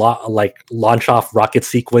goofy like launch off rocket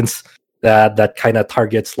sequence that kind of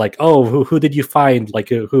targets like, oh, who did you find, like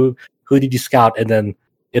who did you scout, and then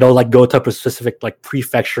it'll like go to a specific like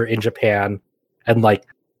prefecture in Japan, and like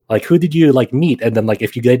who did you like meet, and then like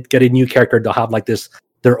if you get a new character, they'll have like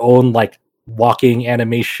their own like walking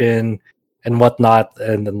animation and whatnot,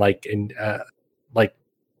 and then like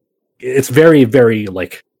it's very very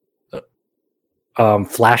like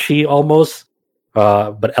flashy almost,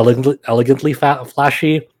 but elegantly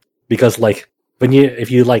flashy, because like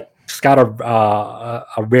if you like scout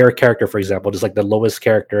a rare character, for example, just like the lowest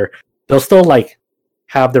character, they'll still like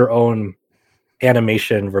have their own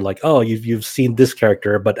animation where like, oh, you've seen this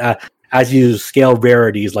character, but as you scale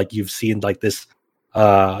rarities, like you've seen like this,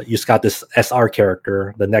 you've got this SR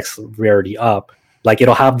character, the next rarity up, like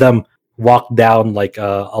it'll have them walk down like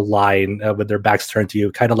a line with their backs turned to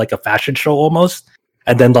you, kind of like a fashion show almost,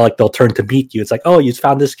 and then they'll turn to meet you. It's like, oh, you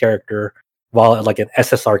found this character, while like an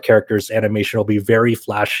SSR character's animation will be very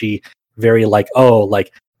flashy, very like, oh,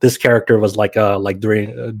 like this character was like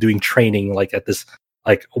doing training like at this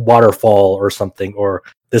like waterfall or something, or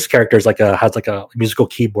this character is has like a musical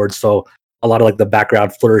keyboard, so a lot of like the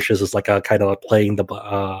background flourishes is like a kind of like playing the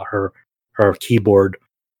her keyboard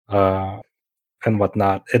and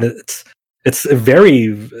whatnot, and it's a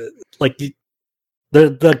very like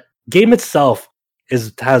the game itself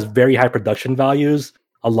has very high production values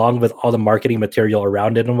along with all the marketing material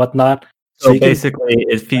around it and whatnot. So basically,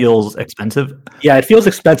 it feels expensive. Yeah, it feels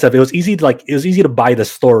expensive. It was easy to buy the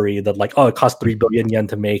story that like, oh, it cost 3 billion yen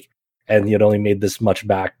to make, and you only made this much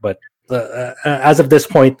back. But as of this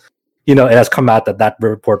point, it has come out that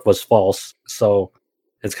report was false. So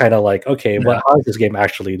it's kind of like, okay, how is this game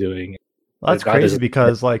actually doing? Well, that's crazy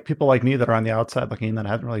because like people like me that are on the outside looking that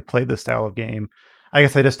haven't really played this style of game, I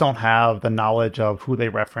guess I just don't have the knowledge of who they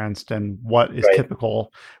referenced and what is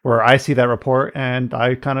typical. Where I see that report and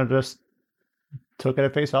I kind of just took it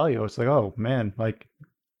at face value. It's like, oh man, like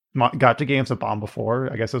gacha games have bombed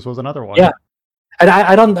before. I guess this was another one. Yeah, and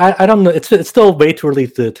I don't know. It's still way too early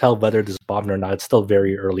to tell whether this bombed or not. It's still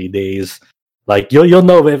very early days. Like you'll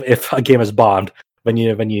know if a game is bombed when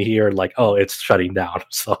you hear like, oh, it's shutting down.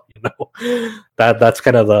 So that's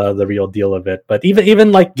kind of the real deal of it. But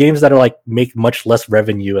even like games that are like make much less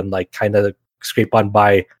revenue and like kind of scrape on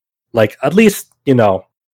by, like at least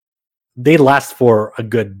they last for a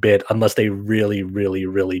good bit unless they really, really,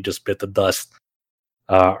 really just bit the dust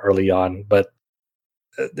early on. But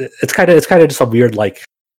it's kind of just a weird like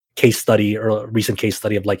case study or recent case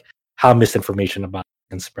study of like how misinformation about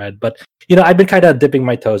it can spread. But I've been kind of dipping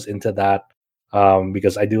my toes into that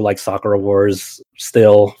because I do like Sakura Wars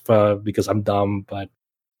still because I'm dumb. But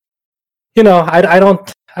I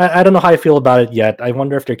don't know how I feel about it yet. I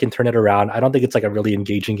wonder if they can turn it around. I don't think it's like a really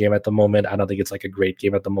engaging game at the moment. I don't think it's like a great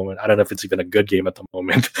game at the moment. I don't know if it's even a good game at the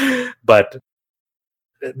moment. But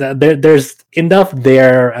there's enough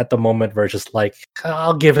there at the moment where it's just like,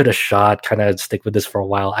 I'll give it a shot, kind of stick with this for a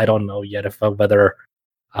while. I don't know yet whether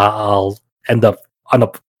I'll end up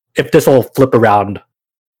if this will flip around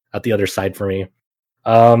at the other side for me.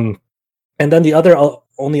 And then the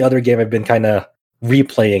only other game I've been kind of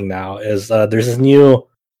replaying now is there's this new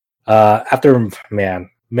after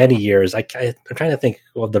many years. I'm trying to think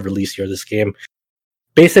of the release year of this game.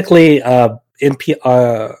 Basically,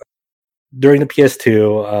 during the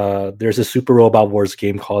PS2, there's a Super Robot Wars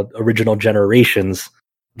game called Original Generations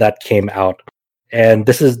that came out, and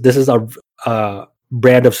this is a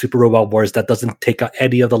brand of Super Robot Wars that doesn't take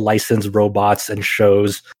any of the licensed robots and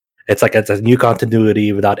shows. It's a new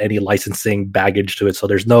continuity without any licensing baggage to it. So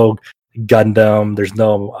there's no Gundam, there's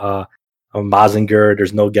no Mazinger,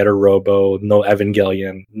 there's no Getter Robo, no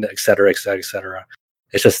Evangelion, etc., etc., etc.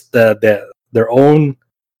 It's just their own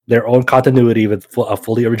continuity with a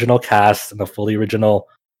fully original cast and a fully original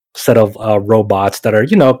set of robots that are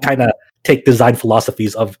kind of take design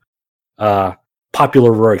philosophies of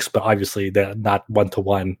popular works, but obviously they're not one to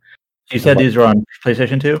one. You said these are on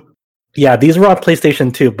PlayStation 2? Yeah, these were on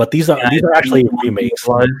PlayStation 2, but these are actually remakes.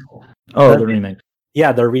 Oh, the remakes.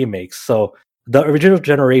 Yeah, they're remakes. So the Original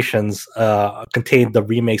Generations contained the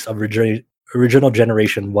remakes of Original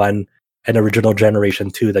Generation 1 and Original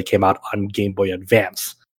Generation 2 that came out on Game Boy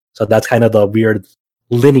Advance. So that's kind of the weird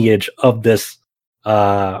lineage of this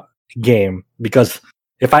game. Because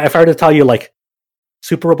if I were to tell you, like,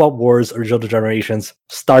 Super Robot Wars Original Generations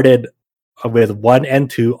started with 1 and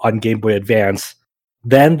 2 on Game Boy Advance,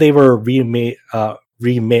 then they were remakes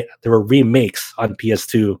on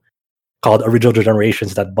PS2 called Original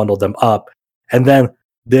Generations that bundled them up. And then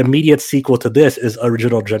the immediate sequel to this is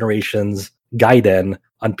Original Generations Gaiden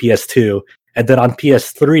on PS2. And then on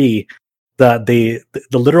PS3, the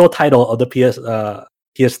literal title of the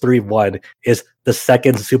PS3 one is the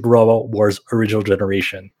second Super Robot Wars Original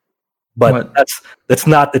Generation. But it's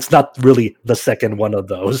not really the second one of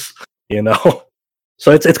those,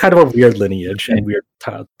 So it's kind of a weird lineage and weird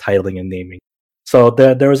titling and naming. So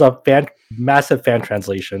there was a massive fan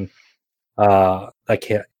translation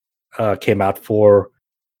that came out for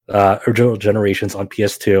Original Generations on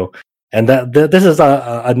PS2, and this is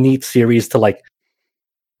a neat series to like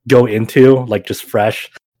go into, like just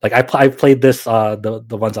fresh. Like I played this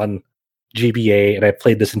the ones on GBA, and I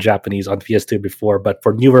played this in Japanese on PS2 before, but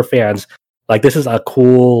for newer fans, like this is a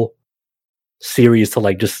cool series to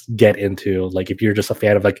like just get into, like if you're just a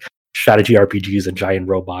fan of like strategy RPGs and giant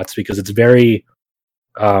robots, because it's very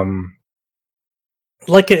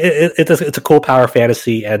like it's a cool power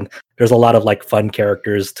fantasy, and there's a lot of like fun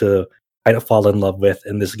characters to kind of fall in love with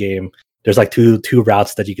in this game. There's like two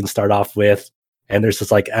routes that you can start off with, and there's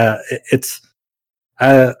just like it's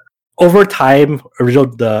over time,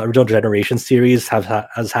 the original generation series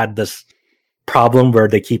has had this problem where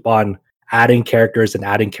they keep on adding characters and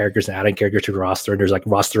adding characters and adding characters to the roster, and there's like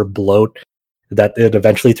roster bloat that it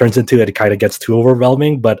eventually turns into. It kind of gets too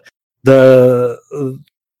overwhelming. But the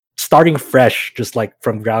starting fresh, just like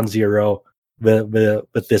from ground zero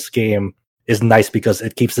with this game, is nice because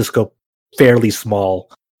it keeps the scope fairly small.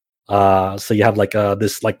 So you have like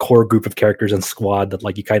this like core group of characters and squad that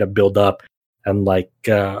like you kind of build up and like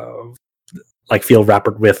feel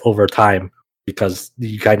rapport with over time, because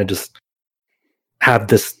you kind of just have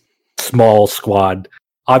this small squad.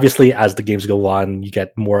 Obviously, as the games go on, you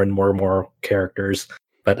get more and more characters.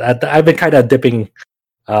 But I've been kind of dipping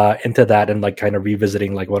into that and like kind of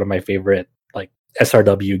revisiting like one of my favorite like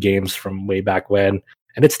SRW games from way back when,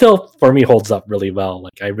 and it still for me holds up really well.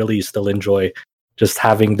 Like I really still enjoy just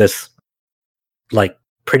having this like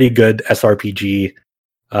pretty good SRPG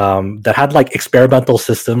that had like experimental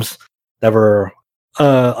systems that were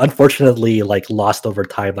unfortunately like lost over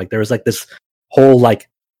time. Like there was like this whole like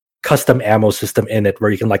custom ammo system in it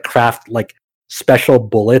where you can like craft like special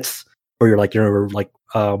bullets for your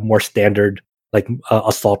more standard like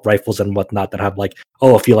assault rifles and whatnot that have like,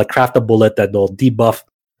 oh, if you like craft a bullet that will debuff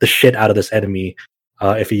the shit out of this enemy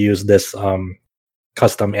if you use this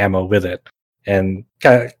custom ammo with it, and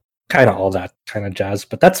kind of all that kind of jazz.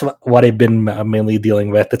 But that's what I've been mainly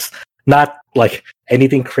dealing with. It's not like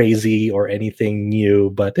anything crazy or anything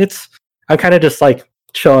new, but I'm kind of just like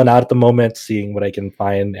chilling out at the moment, seeing what I can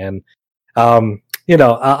find, and I'll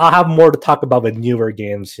have more to talk about with newer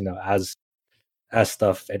games, as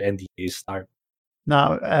stuff and NDAs start.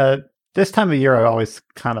 Now, this time of year, I always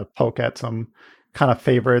kind of poke at some kind of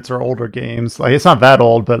favorites or older games. Like it's not that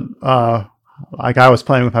old, but like I was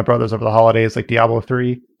playing with my brothers over the holidays, like Diablo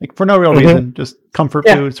 3, like for no real reason, just comfort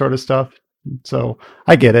food sort of stuff. So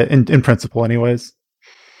I get it in principle, anyways.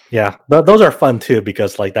 Yeah, those are fun too,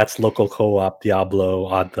 because like that's local co-op Diablo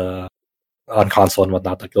on console and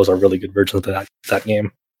whatnot. Like those are really good versions of that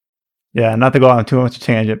game. Yeah, not to go on too much of a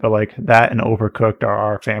tangent, but like that and Overcooked are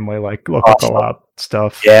our family like local co-op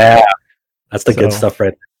stuff. Yeah, that's the good stuff,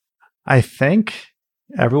 right? I think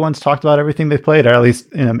everyone's talked about everything they've played, or at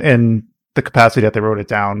least in the capacity that they wrote it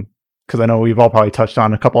down. Because I know we've all probably touched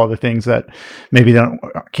on a couple other things that maybe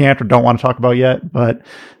can't or don't want to talk about yet, but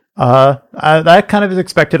that kind of is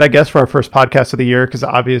expected, I guess, for our first podcast of the year, because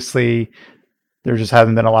obviously there just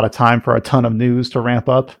hasn't been a lot of time for a ton of news to ramp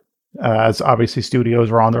up, as obviously studios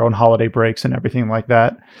were on their own holiday breaks and everything like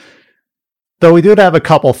that. Though we did have a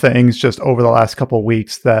couple things just over the last couple of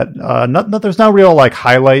weeks that there's no real like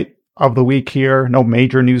highlight of the week here, no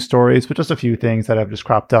major news stories, but just a few things that have just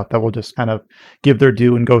cropped up that we'll just kind of give their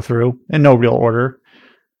due and go through in no real order.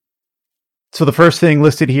 So the first thing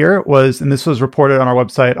listed here was, and this was reported on our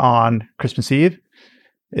website on Christmas Eve,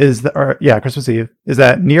 Christmas Eve, is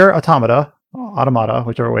that Nier Automata,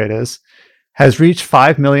 whichever way it is, has reached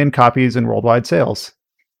 5 million copies in worldwide sales.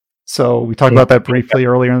 So we talked about that briefly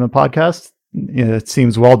earlier in the podcast. It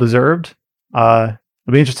seems well deserved.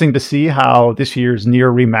 It'll be interesting to see how this year's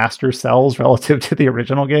Nier remaster sells relative to the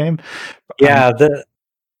original game. Yeah,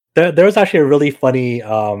 there was actually a really funny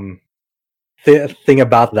thing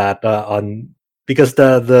about that because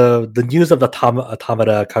the news of the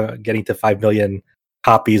Automata getting to 5 million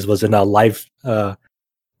copies was in a live. It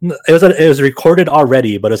was recorded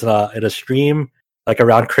already, but it's in a stream like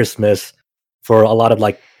around Christmas for a lot of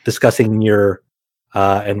like discussing Nier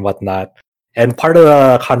and whatnot. And part of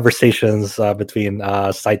the conversations between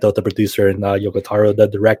Saito, the producer, and Yoko Taro, the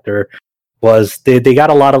director, was they got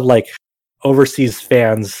a lot of like overseas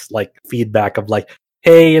fans like feedback of like,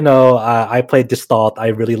 hey, I played Gestalt. I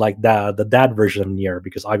really like the dad version of Nier,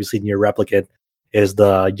 because obviously Nier Replicant is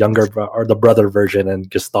the younger or the brother version, and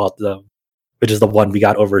Gestalt, which is the one we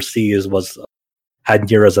got overseas, had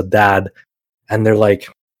Nier as a dad. And they're like,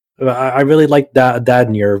 I really like dad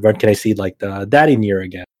Nier. When can I see like the daddy Nier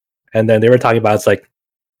again? And then they were talking about, it's like,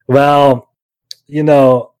 well,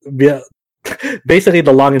 basically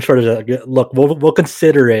the long and short is, look, we'll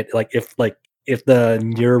consider it like if the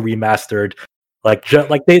Nier remastered, like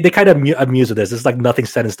they kind of amuse with this. It's like nothing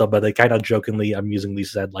set in stone, but they kind of jokingly, amusingly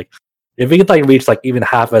said like, if we could like reach like even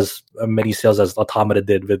half as many sales as Automata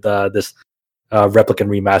did with this Replicant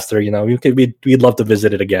remaster, we'd love to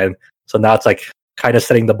visit it again. So now it's like kind of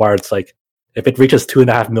setting the bar. It's like, if it reaches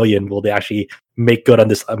 2.5 million, will they actually make good on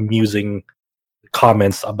this amusing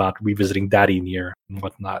comments about revisiting Daddy Nier and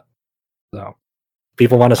whatnot? So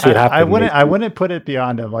people want to see it happen. I wouldn't put it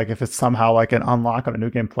beyond him. Like if it's somehow like an unlock on a New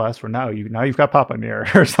Game Plus, where now you've got Papa Nier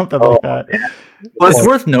or something like that. Plus, It's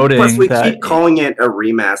worth noting plus we that keep calling it a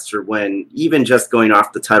remaster when even just going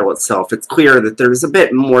off the title itself, it's clear that there's a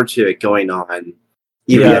bit more to it going on.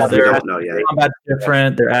 Even if we don't know yet. combat's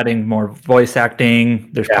different. They're adding more voice acting.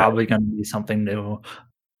 There's probably going to be something new.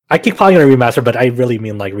 I keep calling it a remaster, but I really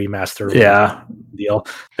mean like remaster. Yeah, Deal.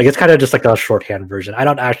 Like it's kind of just like a shorthand version. I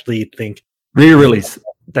don't actually think re-release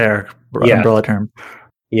there. Umbrella term.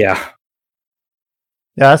 Yeah.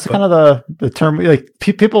 Yeah, that's kind of the term. Like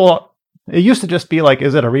people, it used to just be like,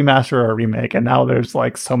 is it a remaster or a remake? And now there's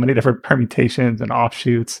like so many different permutations and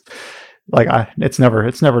offshoots. Like it's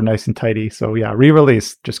never nice and tidy. So yeah,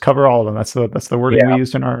 re-release, just cover all of them. That's the wording we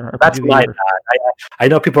used in our. That's my bad. I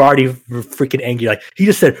know people are already freaking angry. Like he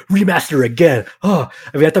just said remaster again. Oh,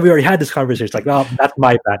 I mean, I thought we already had this conversation. It's like, no, that's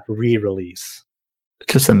my bad. Re-release.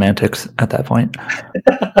 Just semantics at that point.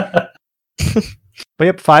 But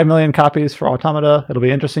yep, 5 million copies for Automata. It'll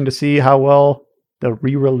be interesting to see how well the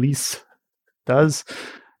re-release does.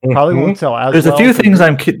 Probably won't sell as There's well. a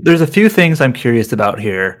few things I'm curious about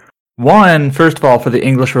here. One, first of all, for the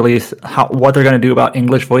English release, what they're going to do about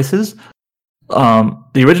English voices.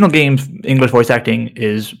 The original game's English voice acting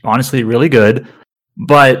is honestly really good,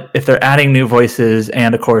 but if they're adding new voices,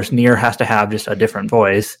 and of course Nier has to have just a different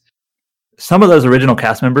voice, some of those original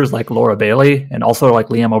cast members, like Laura Bailey and also like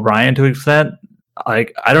Liam O'Brien to an extent,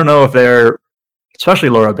 like I don't know if they're, especially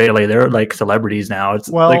Laura Bailey, they're like celebrities now. It's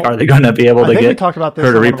like, are they going to be able to get we talked about this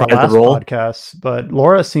her to on one of reprise our the role? podcasts, but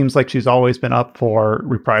Laura seems like she's always been up for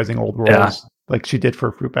reprising old roles, like she did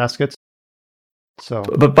for Fruit Baskets. So,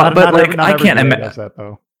 but like I can't imagine that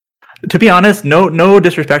though. To be honest, no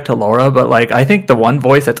disrespect to Laura, but like I think the one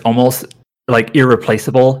voice that's almost like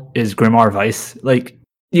irreplaceable is Grimoire Weiss. Like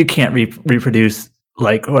you can't reproduce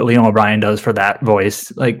like what Liam O'Brien does for that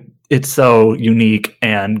voice. Like it's so unique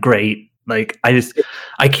and great. Like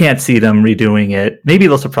I can't see them redoing it. Maybe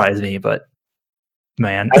they'll surprise me, but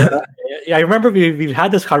man, I remember we've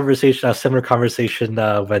had this conversation, a similar conversation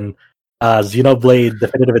when Xenoblade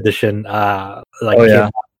Definitive Edition.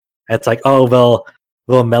 It's like, oh well,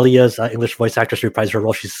 Melia's English voice actress reprised her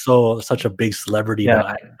role. She's such a big celebrity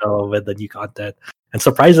now with the new content, and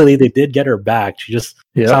surprisingly, they did get her back. She just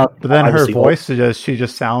but then her voice she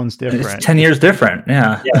just sounds different. It's 10 years different.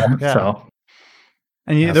 Yeah. So.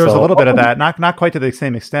 And there was a little bit of that, not quite to the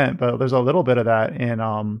same extent, but there's a little bit of that in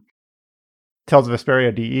Tales of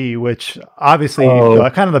Vesperia DE, which obviously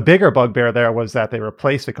kind of the bigger bugbear there was that they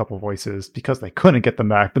replaced a couple voices because they couldn't get them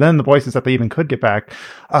back. But then the voices that they even could get back,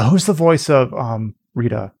 who's the voice of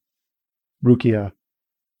Rita? Rukia.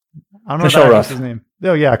 I don't know Michelle that's his name.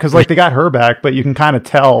 Oh yeah, because like they got her back, but you can kind of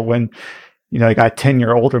tell when you got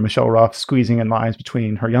 10-year older Michelle Ruff squeezing in lines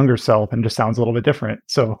between her younger self, and just sounds a little bit different.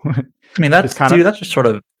 So I mean that's just sort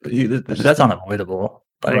of that's unavoidable.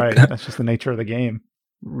 Like, right, that's just the nature of the game.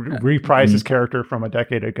 Reprise his character from a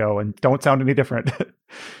decade ago and don't sound any different.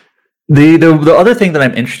 The other thing that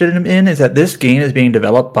I'm interested in is that this game is being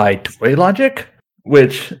developed by Toy Logic,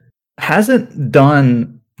 which hasn't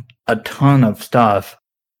done a ton of stuff,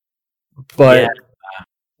 but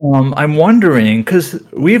I'm wondering, because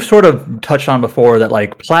we've sort of touched on before that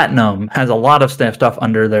like Platinum has a lot of stuff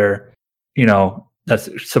under their, that's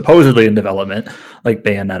supposedly in development, like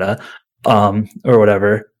Bayonetta, or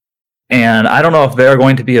whatever. And I don't know if they're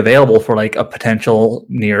going to be available for like a potential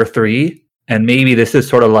Nier 3. And maybe this is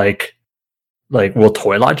sort of like will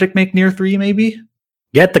Toy Logic make Nier 3 maybe?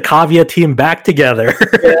 Get the Kavia team back together.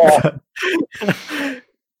 Yeah.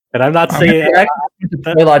 And I'm not saying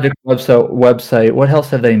the Toy Logic website. What else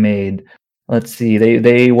have they made? Let's see.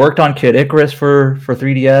 They worked on Kid Icarus for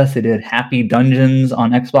 3DS. They did Happy Dungeons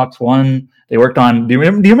on Xbox One. They worked on. Do you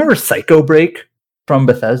remember Psycho Break from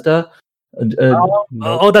Bethesda? That's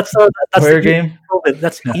the game.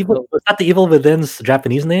 That's Evil. Was that the Evil Within's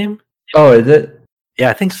Japanese name? Oh, is it? Yeah,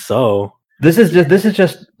 I think so. This is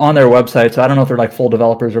just on their website, so I don't know if they're like full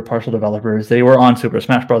developers or partial developers. They were on Super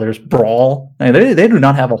Smash Brothers Brawl. They do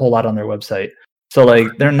not have a whole lot on their website, so like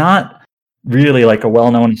they're not really like a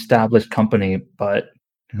well-known established company. But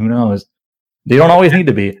who knows? They don't always need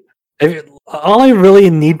to be. All I really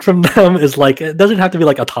need from them is like it doesn't have to be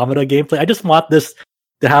like Automata gameplay. I just want this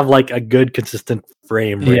to have like a good consistent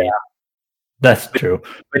frame rate. Yeah, that's true.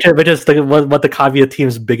 Which is what the Kavia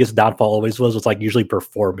team's biggest downfall always was like usually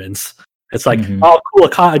performance. It's like, oh cool,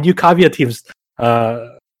 a new Kavia team's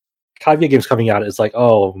Kavia game's coming out. It's like,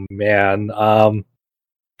 oh man,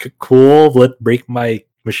 cool. Will it break my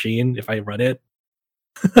machine if I run it.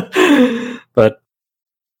 But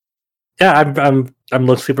yeah,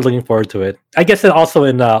 I'm super looking forward to it. I guess it also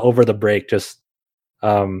in over the break, just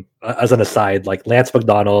as an aside, like Lance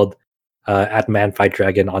McDonald at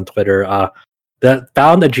ManFightDragon on Twitter, that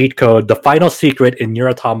found a cheat code. The final secret in Nier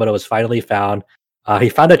Automata was finally found. He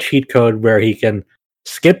found a cheat code where he can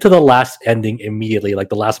skip to the last ending immediately, like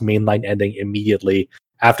the last mainline ending immediately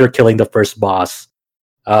after killing the first boss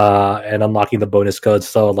and unlocking the bonus codes.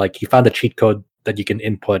 So like he found a cheat code that you can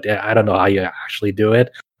input. I don't know how you actually do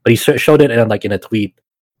it, but he showed it in a tweet.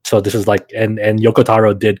 So this is like, and Yoko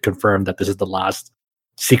Taro did confirm that this is the last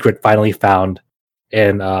secret finally found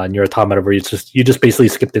in Nier Automata, where you just basically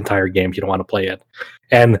skip the entire game if you don't want to play it.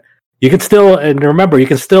 And you can still, and remember, you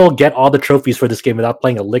can still get all the trophies for this game without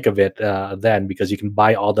playing a lick of it then, because you can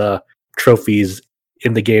buy all the trophies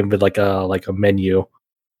in the game with like a menu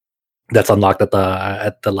that's unlocked at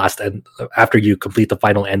the last end after you complete the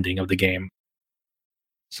final ending of the game.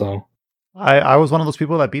 So I was one of those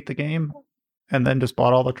people that beat the game and then just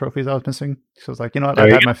bought all the trophies I was missing. So I was like, you know what,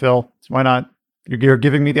 I've had my fill. So why not? You're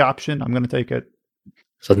giving me the option. I'm going to take it.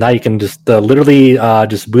 So now you can just literally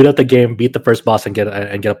just boot up the game, beat the first boss, and get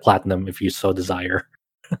a platinum if you so desire.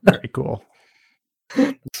 Very cool.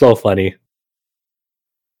 It's so funny.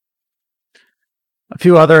 A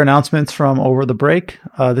few other announcements from over the break.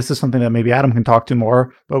 This is something that maybe Adam can talk to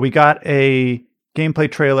more, but we got a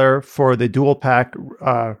gameplay trailer for the Dual Pack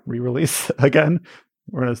re-release again.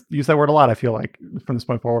 We're going to use that word a lot, I feel like, from this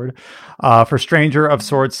point forward. For Stranger of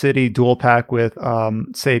Sword City Dual Pack with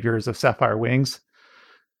Saviors of Sapphire Wings.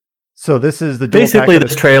 So this is the dual basically pack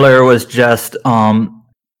this trailer was just I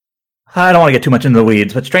don't want to get too much into the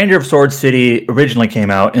weeds, but Stranger of Sword City originally came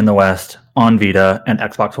out in the West on Vita and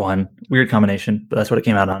Xbox One. Weird combination, but that's what it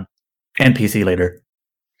came out on. And PC later.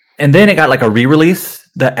 And then it got like a re-release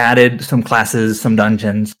that added some classes, some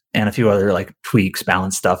dungeons, and a few other like tweaks,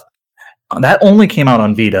 balance stuff. That only came out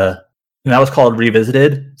on Vita, and that was called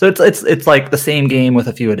Revisited. So it's like the same game with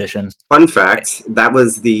a few additions. Fun fact, that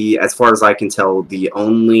was as far as I can tell, the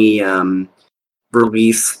only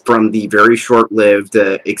release from the very short-lived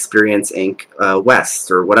Experience Inc.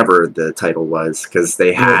 West, or whatever the title was, because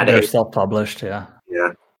they're self-published, yeah.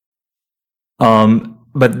 Yeah.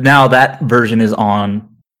 But now that version is on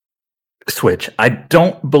Switch. I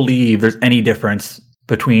don't believe there's any difference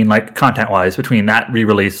between, like, content-wise, between that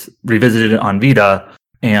re-release, Revisited on Vita,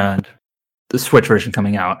 and the Switch version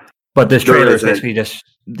coming out. But this trailer is basically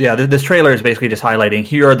this trailer is basically just highlighting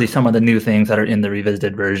here are some of the new things that are in the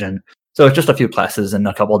Revisited version. So it's just a few classes and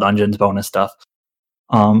a couple dungeons, bonus stuff.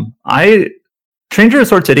 Stranger of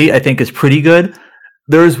Sword City, I think, is pretty good.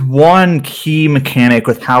 There's one key mechanic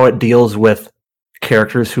with how it deals with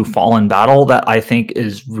characters who fall in battle that I think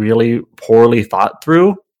is really poorly thought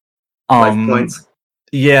through. Life points.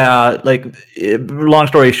 Yeah, like long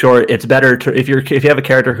story short, it's better to if you have a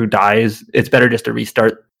character who dies, it's better just to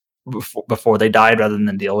restart before they died rather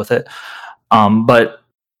than deal with it. But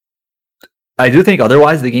I do think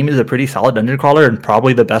otherwise the game is a pretty solid dungeon crawler and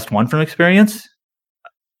probably the best one from Experience.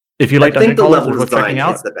 If you like dungeon crawlers, level design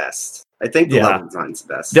is the best. I think the level design's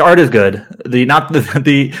the best. The art is good.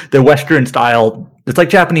 The Western style. It's like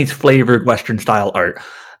Japanese flavored Western style art,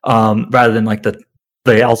 rather than like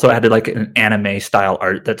they also added like an anime style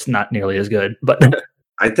art that's not nearly as good. But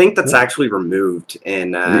I think that's actually removed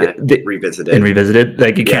in Revisited. In Revisited,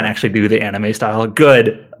 like you can't actually do the anime style.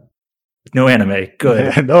 Good. No anime.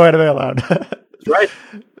 Good. Yeah, no anime allowed. Right.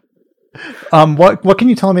 What can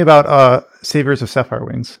you tell me about Saviors of Sapphire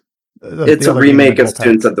Wings? It's a remake of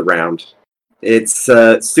Students of the Round. It's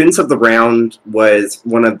Students of the Round was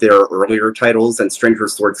one of their earlier titles, and Stranger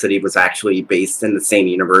of Sword City was actually based in the same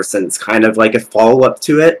universe, and it's kind of like a follow-up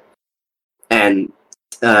to it. And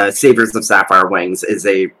Saviors of Sapphire Wings is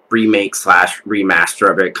a remake /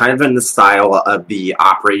 remaster of it, kind of in the style of the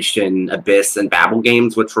Operation Abyss and Babel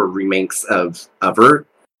games, which were remakes of other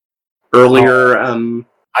earlier I'm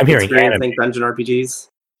hearing anime. dungeon RPGs.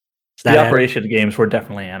 The Operation games were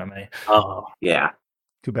definitely anime. Oh, yeah.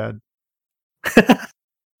 Too bad.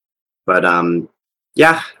 But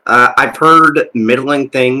I've heard middling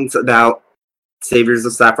things about Saviors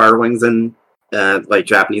of Sapphire Wings and like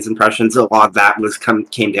Japanese impressions. A lot of that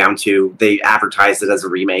came down to they advertised it as a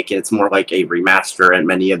remake, and it's more like a remaster. And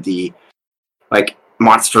many of the like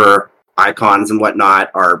monster icons and whatnot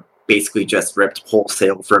are basically just ripped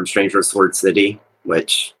wholesale from Stranger of Sword City,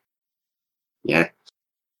 which, yeah.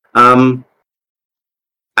 I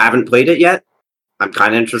haven't played it yet. I'm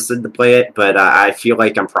kind of interested to play it, but I feel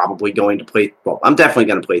like I'm probably going to play. Well, I'm definitely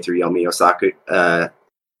going to play through Yomi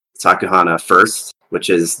Sakuhana first, which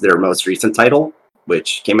is their most recent title,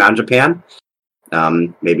 which came out in Japan.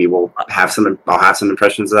 Maybe I'll have some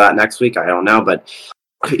impressions of that next week. I don't know, but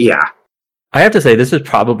yeah. I have to say, this is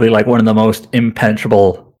probably like one of the most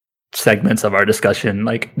impenetrable segments of our discussion.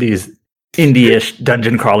 Like these indie-ish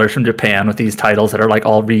dungeon crawlers from Japan with these titles that are like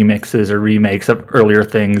all remixes or remakes of earlier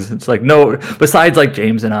things. It's like besides like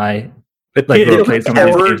James and I, like played some of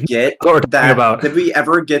these games. Did we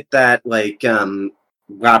ever get that like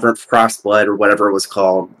Labyrinth Crossblood or whatever it was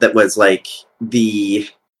called? That was like the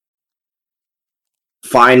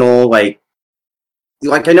final like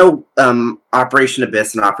I know Operation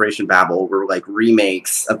Abyss and Operation Babel were like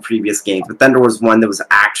remakes of previous games, but then there was one that was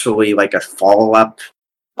actually like a follow-up.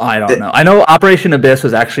 I don't know. I know Operation Abyss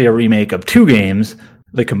was actually a remake of 2 games,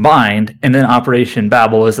 they combined, and then Operation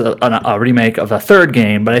Babel was a remake of a 3rd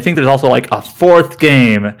game, but I think there's also like a 4th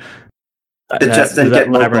game that just didn't get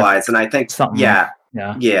localized, and I think yeah,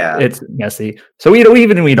 it's messy. So we don't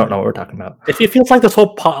know what we're talking about. It feels like this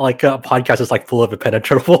whole podcast is like full of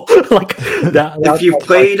impenetrable. Like if you've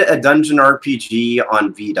played a dungeon RPG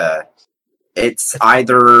on Vita, it's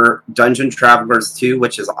either Dungeon Travelers 2,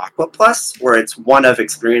 which is Aqua Plus, or it's one of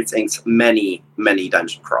Experience Inc.'s many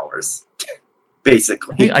dungeon crawlers.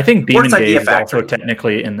 Basically, I think Demon Gaze is also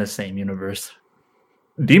technically in the same universe.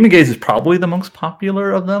 Demon Gaze is probably the most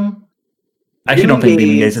popular of them. I actually don't think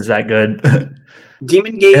Demon Gaze is that good.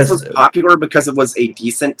 Demon Gaze was popular because it was a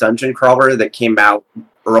decent dungeon crawler that came out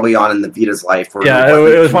early on in the Vita's life. Yeah,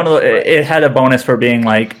 it was one of it had a bonus for being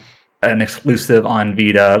like an exclusive on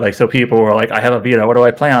Vita. Like, so people were like, I have a Vita, what do I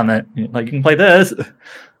play on it? Like, you can play this.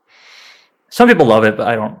 Some people love it, but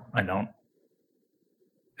I don't.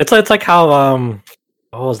 It's like how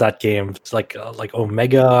what was that game? It's like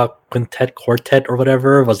Omega Quintet Quartet or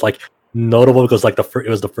whatever was like notable because like it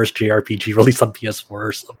was the first JRPG released on PS4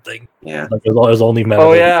 or something. Yeah, like it was only metal.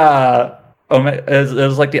 Oh yeah, it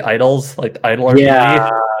was like the Idols, like the Idol RPG.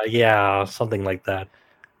 Yeah, something like that.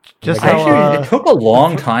 Just actually, it took a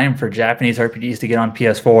long time for Japanese RPGs to get on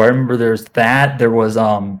PS4. I remember there's that. There was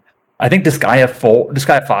I think Disgaea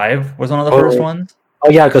 5 was one of the first ones. Oh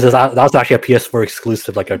yeah, because that was actually a PS4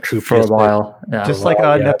 exclusive, like a true for a while. Yeah, just like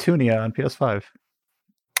Neptunia on PS5.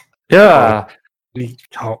 Yeah.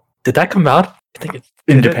 Did that come out? I think it's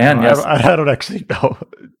in Japan. Yes, I don't actually know.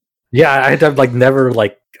 Yeah, I had never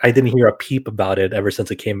I didn't hear a peep about it ever since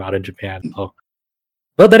it came out in Japan. So.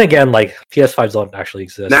 But then again, like PS5s don't actually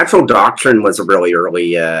exist. Natural Doctrine was a really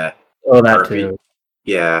early. That too.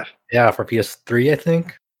 Yeah. Yeah, for PS3, I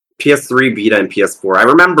think. PS3, Vita, and PS4. I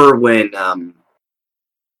remember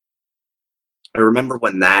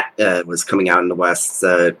when that was coming out in the West.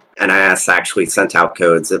 NIS actually sent out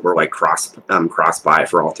codes that were like cross-buy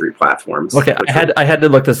for all 3 platforms. Okay, I had to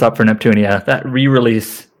look this up for Neptunia. That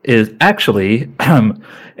re-release is actually an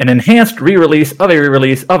enhanced re-release of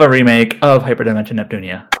a remake of Hyperdimension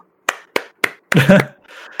Neptunia.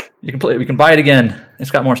 We can buy it again.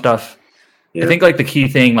 It's got more stuff. Yeah. I think like the key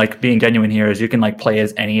thing, like being genuine here, is you can like play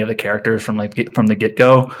as any of the characters from the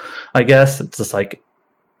get-go. I guess it's just like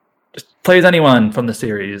just play as anyone from the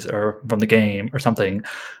series or from the game or something.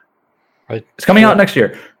 Right. It's coming out next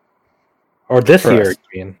year. Or this year,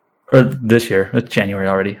 you mean? Or this year. It's January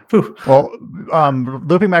already. Whew. Well,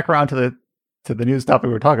 looping back around to the news topic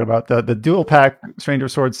we were talking about, the dual pack Stranger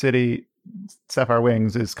Sword City Sapphire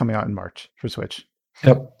Wings is coming out in March for Switch.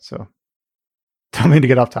 Yep. So don't mean to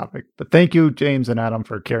get off topic, but thank you, James and Adam,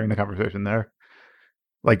 for carrying the conversation there.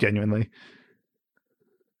 Like, genuinely.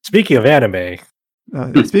 Speaking of anime.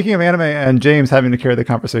 Speaking of anime and James having to carry the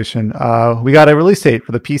conversation, we got a release date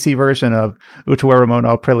for the PC version of Utawara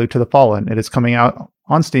Mono Prelude to the Fallen. It is coming out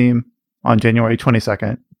on Steam on January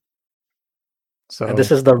 22nd. So and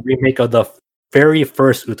this is the remake of the very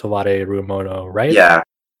first Utawara Mono, right? Yeah.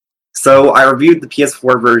 So I reviewed the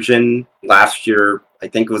PS4 version last year. I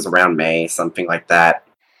think it was around May, something like that.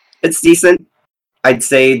 It's decent. I'd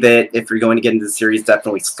say that if you're going to get into the series,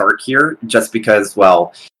 definitely start here, just because,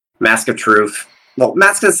 well, Mask of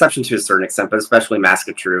Deception to a certain extent, but especially Mask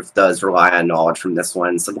of Truth does rely on knowledge from this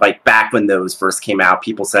one. So, like, back when those first came out,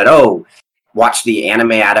 people said, oh, watch the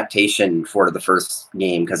anime adaptation for the first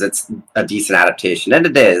game, because it's a decent adaptation, and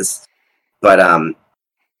it is. But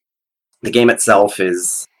the game itself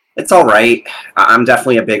it's all right. I'm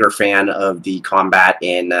definitely a bigger fan of the combat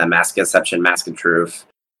in Mask of Deception, Mask of Truth,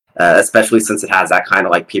 especially since it has that kind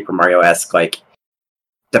of like Paper Mario-esque, like,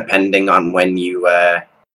 depending on when you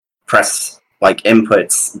press like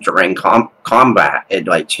inputs during combat, it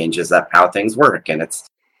like changes up how things work, and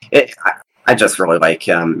I just really like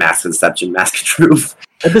Mask of Deception, Mask of Truth.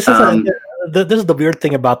 And this is the weird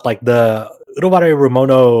thing about like the Utawara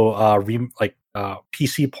Rumono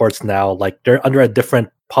PC ports now. Like they're under a different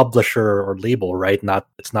publisher or label, right?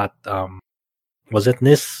 It's not Was it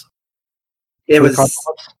NIS? It was.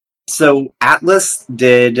 So Atlas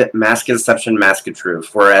did Mask of Deception, Mask of Truth,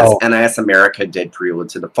 whereas NIS America did Prelude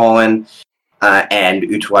to the Fallen and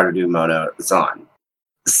Utawaru Mono Zon.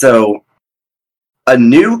 So a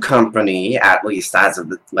new company, at least as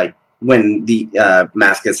of when the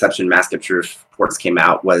Mask of Deception, Mask of Truth ports came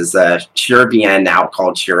out, was Shiravian, now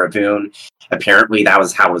called Shiravun. Apparently that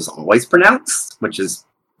was how it was always pronounced, which is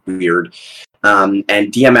weird. And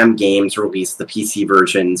DMM Games released the PC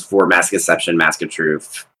versions for Mask of Deception, Mask of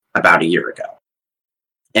Truth about a year ago.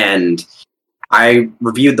 And I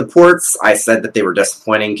reviewed the ports. I said that they were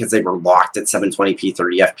disappointing because they were locked at 720p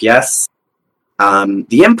 30 FPS.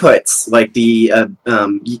 The inputs, like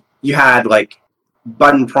you had like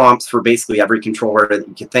button prompts for basically every controller that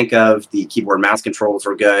you could think of. The keyboard mouse controls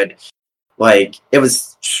were good. Like, it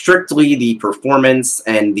was strictly the performance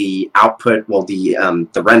and the output,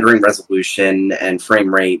 the rendering resolution and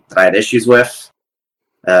frame rate that I had issues with.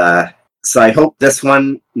 So I hope this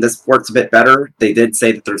port's a bit better. They did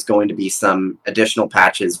say that there's going to be some additional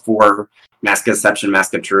patches for Mask of Deception,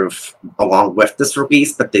 Mask of Truth along with this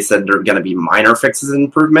release, but they said there are going to be minor fixes and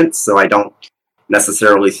improvements, so I don't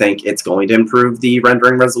necessarily think it's going to improve the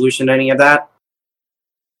rendering resolution, any of that.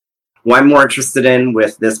 What I'm more interested in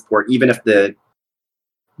with this port, even if the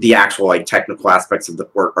actual technical aspects of the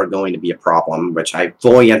port are going to be a problem, which I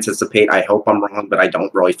fully anticipate. I hope I'm wrong, but I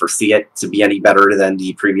don't really foresee it to be any better than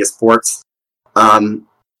the previous ports.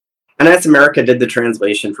 NIS America did the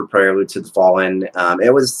translation for Prelude to the Fallen.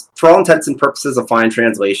 It was, for all intents and purposes, a fine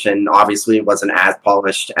translation. Obviously, it wasn't as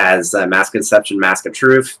polished as Mask of Deception, Mask of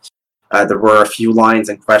Truth. There were a few lines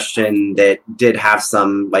in question that did have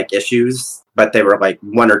some issues, but they were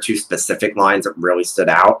one or two specific lines that really stood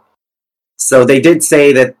out. So they did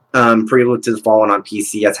say that Prelude to the Fallen on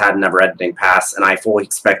PC has had never editing pass, and I fully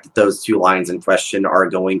expect that those two lines in question are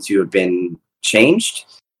going to have been changed.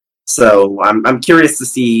 So I'm curious to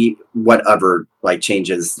see what other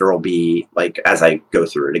changes there will be as I go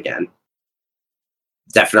through it again.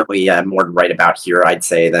 Definitely more to write about here, I'd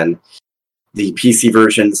say, than the PC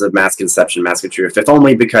versions of Mask of Deception, Mask of Truth, if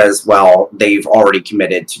only because, they've already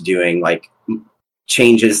committed to doing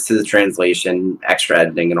changes to the translation, extra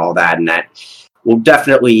editing, and all that, and that will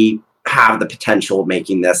definitely have the potential of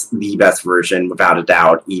making this the best version without a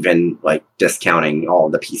doubt, even discounting all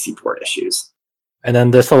the PC port issues. And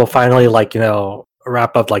then this will finally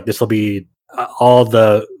wrap up. This will be all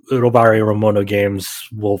the Utawaru Ramono games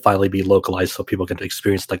will finally be localized, so people can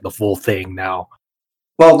experience the full thing now.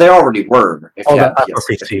 Well, they already were. For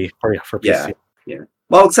PC. For PC. Yeah.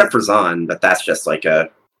 Well, except for Zon, but that's just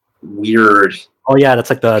a weird. Oh yeah, that's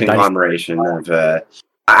the conglomeration of.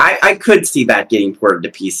 I could see that getting ported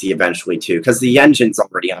to PC eventually too, because the engine's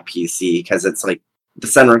already on PC. Because it's the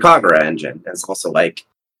Senran Kagura engine. It's also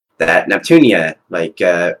that Neptunia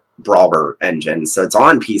brawler engine, so it's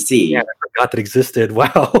on PC. Yeah, I forgot that existed.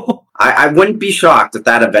 Wow. I wouldn't be shocked if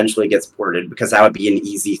that eventually gets ported, because that would be an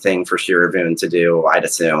easy thing for Shiravun to do, I'd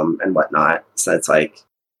assume, and whatnot. So it's I'm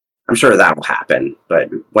sure that will happen, but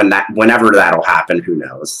whenever that'll happen, who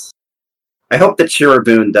knows? I hope that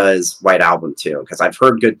Shiravun does White Album 2, because I've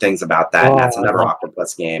heard good things about that, and that's another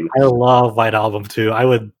Octopus game. I love White Album 2. I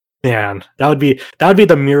would, man, that would be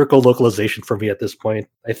the miracle localization for me at this point,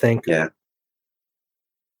 I think. Yeah.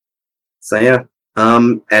 So yeah.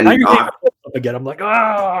 And again, I'm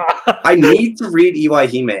I need to read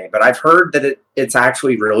Iwahime, but I've heard that it's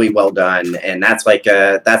actually really well done, and that's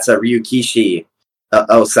that's a Ryukishi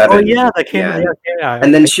 07. Oh yeah, that came. Yeah.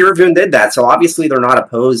 And then Shiravun did that, so obviously they're not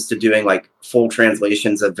opposed to doing full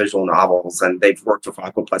translations of visual novels, and they've worked with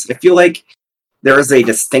Aquaplus. I feel there is a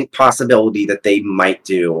distinct possibility that they might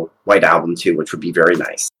do White Album 2, which would be very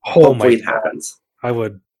nice. Hopefully it happens. I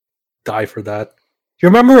would die for that. You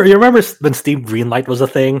remember when Steam Greenlight was a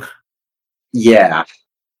thing? Yeah.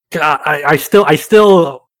 God, I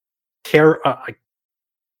still care.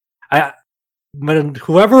 When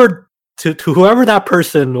whoever that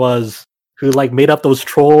person was who like made up those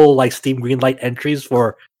troll like Steam Greenlight entries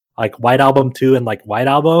for like White Album 2 and like White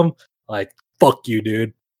Album, like fuck you,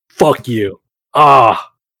 dude. Fuck you. I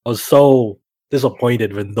was so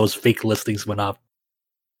disappointed when those fake listings went up.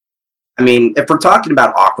 I mean, if we're talking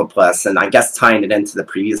about Aquaplus, and I guess tying it into the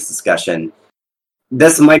previous discussion,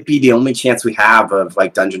 this might be the only chance we have of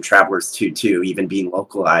like Dungeon Travelers 2 even being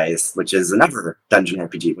localized, which is another dungeon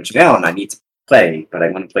RPG, which now I need to play, but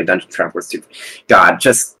I want to play Dungeon Travelers 2. God,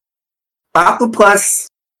 just Aquaplus,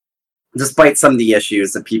 despite some of the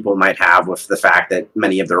issues that people might have with the fact that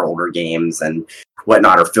many of their older games and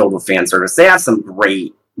whatnot are filled with fan service, they have some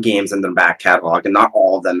great games in their back catalog, and not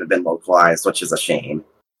all of them have been localized, which is a shame.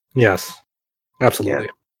 Yes, absolutely.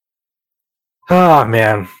 Oh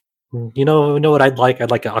man, you know what I'd like?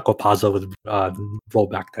 I'd like an Aquapazza with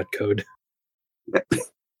rollback that code.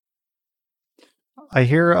 I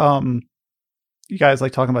hear you guys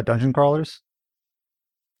like talking about dungeon crawlers.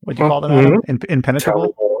 What'd you call them, Adam?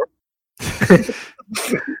 Impenetrable?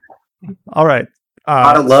 All right.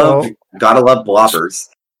 Gotta love blobbers.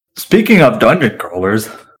 Speaking of dungeon crawlers,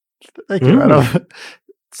 thank you, Adam.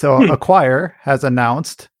 So Acquire has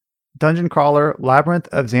announced Dungeon Crawler Labyrinth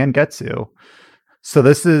of Zangetsu. So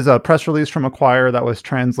this is a press release from Acquire that was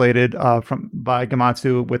translated by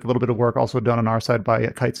Gematsu with a little bit of work also done on our side by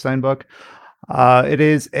Kite Steinbuck. It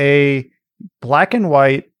is a black and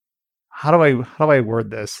white. How do I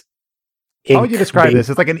word this? How would you describe this?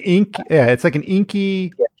 It's like an ink. Yeah, it's like an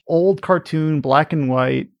inky old cartoon, black and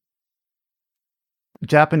white,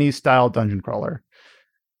 Japanese style dungeon crawler.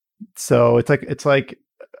 So it's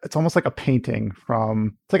almost like a painting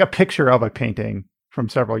it's like a picture of a painting from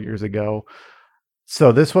several years ago.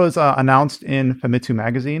 So this was announced in Famitsu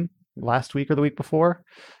magazine last week or the week before.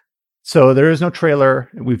 So there is no trailer.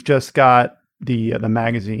 We've just got the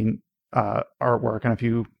magazine artwork,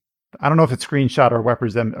 and I don't know if it's screenshot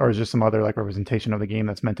or is just some other like representation of the game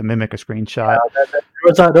that's meant to mimic a screenshot.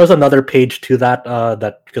 There was another page to that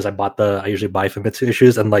because I usually buy Famitsu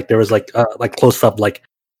issues, and like there was like close up like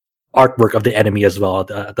artwork of the enemy as well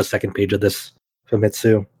at the second page of this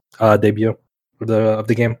Famitsu debut of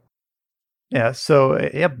the game. Yeah, so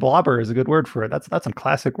blobber is a good word for it. That's a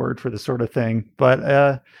classic word for this sort of thing.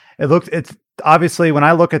 But it's obviously, when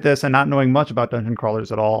I look at this and not knowing much about dungeon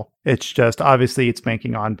crawlers at all, it's just obviously it's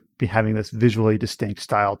banking on having this visually distinct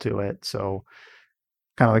style to it. So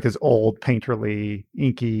kind of like this old painterly,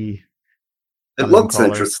 inky. It looks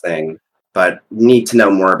interesting, but need to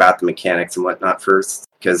know more about the mechanics and whatnot first,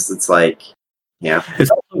 because it's like, yeah.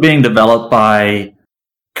 It's also being developed by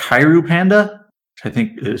Kairu Panda, which I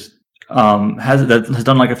think is has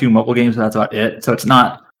done like a few mobile games, but that's about it. So it's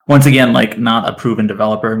not, once again, like not a proven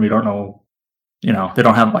developer, and we don't know, they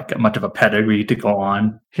don't have like much of a pedigree to go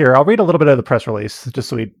on. Here, I'll read a little bit of the press release just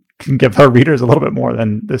so we can give our readers a little bit more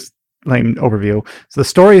than this lame overview. So the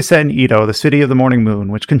story is set in Edo, the city of the morning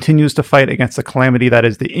moon, which continues to fight against the calamity that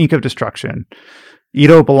is the ink of destruction.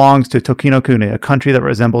 Edo belongs to Tokinokune, a country that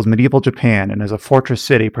resembles medieval Japan and is a fortress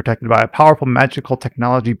city protected by a powerful magical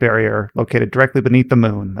technology barrier located directly beneath the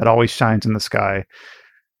moon that always shines in the sky.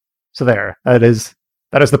 So that is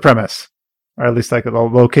the premise, or at least like the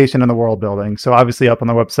location and the world building. So obviously up on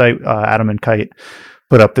the website, Adam and Kite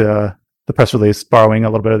put up the press release, borrowing a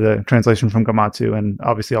little bit of the translation from Gematsu and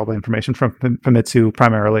obviously all the information from Famitsu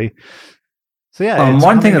primarily. So yeah,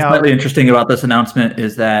 one thing that's slightly interesting about this announcement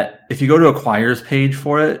is that if you go to Acquire's page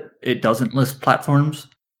for it, it doesn't list platforms.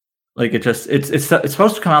 Like it's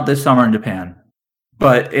supposed to come out this summer in Japan,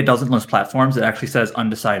 but it doesn't list platforms. It actually says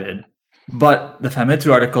undecided. But the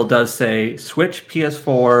Famitsu article does say Switch,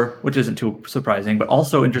 PS4, which isn't too surprising, but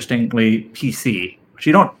also interestingly PC, which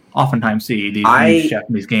you don't oftentimes see. These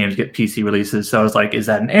Japanese games get PC releases. So I was like, is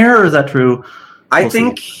that an error or is that true? I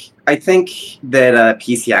think that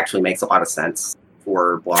PC actually makes a lot of sense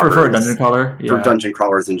for bloggers. For a dungeon crawler? Yeah. For dungeon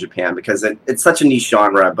crawlers in Japan, because it's such a niche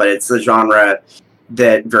genre, but it's a genre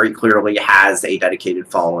that very clearly has a dedicated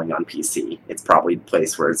following on PC. It's probably the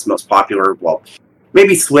place where it's most popular. Well,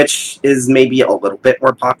 maybe Switch is maybe a little bit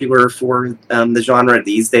more popular for the genre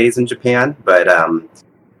these days in Japan, but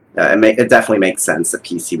it definitely makes sense that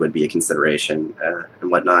PC would be a consideration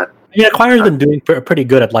and whatnot. Yeah, Acquire's been doing pretty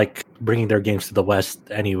good at like bringing their games to the West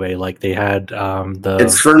anyway. Like they had It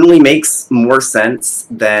certainly makes more sense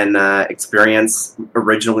than Experience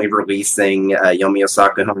originally releasing Yomi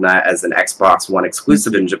Osaka as an Xbox One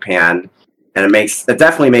exclusive in Japan, and it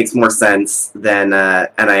definitely makes more sense than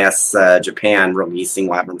NIS Japan releasing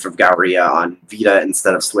Labyrinth of Galleria on Vita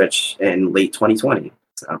instead of Switch in late 2020.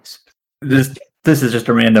 So this is just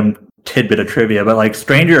a random tidbit of trivia, but like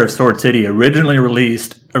Stranger of Sword City originally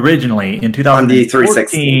in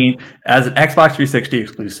 2014 as an Xbox 360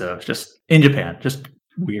 exclusive, just in Japan. Just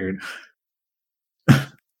weird. But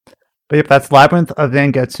yep, that's Labyrinth of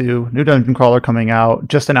Zangetsu, new dungeon crawler coming out,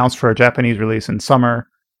 just announced for a Japanese release in summer.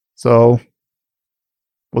 So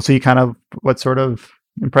we'll see kind of what sort of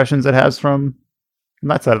impressions it has from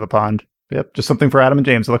that side of the pond. Yep, just something for Adam and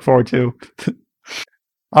James to look forward to.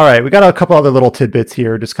 All right, we got a couple other little tidbits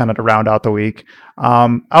here, just kind of to round out the week.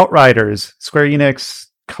 Outriders, Square Enix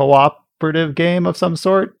cooperative game of some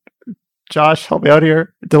sort. Josh, help me out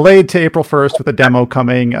here. Delayed to April 1st with a demo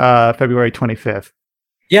coming February 25th.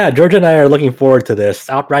 Yeah, George and I are looking forward to this.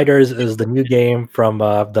 Outriders is the new game from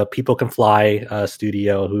the People Can Fly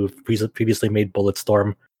studio who previously made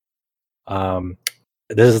Bulletstorm.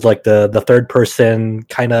 This is like the third person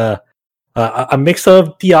kind of a mix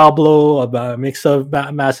of Diablo, a mix of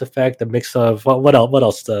Mass Effect, a mix of what else? What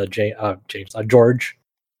else? James, George.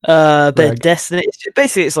 But Greg. Destiny.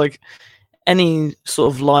 Basically, it's like any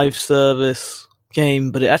sort of live service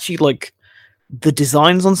game, but it actually like the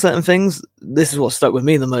designs on certain things. This is what stuck with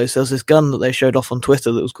me the most. There was this gun that they showed off on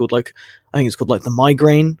Twitter that was called I think it's called like the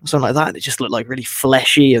Migraine or something like that. It just looked like really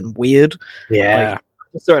fleshy and weird. Yeah.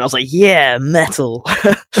 And I was like, yeah, metal.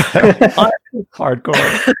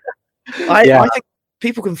 Hardcore. I think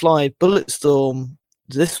People Can Fly, Bulletstorm.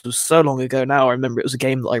 This was so long ago now. I remember it was a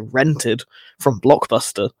game that I rented from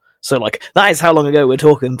Blockbuster. So, like, that is how long ago we're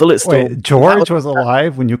talking. Bulletstorm. Wait, George was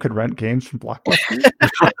alive when you could rent games from Blockbuster?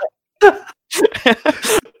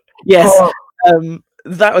 Yes.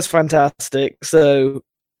 That was fantastic. So,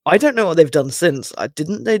 I don't know what they've done since.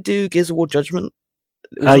 Didn't they do Gears of War Judgment?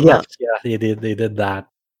 Yeah, they did. They did that.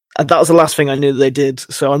 And that was the last thing I knew that they did.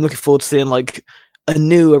 So, I'm looking forward to seeing, like, a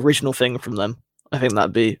new original thing from them. I think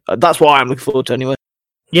that's what I'm looking forward to anyway.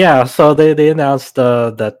 Yeah, so they announced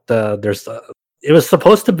that there's it was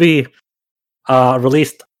supposed to be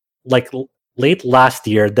released like late last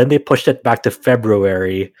year. Then they pushed it back to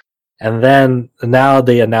February, and then now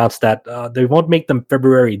they announced that they won't make them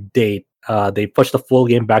February date. They pushed the full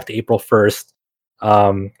game back to April 1st,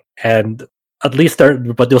 and at least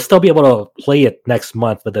but they'll still be able to play it next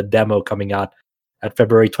month with a demo coming out at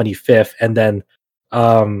February 25th. And then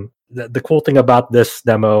the cool thing about this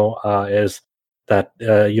demo is that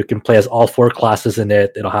you can play as all 4 classes in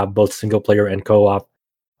it. It'll have both single player and co-op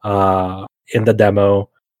in the demo.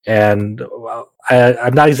 And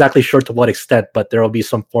I'm not exactly sure to what extent, but there will be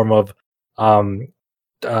some form of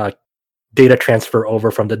data transfer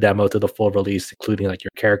over from the demo to the full release, including like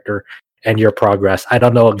your character and your progress. I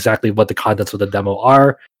don't know exactly what the contents of the demo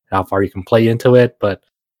are, how far you can play into it, but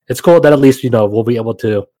it's cool that at least, we'll be able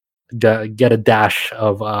to get a dash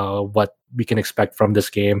of what we can expect from this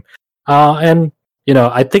game. And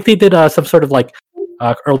I think they did some sort of like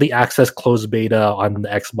early access closed beta on the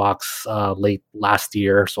Xbox late last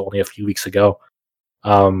year, so only a few weeks ago.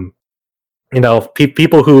 People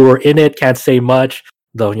who were in it can't say much,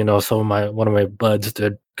 though. One of my buds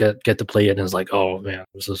did get to play it, and is like, "Oh man,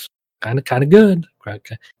 this is kind of good."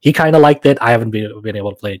 He kind of liked it. I haven't been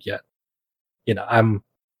able to play it yet.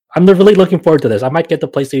 I'm really looking forward to this. I might get the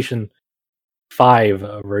PlayStation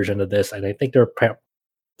 5 version of this, and I think they're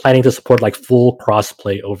planning to support like full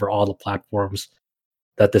crossplay over all the platforms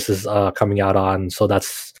that this is coming out on. So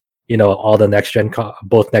that's all the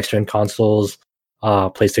both next gen consoles,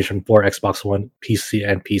 PlayStation 4, Xbox One, PC,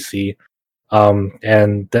 and PC.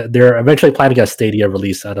 And they're eventually planning a Stadia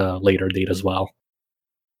release at a later date as well.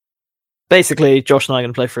 Basically, Josh and I are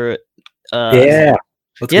going to play through it. Yeah.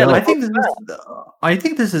 I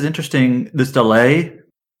think this is interesting. This delay.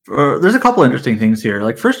 There's a couple interesting things here.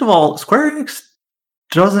 Like, first of all, Square Enix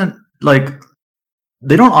doesn't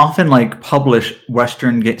they don't often publish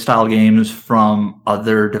Western style games from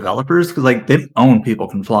other developers because they don't own People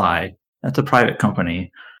Can Fly. That's a private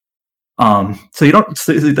company. So you don't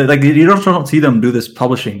see them do this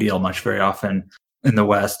publishing deal much very often in the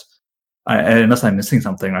West, unless I'm missing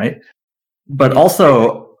something, right? But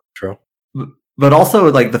also, true. But also,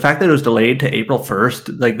 the fact that it was delayed to April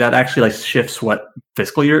 1st, that actually shifts what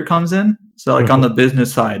fiscal year it comes in. So on the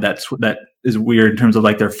business side, that is weird in terms of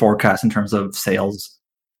their forecast in terms of sales,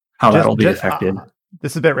 how that'll be affected.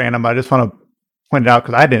 This is a bit random. I just want to point it out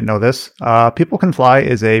because I didn't know this. People Can Fly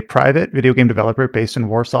is a private video game developer based in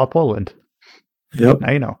Warsaw, Poland. Yep.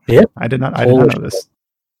 Now you know. Yep. I did not know this.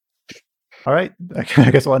 All right. I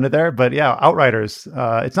guess we'll end it there. But yeah, Outriders.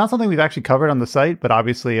 It's not something we've actually covered on the site, but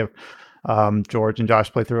obviously if George and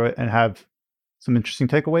Josh play through it and have some interesting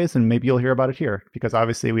takeaways, and maybe you'll hear about it here, because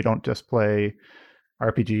obviously we don't just play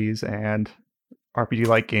RPGs and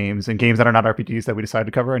RPG-like games and games that are not RPGs that we decided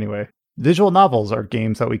to cover anyway. Visual novels are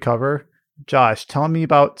games that we cover. Josh, tell me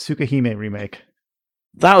about Tsukahime Remake.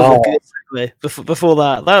 That was a good segue. Before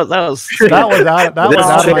that was that was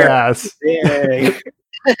out of my ass.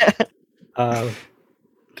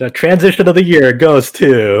 The transition of the year goes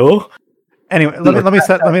to. Anyway, let me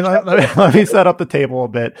set up the table a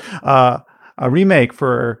bit. A remake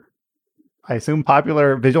for, I assume,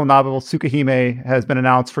 popular visual novel Tsukahime has been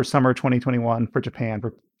announced for summer 2021 for Japan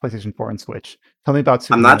for PlayStation 4 and Switch. Tell me about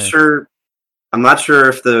Tsukahime. I'm not sure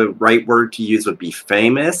if the right word to use would be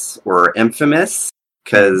famous or infamous,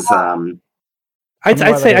 because I'd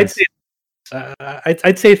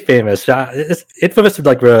say famous. Infamous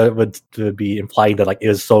would be implying that it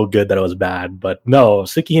was so good that it was bad, but no,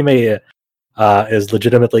 Tsukahime is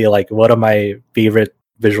legitimately one of my favorite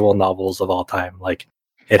visual novels of all time.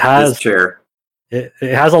 It has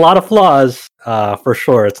a lot of flaws, for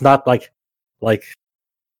sure. It's not like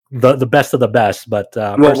the best of the best. But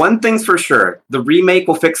well, one thing's for sure: the remake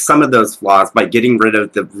will fix some of those flaws by getting rid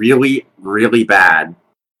of the really, really bad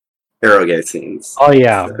eroge scenes. Oh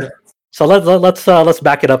yeah. So let's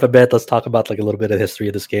back it up a bit. Let's talk about like a little bit of history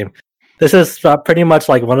of this game. This is pretty much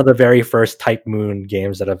like one of the very first Type Moon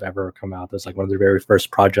games that have ever come out. It's like one of the very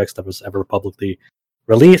first projects that was ever publicly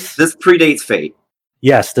released. This predates Fate.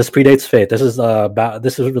 Yes, this predates Fate. This is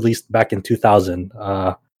released back in 2000,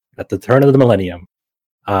 at the turn of the millennium,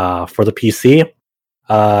 for the PC.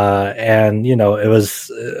 And you know, it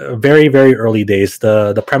was very, very early days.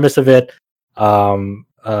 The premise of it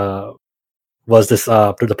was this: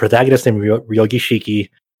 the protagonist named Ryogi Shiki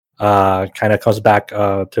kind of comes back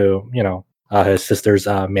to, you know, his sister's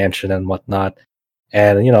mansion and whatnot.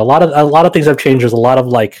 And you know, a lot of things have changed. There's a lot of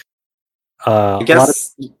like. I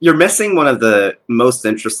guess you're missing one of the most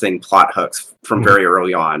interesting plot hooks from very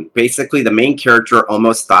early on. Basically, the main character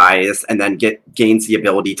almost dies and then gains the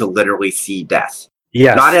ability to literally see death.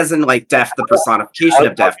 Yes. Not as in like death, the personification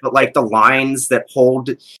of death, but like the lines that hold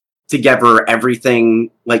together everything,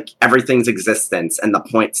 like everything's existence and the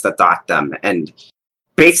points that dot them. And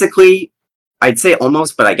basically, I'd say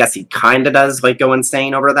almost, but I guess he kind of does like go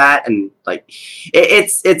insane over that. And like,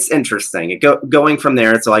 it's interesting. Going from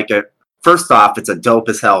there, it's like first off, it's a dope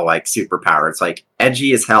as hell like superpower. It's like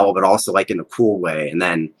edgy as hell, but also like in a cool way. And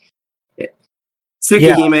then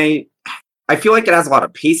Tsukihime, I feel like it has a lot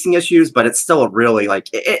of pacing issues, but it's still a really like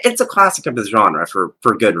it's a classic of the genre for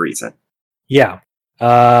good reason. Yeah,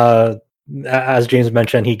 as James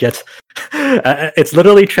mentioned, he gets it's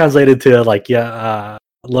literally translated to like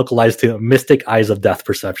localized to Mystic Eyes of Death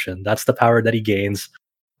Perception. That's the power that he gains.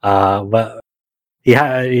 But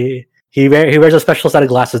he wears a special set of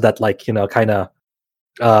glasses that, like, you know, kind of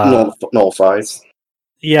nullifies.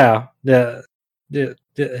 Yeah,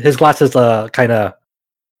 his glasses kind of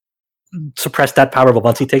suppress that power, but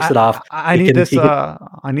once he takes it off, I need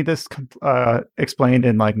this explained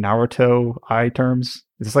in like Naruto eye terms.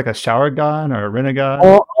 Is this like a shower gun or a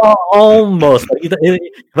Rinnegan? Almost, but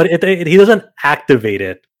he doesn't activate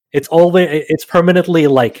it. It's permanently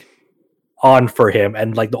like on for him,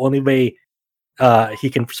 and like the only way he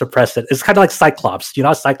can suppress it. It's kind of like Cyclops. You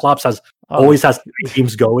know, Cyclops always has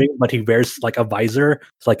beams going, but he wears like a visor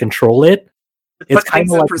to like control it. It's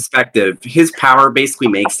kind of like perspective. His power basically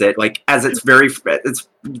makes it like, as it's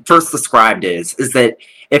first described is that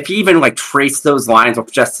if he even like traced those lines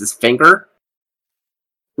with just his finger,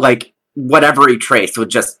 like whatever he traced would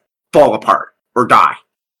just fall apart or die.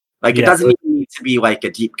 Like it doesn't even need to be like a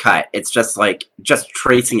deep cut. It's just like just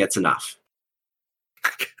tracing it's enough.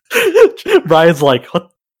 Brian's like,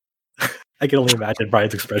 what? I can only imagine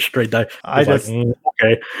Brian's expression right now.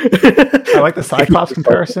 Okay. I like the Cyclops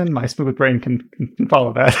comparison. My smooth brain can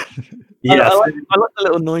follow that. Yeah, I like the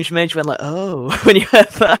little noise you made when like, oh, when you heard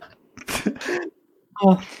that.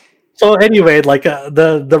 So anyway, like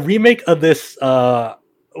the remake of this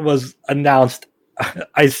was announced.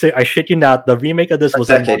 I shit you not. The remake of this was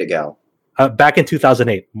a decade ago. Back in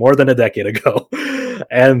 2008, more than a decade ago,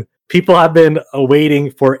 and people have been waiting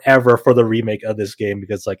forever for the remake of this game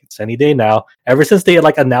because like it's any day now. Ever since they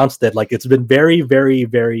like announced it, like it's been very, very,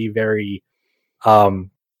 very, very,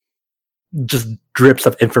 just drips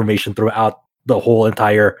of information throughout the whole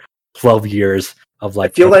entire 12 years of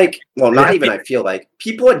like. I feel like, well, not even. I feel like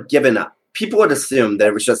people had given up. People had assumed that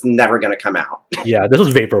it was just never going to come out. Yeah, this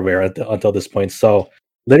was vaporware until this point. So.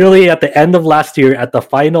 Literally at the end of last year, at the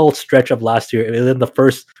final stretch of last year, within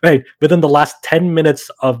the last 10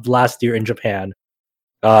 minutes of last year in Japan,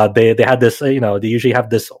 they had this, you know, they usually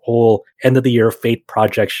have this whole end of the year Fate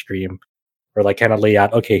project stream, where like kind of lay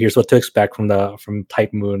out, okay, here's what to expect from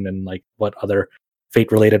Type Moon and like what other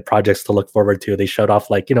Fate related projects to look forward to. They showed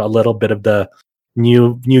off like, you know, a little bit of the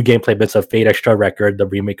new gameplay bits of Fate Extra Record, the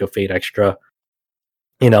remake of Fate Extra.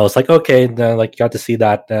 You know, it's like okay, like you got to see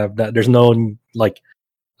that. There's no like.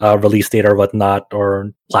 Release date or whatnot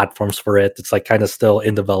or platforms for it. It's like kind of still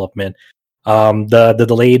in development. The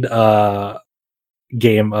delayed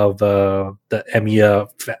game of the Emiya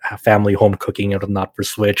family home cooking and whatnot for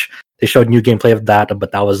Switch. They showed new gameplay of that,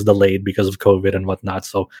 but that was delayed because of COVID and whatnot.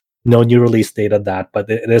 So no new release date of that, but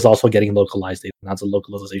it is also getting localized. They announced a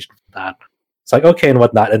localization for that. It's like okay and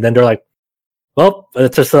whatnot, and then they're like, well,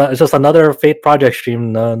 it's just another Fate project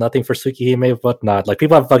stream. Nothing for Tsukihime, whatnot. Like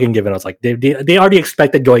people have fucking given us. Like they already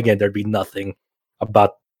expected going in there'd be nothing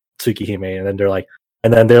about Tsukihime, and then they're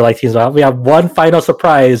like, teams, well, we have one final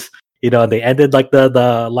surprise. You know, they ended like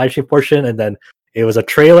the live stream portion, and then it was a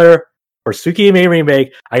trailer for Tsukihime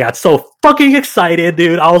remake. I got so fucking excited,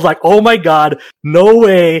 dude. I was like, oh my god, no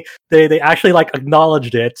way. They actually like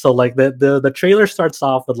acknowledged it. So like the trailer starts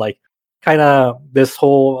off with like kind of this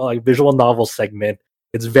whole like visual novel segment.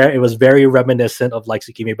 It was very reminiscent of like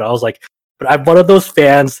Tsukimi, but I was like, but I'm one of those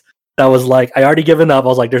fans that was like, I already given up. I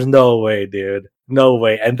was like, there's no way, dude, no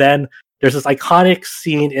way. And then there's this iconic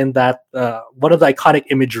scene in that one of the iconic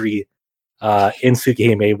imagery in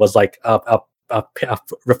Tsukihime was like a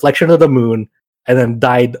reflection of the moon and then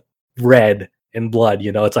dyed red in blood,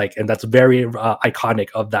 you know. It's like, and that's very iconic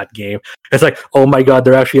of that game. It's like, oh my god,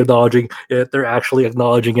 they're actually acknowledging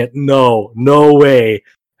it. No way.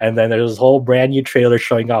 And then there's this whole brand new trailer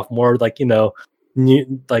showing off more like, you know,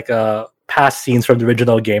 new, like past scenes from the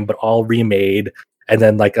original game, but all remade. And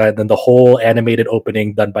then then the whole animated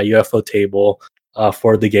opening done by UFO Table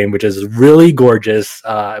for the game, which is really gorgeous,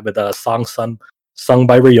 with a song sung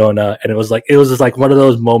by Riona. And it was just like one of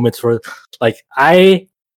those moments where like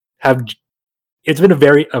it's been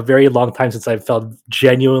a very long time since I've felt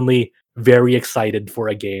genuinely very excited for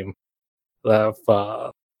a game.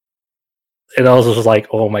 And I was just like,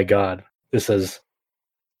 oh my god, this is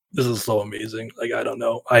so amazing. Like, I don't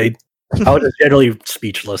know. I was just generally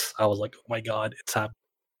speechless. I was like, oh my god, it's happening.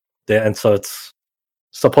 And so it's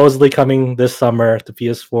supposedly coming this summer to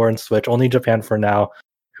PS4 and Switch, only Japan for now.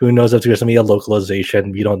 Who knows if there's going to be a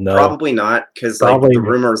localization? We don't know. Probably not, because like the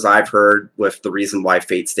rumors I've heard with the reason why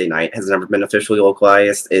Fate Stay Night has never been officially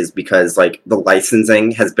localized is because like the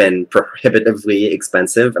licensing has been prohibitively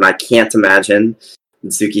expensive, and I can't imagine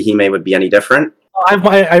Tsukihime would be any different.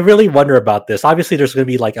 I really wonder about this. Obviously, there's going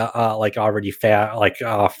to be like there's going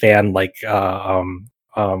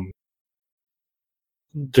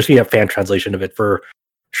to be a fan translation of it for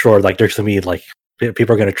sure. Like there's going to be like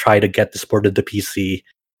people are going to try to get this ported to PC.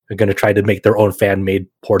 They're going to try to make their own fan-made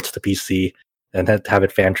ports to PC and have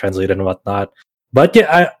it fan translated and whatnot. But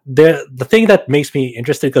yeah, the thing that makes me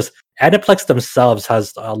interested, because Aniplex themselves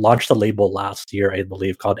has launched a label last year, I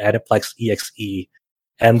believe, called Aniplex EXE,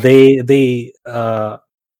 and they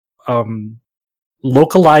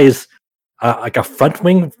localize like a Front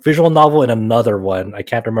Wing visual novel and another one. I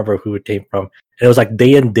can't remember who it came from. And it was like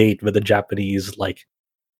day and date with the Japanese like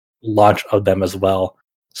launch of them as well.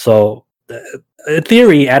 So in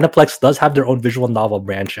theory, Aniplex does have their own visual novel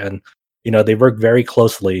branch, and you know they work very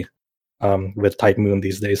closely with Type Moon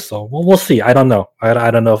these days. So we'll see. I don't know. I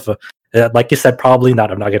don't know if, like you said, probably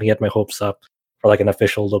not. I'm not going to get my hopes up for like an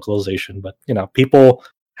official localization, but you know, people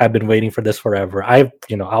have been waiting for this forever.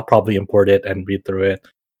 I'll probably import it and read through it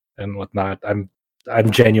and whatnot. I'm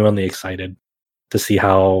genuinely excited to see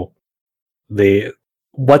how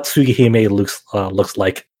what Tsukihime looks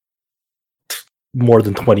like more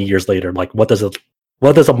than 20 years later. Like what does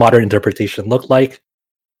a modern interpretation look like?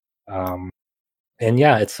 And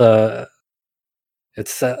yeah, it's the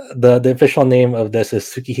official name of this is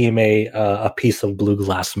Tsukihime, a piece of blue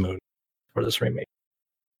glass moon for this remake.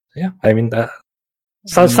 Yeah, I mean that.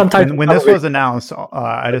 So sometimes when this was announced,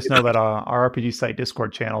 I just know that our RPG site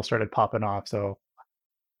Discord channel started popping off. So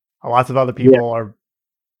lots of other people are.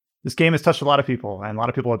 This game has touched a lot of people, and a lot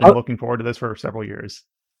of people have been looking forward to this for several years.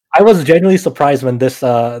 I was genuinely surprised when this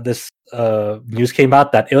news came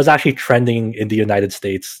out that it was actually trending in the United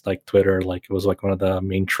States, like Twitter. Like it was like one of the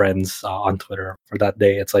main trends on Twitter for that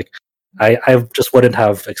day. It's like I just wouldn't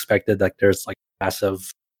have expected like there's like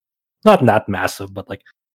massive, not massive, but like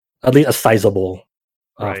at least a sizable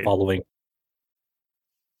following.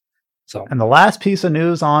 So, and the last piece of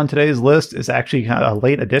news on today's list is actually kind of a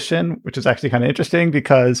late addition, which is actually kind of interesting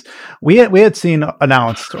because we had seen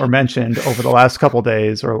announced or mentioned over the last couple of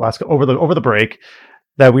days or over the break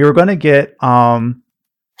that we were going to get a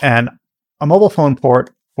mobile phone port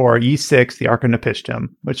for E6, the Ark of Napishtim,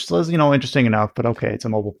 which is interesting enough, but okay, it's a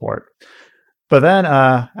mobile port. But then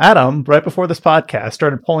Adam, right before this podcast,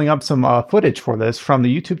 started pulling up some footage for this from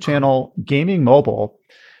the YouTube channel Gaming Mobile,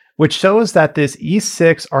 which shows that this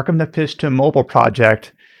E6 Ark of Napishtim mobile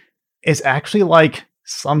project is actually like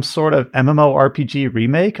some sort of MMORPG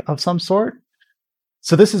remake of some sort.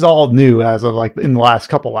 So this is all new as of like in the last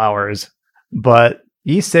couple hours. But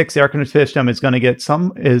E6, the Ark of Napishtim, is going to get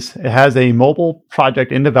it has a mobile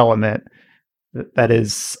project in development that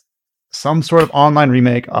is some sort of online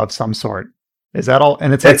remake of some sort. Is that all?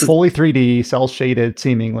 And it's like fully 3D, cell shaded,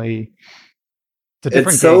 seemingly. It's a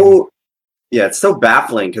different game. Yeah, it's so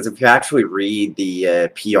baffling because if you actually read the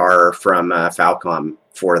PR from Falcom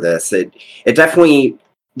for this, it definitely,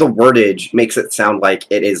 the wordage makes it sound like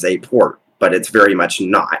it is a port, but it's very much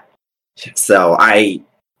not. So and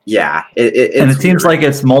it seems like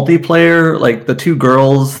it's multiplayer. Like the two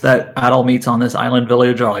girls that Adol meets on this island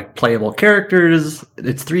village are like playable characters.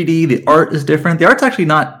 It's 3D. The art is different. The art's actually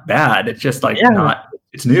not bad. It's just like not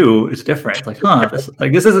it's new, it's different. It's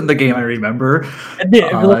like, this isn't the game I remember. And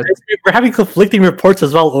we're having conflicting reports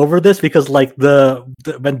as well over this because like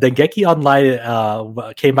when Dengeki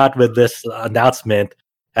Online came out with this announcement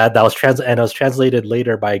that was translated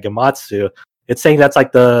later by Gematsu, it's saying that's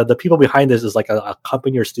like the people behind this is like a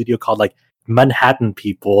company or studio called like Manhattan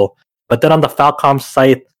People. But then on the Falcom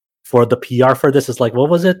site for the PR for this is like, what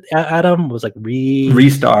was it, Adam? It was like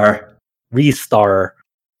Restar.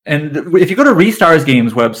 And if you go to Restar's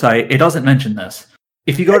games website, it doesn't mention this.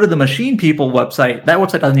 If you go to the Machine People website, that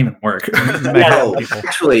website doesn't even work. No,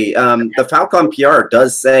 actually, the Falcom PR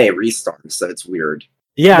does say Restart, so it's weird.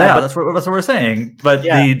 Yeah, that's what we're saying. But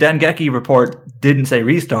the Dengeki report didn't say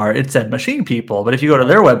Restart; it said Machine People. But if you go to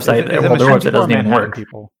their website, their website doesn't even work.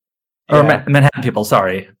 People. Or Manhattan People.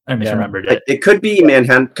 Sorry, I misremembered it. It could be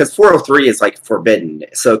Manhattan because 403 is like forbidden,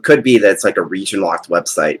 so it could be that it's like a region locked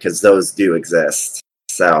website because those do exist.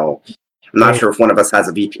 So I'm not sure if one of us has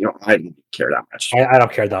a VPN. I don't care that much. I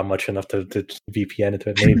don't care that much enough to VPN into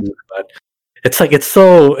it, maybe. But it's like this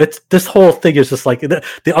whole thing is just like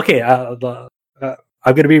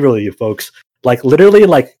I'm gonna be real with you folks. Like literally,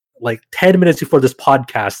 like 10 minutes before this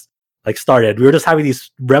podcast like started, we were just having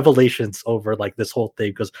these revelations over like this whole thing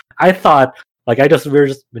because I thought like we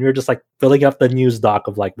were just like filling up the news doc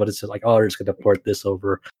of like what is it like? Oh, we're just gonna port this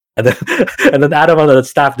over, and then Adam on the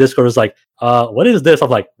staff Discord was like, what is this? I'm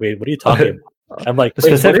like, wait, what are you talking about? I'm like,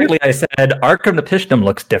 specifically, I said Arkham to Pishdom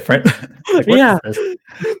looks different. Like,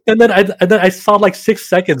 and then I saw like 6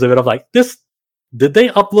 seconds of it. I'm like, did they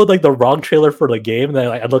upload like the wrong trailer for the game? And then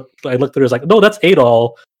I looked through. It's like, no, that's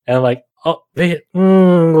Adol. And I'm like, oh, wait,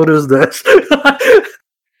 what is this?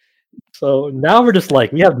 So now we're just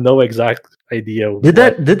like, we have no exact idea. Did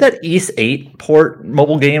that East 8 port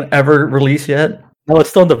mobile game ever release yet? No,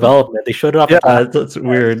 it's still in development. They showed it off. Yeah, that's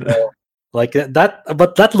weird. Like that,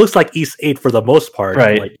 but that looks like East 8 for the most part,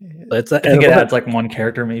 right? Like, I think it adds like one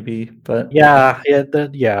character, maybe, but yeah.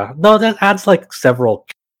 No, that adds like several.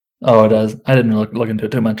 Oh, it does. I didn't look into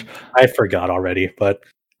it too much. I forgot already, but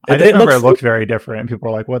I remember it looked very different. People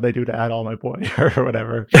were like, "What'd they do to add all my boy?" or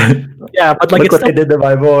whatever. Yeah, but like look what they did to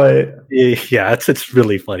my boy. Yeah, it's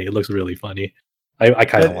really funny. It looks really funny. I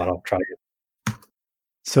kind of want to try it.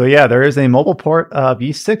 So yeah, there is a mobile port of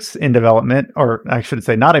E6 in development, or I should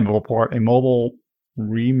say not a mobile port, a mobile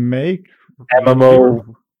remake. MMO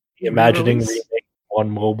Imagining remake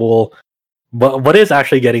on mobile. But what is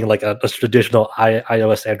actually getting like a traditional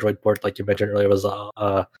iOS Android port, like you mentioned earlier, was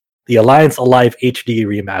the Alliance Alive HD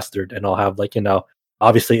remastered, and I'll have like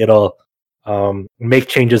obviously it'll make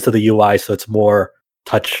changes to the UI so it's more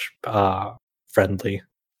touch friendly.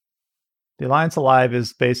 The Alliance Alive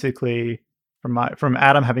is basically from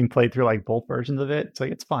Adam having played through like both versions of it. It's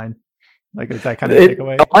like it's fine. Like it's that kind of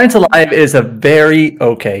takeaway. Alliance Alive is a very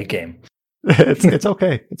okay game. it's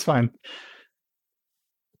okay. It's fine.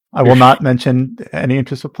 I will not mention any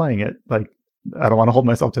interest of playing it. Like I don't want to hold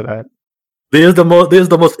myself to that. This is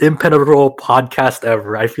the most impenetrable podcast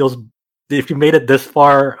ever. I feel if you made it this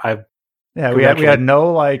far, we had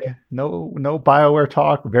no BioWare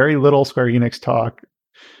talk, very little Square Enix talk.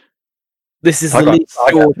 This is the least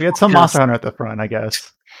we had some Monster Hunter at the front, I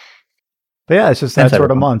guess. But yeah, it's just that sort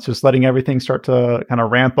of month, just letting everything start to kind of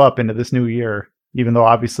ramp up into this new year. Even though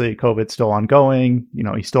obviously COVID's still ongoing,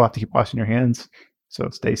 you still have to keep washing your hands. So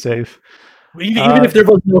stay safe. Even if there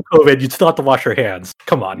was no COVID, you'd still have to wash your hands.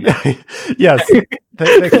 Come on. Yes.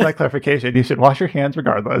 Thanks for that clarification. You should wash your hands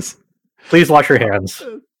regardless. Please wash your hands.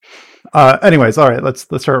 Anyways, all right, let's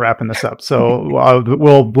start wrapping this up. So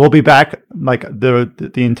we'll be back. Like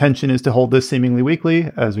the intention is to hold this seemingly weekly,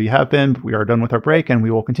 as we have been. We are done with our break, and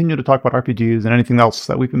we will continue to talk about RPGs and anything else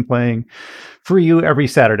that we've been playing for you every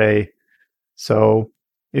Saturday. So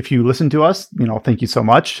if you listen to us, thank you so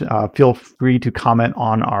much. Feel free to comment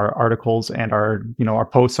on our articles and our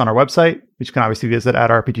posts on our website, which you can obviously visit at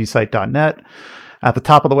rpgsite.net. At the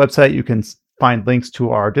top of the website, you can find links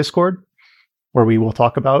to our Discord, where we will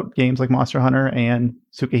talk about games like Monster Hunter and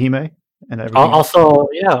Tsukihime and everything. Also,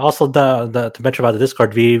 to mention about the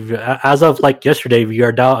Discord, as of like yesterday, we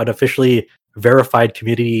are now an officially verified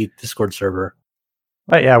community Discord server.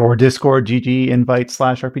 Right, yeah, we're Discord GG invite /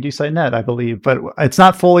 RPG I believe, but it's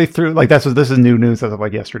not fully through. Like this is new news as of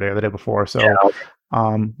like yesterday or the day before. So,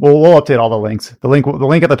 we'll update all the links. The link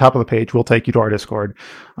at the top of the page will take you to our Discord.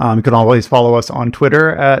 You can always follow us on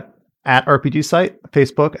Twitter at RPG Site,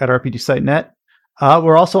 Facebook at RPG Site Net.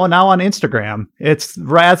 We're also now on Instagram. It's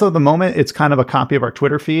as of the moment, it's kind of a copy of our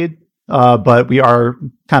Twitter feed, but we are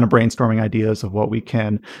kind of brainstorming ideas of what we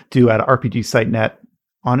can do at RPG Site Net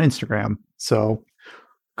on Instagram. So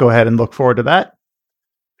go ahead and look forward to that.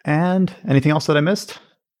 And anything else that I missed?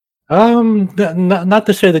 Not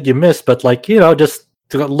to say that you missed, but like just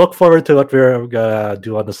to look forward to what we're gonna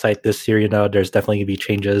do on the site this year. There's definitely gonna be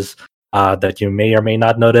changes that you may or may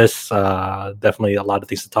not notice. Definitely a lot of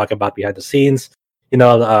things to talk about behind the scenes.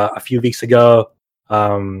 A few weeks ago,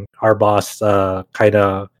 our boss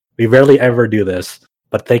we rarely ever do this,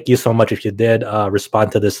 but thank you so much if you did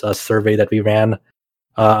respond to this survey that we ran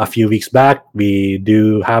a few weeks back. We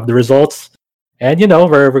do have the results. And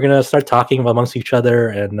we're gonna start talking amongst each other,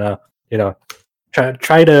 and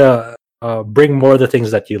try to bring more of the things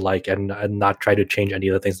that you like, and not try to change any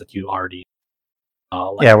of the things that you already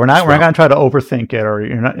like. Yeah, we're not gonna try to overthink it, or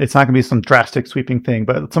it's not gonna be some drastic sweeping thing.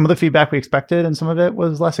 But some of the feedback we expected, and some of it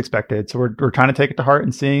was less expected. So we're trying to take it to heart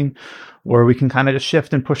and seeing where we can kind of just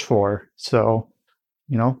shift and push for. So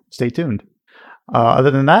stay tuned.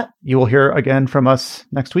 Other than that, you will hear again from us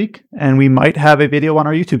next week, and we might have a video on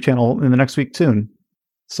our YouTube channel in the next week soon.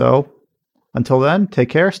 So until then, take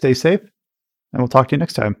care, stay safe, and we'll talk to you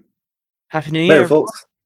next time. Happy New Year, folks.